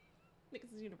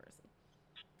 Niggas is universal.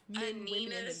 Men,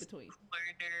 women, and in between.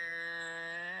 Corner,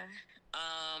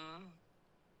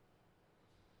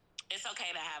 it's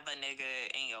okay to have a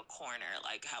nigga in your corner,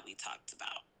 like how we talked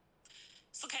about.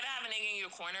 It's okay to have a nigga in your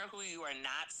corner who you are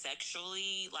not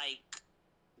sexually, like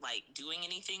doing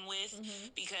anything with,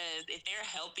 because if they're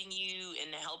helping you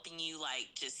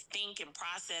like just think and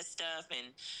process stuff,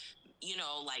 and you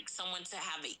know, like someone to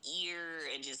have an ear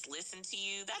and just listen to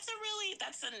you, that's a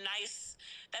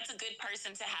good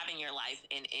person to have in your life,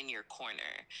 in your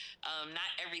corner. Not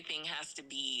everything has to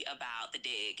be about the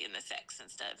dick and the sex and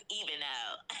stuff, even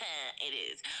though it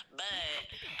is, but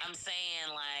I'm saying,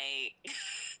 like,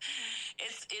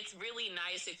 it's really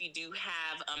nice if you do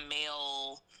have a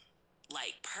male,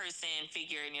 like, person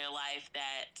figure in your life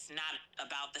that's not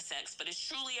about the sex, but it's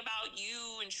truly about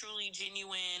you and truly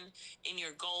genuine in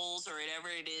your goals or whatever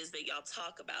it is that y'all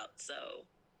talk about. So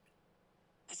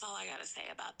that's all I gotta say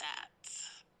about that.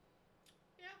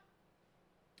 Yeah.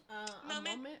 A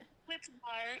moment with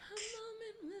Mark. A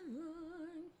moment with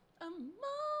Mark. A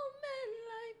moment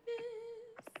like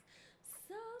this.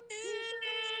 Some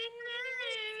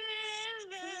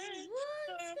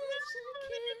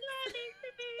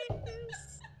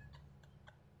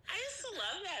I used to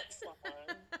love that song.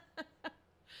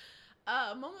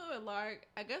 Moment with Lark.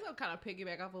 I guess I'll kind of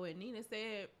piggyback off of what Nina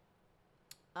said.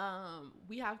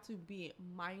 We have to be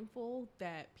mindful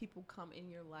that people come in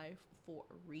your life for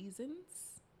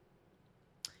reasons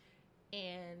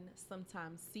and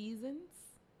sometimes seasons,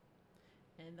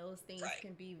 and those things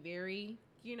can be very,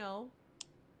 you know,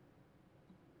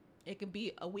 it can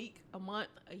be a week, a month,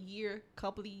 a year,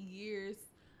 couple of years,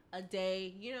 a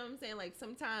day, you know what I'm saying? Like,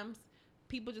 sometimes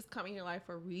people just come in your life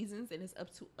for reasons, and it's up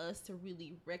to us to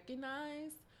really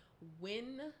recognize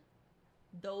when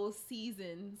those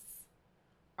seasons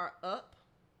are up.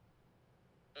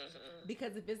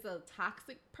 Because if it's a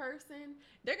toxic person,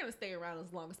 they're gonna stay around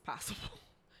as long as possible.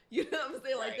 You know what I'm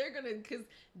saying? Like, they're gonna, because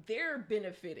they're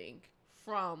benefiting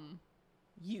from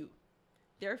you.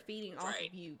 They're feeding off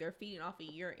of you. They're feeding off of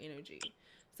your energy.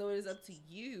 So it is up to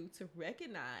you to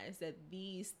recognize that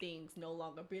these things no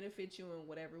longer benefit you in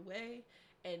whatever way,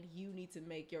 and you need to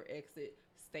make your exit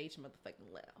stage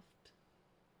motherfucking left.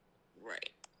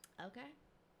 Right. Okay?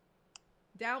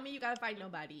 That don't mean you gotta fight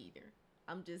nobody either.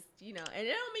 I'm just, you know, and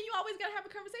it don't mean you always gotta have a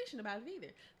conversation about it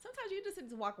either. Sometimes you just need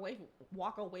to walk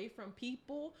away from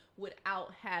people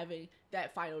without having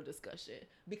that final discussion,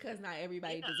 because not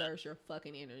everybody deserves your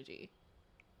fucking energy.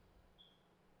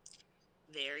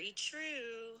 Very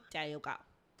true. There you go.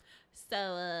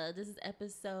 So this is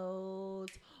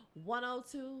episode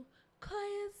 102.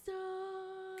 Quiet storm,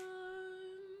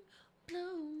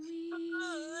 blowing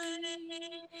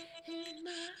in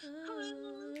my heart.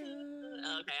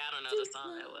 Okay, I don't know the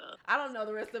song that well. I don't know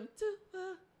the rest of it.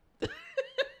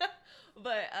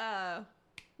 But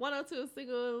 102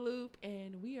 Single Loop,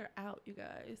 and we are out, you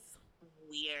guys.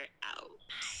 We are out.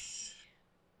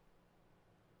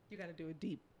 You gotta do a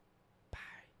deep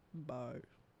bye.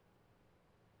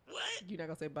 What? You're not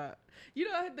gonna say bye.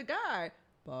 You know the guy.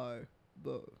 Bye.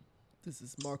 This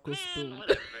is Marcus Spoon.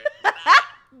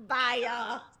 Bye,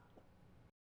 y'all.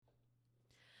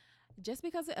 Just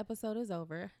because the episode is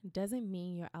over doesn't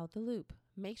mean you're out the loop.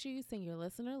 Make sure you send your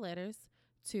listener letters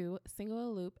to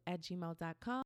singlealoop@gmail.com.